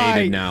 it's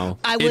outdated now.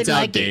 It's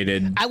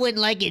outdated. I wouldn't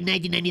like it in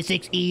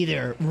 1996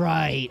 either.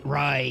 Right.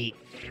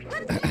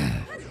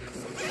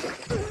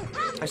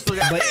 I still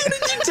got. How did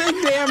you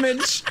take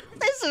damage?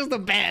 This is the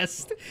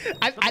best.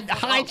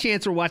 High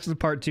chance we're watching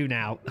part 2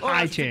 now.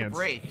 High chance.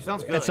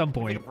 Sounds good. At some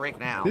point. Take a break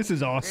now. This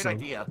is awesome.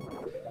 Great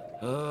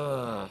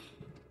idea.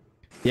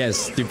 Yeah,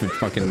 stupid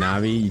fucking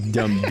Navi, you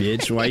dumb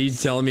bitch. Why are you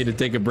telling me to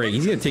take a break?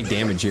 He's gonna take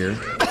damage here.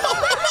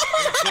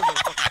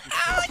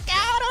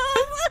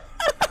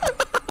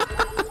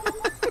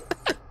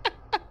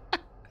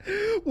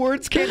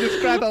 Words can't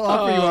describe how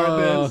awful you are at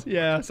this.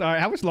 Yeah, sorry.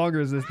 How much longer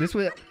is this? This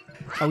was.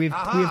 Oh, we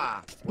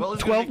have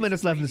 12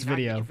 minutes left in this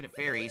video.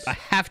 I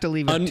have to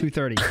leave at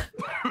 2:30.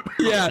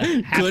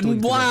 Yeah, couldn't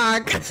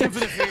block.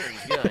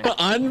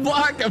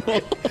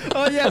 Unblockable.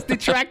 Oh yes,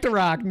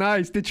 Detractorok.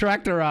 Nice,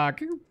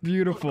 Detractorok.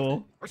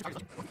 Beautiful.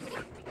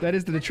 That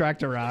is the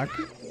Detractorok.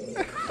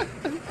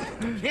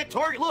 Can't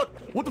target. Look,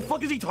 what the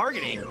fuck is he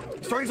targeting?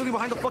 He's targeting something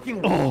behind the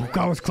fucking wall. Oh,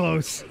 that was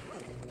close.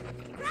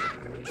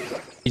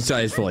 He's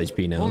full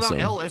HP now. Hold on, so.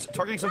 L is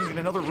targeting something in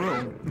another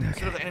room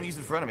instead of the enemies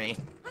in front of me.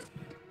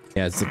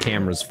 Yeah, it's the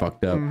camera's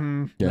fucked up.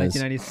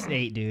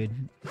 1998,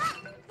 dude.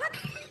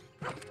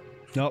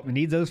 Nope, he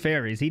needs those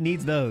fairies. He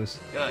needs those.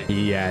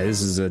 Yeah,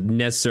 this is a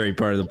necessary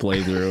part of the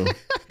playthrough.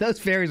 Those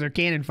fairies are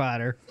cannon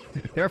fodder.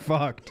 They're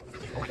fucked.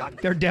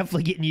 They're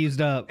definitely getting used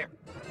up.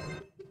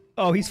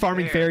 Oh, he's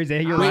farming fairies.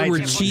 You're right. We're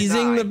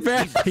cheesing the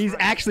fairies. He's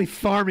actually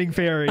farming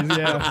fairies.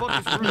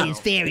 Yeah. These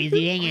fairies,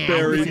 hang out.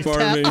 Fairy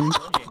farming.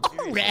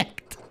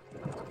 Wrecked.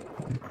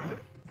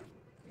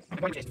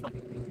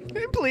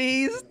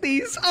 Please,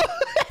 these. Oh,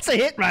 that's a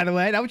hit, by the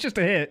way. That was just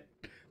a hit.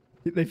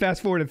 They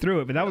fast forwarded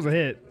through it, but that was a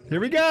hit. Here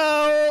we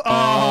go.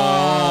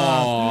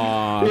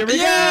 Oh, here we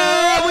go.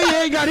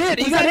 Yeah, he got hit.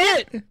 He got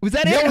hit. Was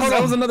that it?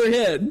 That was another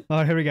hit.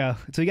 Oh, here we go.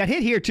 So he got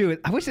hit here too.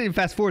 I wish they didn't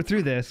fast forward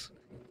through this.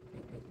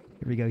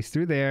 Here we go. He's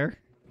through there.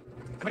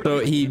 So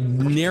he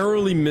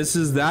narrowly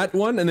misses that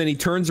one, and then he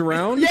turns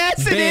around.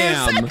 Yes,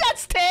 Bam. it is.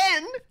 That's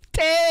 10.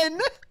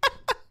 10.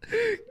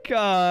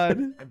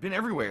 God. I've been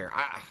everywhere.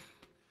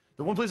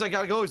 The one place I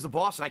gotta go is the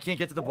boss, and I can't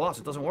get to the boss.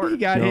 It doesn't work. You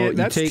got hit.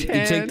 That's 10.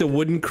 You take the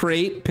wooden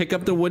crate, pick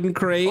up the wooden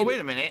crate. Oh,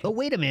 wait a minute. Oh,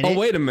 wait a minute. Oh,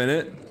 wait a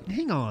minute.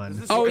 Hang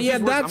on. Oh, yeah,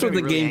 that's what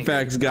the Game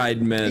Facts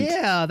guide meant.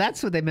 Yeah,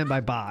 that's what they meant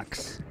by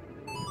box.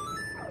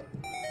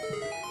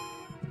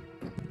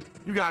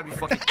 You gotta be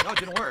fucking... No, it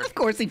didn't work. Of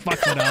course he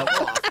fucks it up.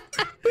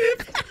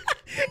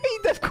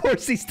 Of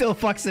course he still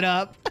fucks it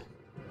up.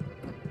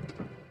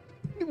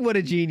 What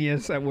a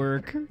genius at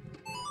work.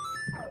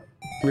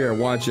 We are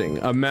watching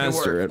a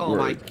master at work. Oh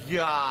my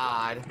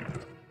god.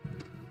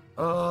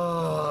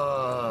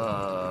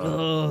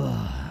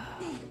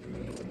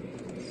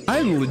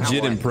 I'm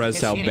legit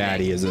impressed how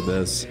bad he is at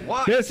this.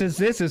 What? This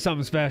is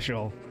something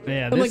special.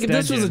 Yeah, this like if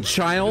this was a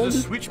child,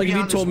 like if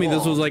you told me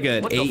this was like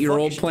an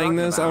 8-year-old playing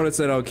this, I would have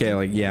said, okay,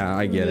 like yeah,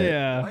 I get it.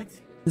 Yeah. What?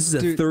 This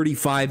is a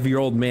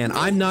 35-year-old man.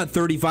 I'm not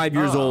 35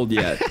 years old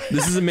yet.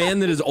 This is a man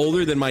that is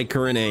older than my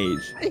current age.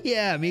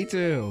 Yeah, me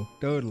too.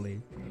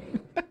 Totally.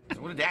 So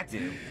what did that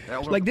do?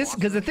 Like this,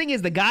 because the thing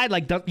is, the guide,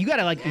 like, you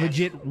gotta like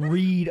legit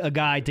read a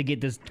guide to get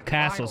this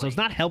castle. So it's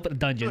not helping the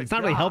dungeon. It's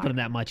not really helping him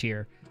that much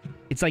here.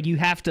 It's like you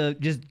have to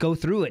just go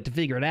through it to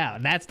figure it out.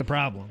 And that's the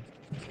problem.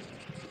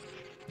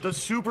 The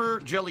super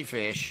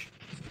jellyfish.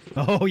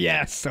 Oh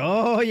yes.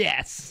 Oh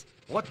yes.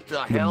 What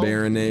the hell? The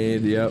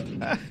Baronade, yep.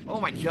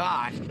 Oh my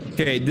god.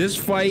 Okay, this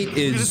fight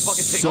is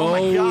so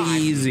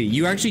easy.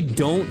 You actually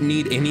don't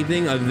need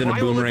anything other than a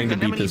boomerang to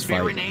beat this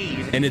fight.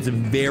 And it's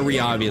very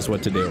obvious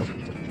what to do.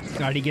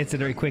 God, he gets it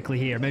very quickly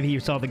here. Maybe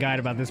you saw the guide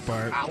about this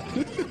part.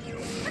 You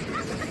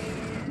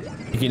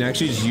can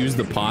actually just use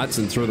the pots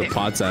and throw the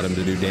pots at him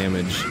to do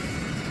damage.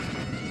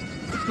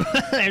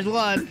 There's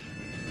one.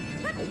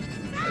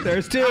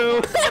 There's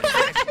two.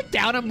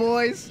 Down him,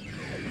 boys.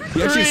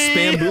 You actually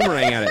spam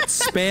boomerang at it.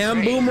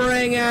 Spam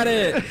boomerang at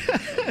it.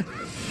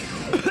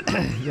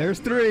 There's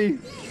 3.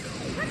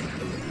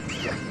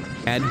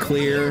 Add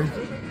clear.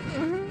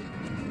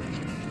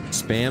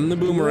 Spam the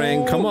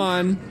boomerang. Come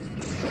on.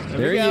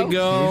 There you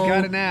go. He's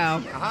got it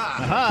now.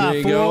 Aha. There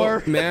you 4.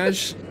 go.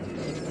 Mash.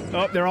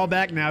 Oh, they're all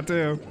back now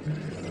too.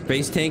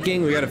 Face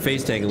tanking? We gotta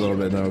face tank a little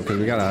bit though, because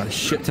we got a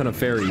shit ton of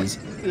fairies.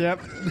 Yep.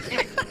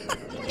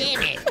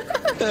 Damn it.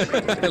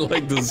 I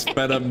like the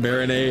sped up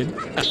marinade.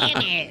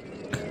 Damn it.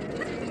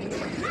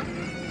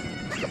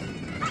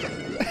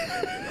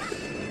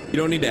 You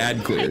don't need to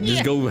add clear.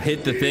 Just go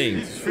hit the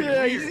thing.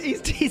 Yeah,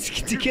 he's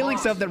killing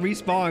stuff that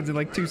respawns in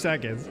like 2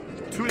 seconds.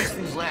 2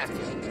 things left.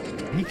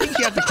 He thinks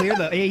you have to clear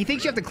those. Yeah, he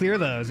thinks you have to clear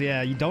those.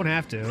 Yeah, you don't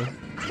have to.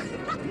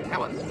 Now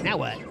what? Now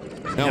what?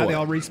 Now they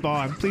all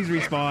respawn. Please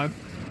respawn.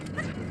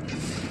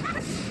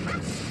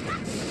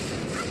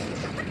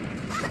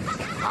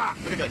 Ah,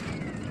 good.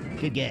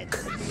 Good.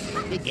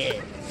 Good,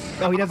 good.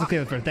 Oh, he doesn't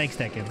clear the first. Thanks,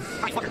 Tekken.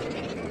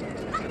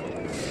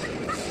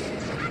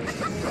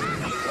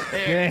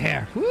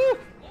 There. Woo!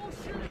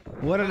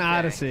 What an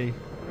odyssey.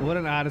 What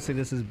an odyssey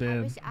this has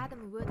been.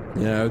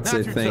 Yeah, I would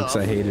say thanks.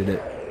 I hated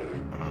it.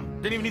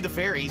 Didn't even need the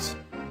fairies.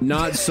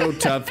 Not so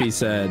tough, he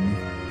said.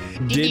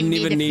 Didn't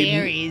even need the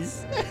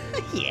fairies.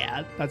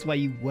 Yeah, that's why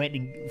you went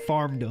and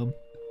farmed them.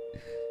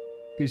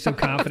 You're so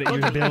confident in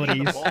your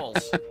abilities.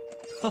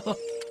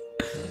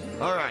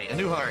 All right, a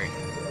new heart.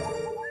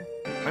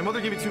 My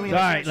mother gave me 2 million.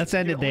 All right, let's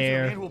end it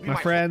there. My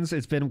friends,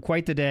 it's been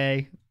quite the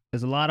day. It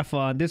was a lot of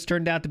fun. This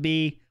turned out to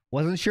be,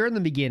 wasn't sure in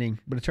the beginning,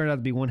 but it turned out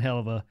to be one hell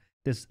of a,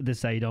 this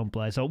how you don't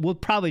play. So we'll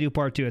probably do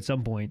part 2 at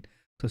some point.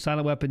 So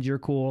Silent Weapons, you're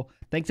cool.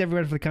 Thanks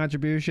everyone for the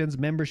contributions,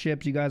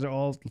 memberships. You guys are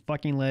all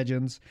fucking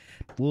legends.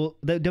 The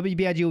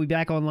WPIG will be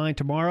back online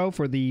tomorrow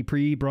for the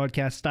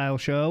pre-broadcast style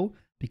show,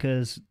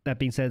 because that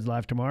being said, it's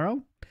live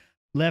tomorrow.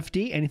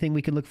 Lefty, anything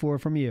we can look for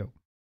from you?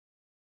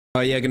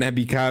 Yeah, gonna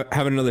be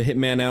having another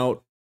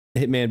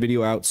Hitman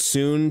video out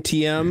soon.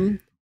 TM.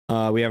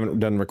 We haven't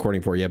done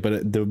recording for it yet,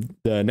 but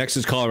the next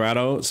is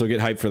Colorado, so get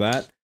hyped for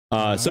that.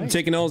 Sub to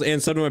Taking L's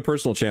and sub to my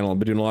personal channel. I've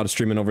been doing a lot of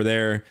streaming over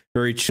there.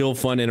 Very chill,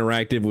 fun,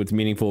 interactive with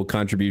meaningful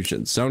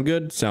contributions. Sound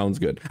good? Sounds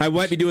good. I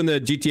might be doing the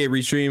GTA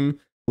restream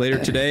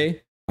later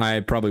today. I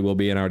probably will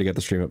be, and I already got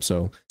the stream up.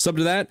 So sub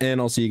to that,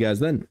 and I'll see you guys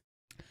then.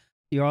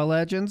 You're all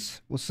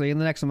legends. We'll see you in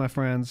the next one, my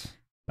friends.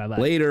 Bye-bye.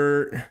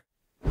 Later.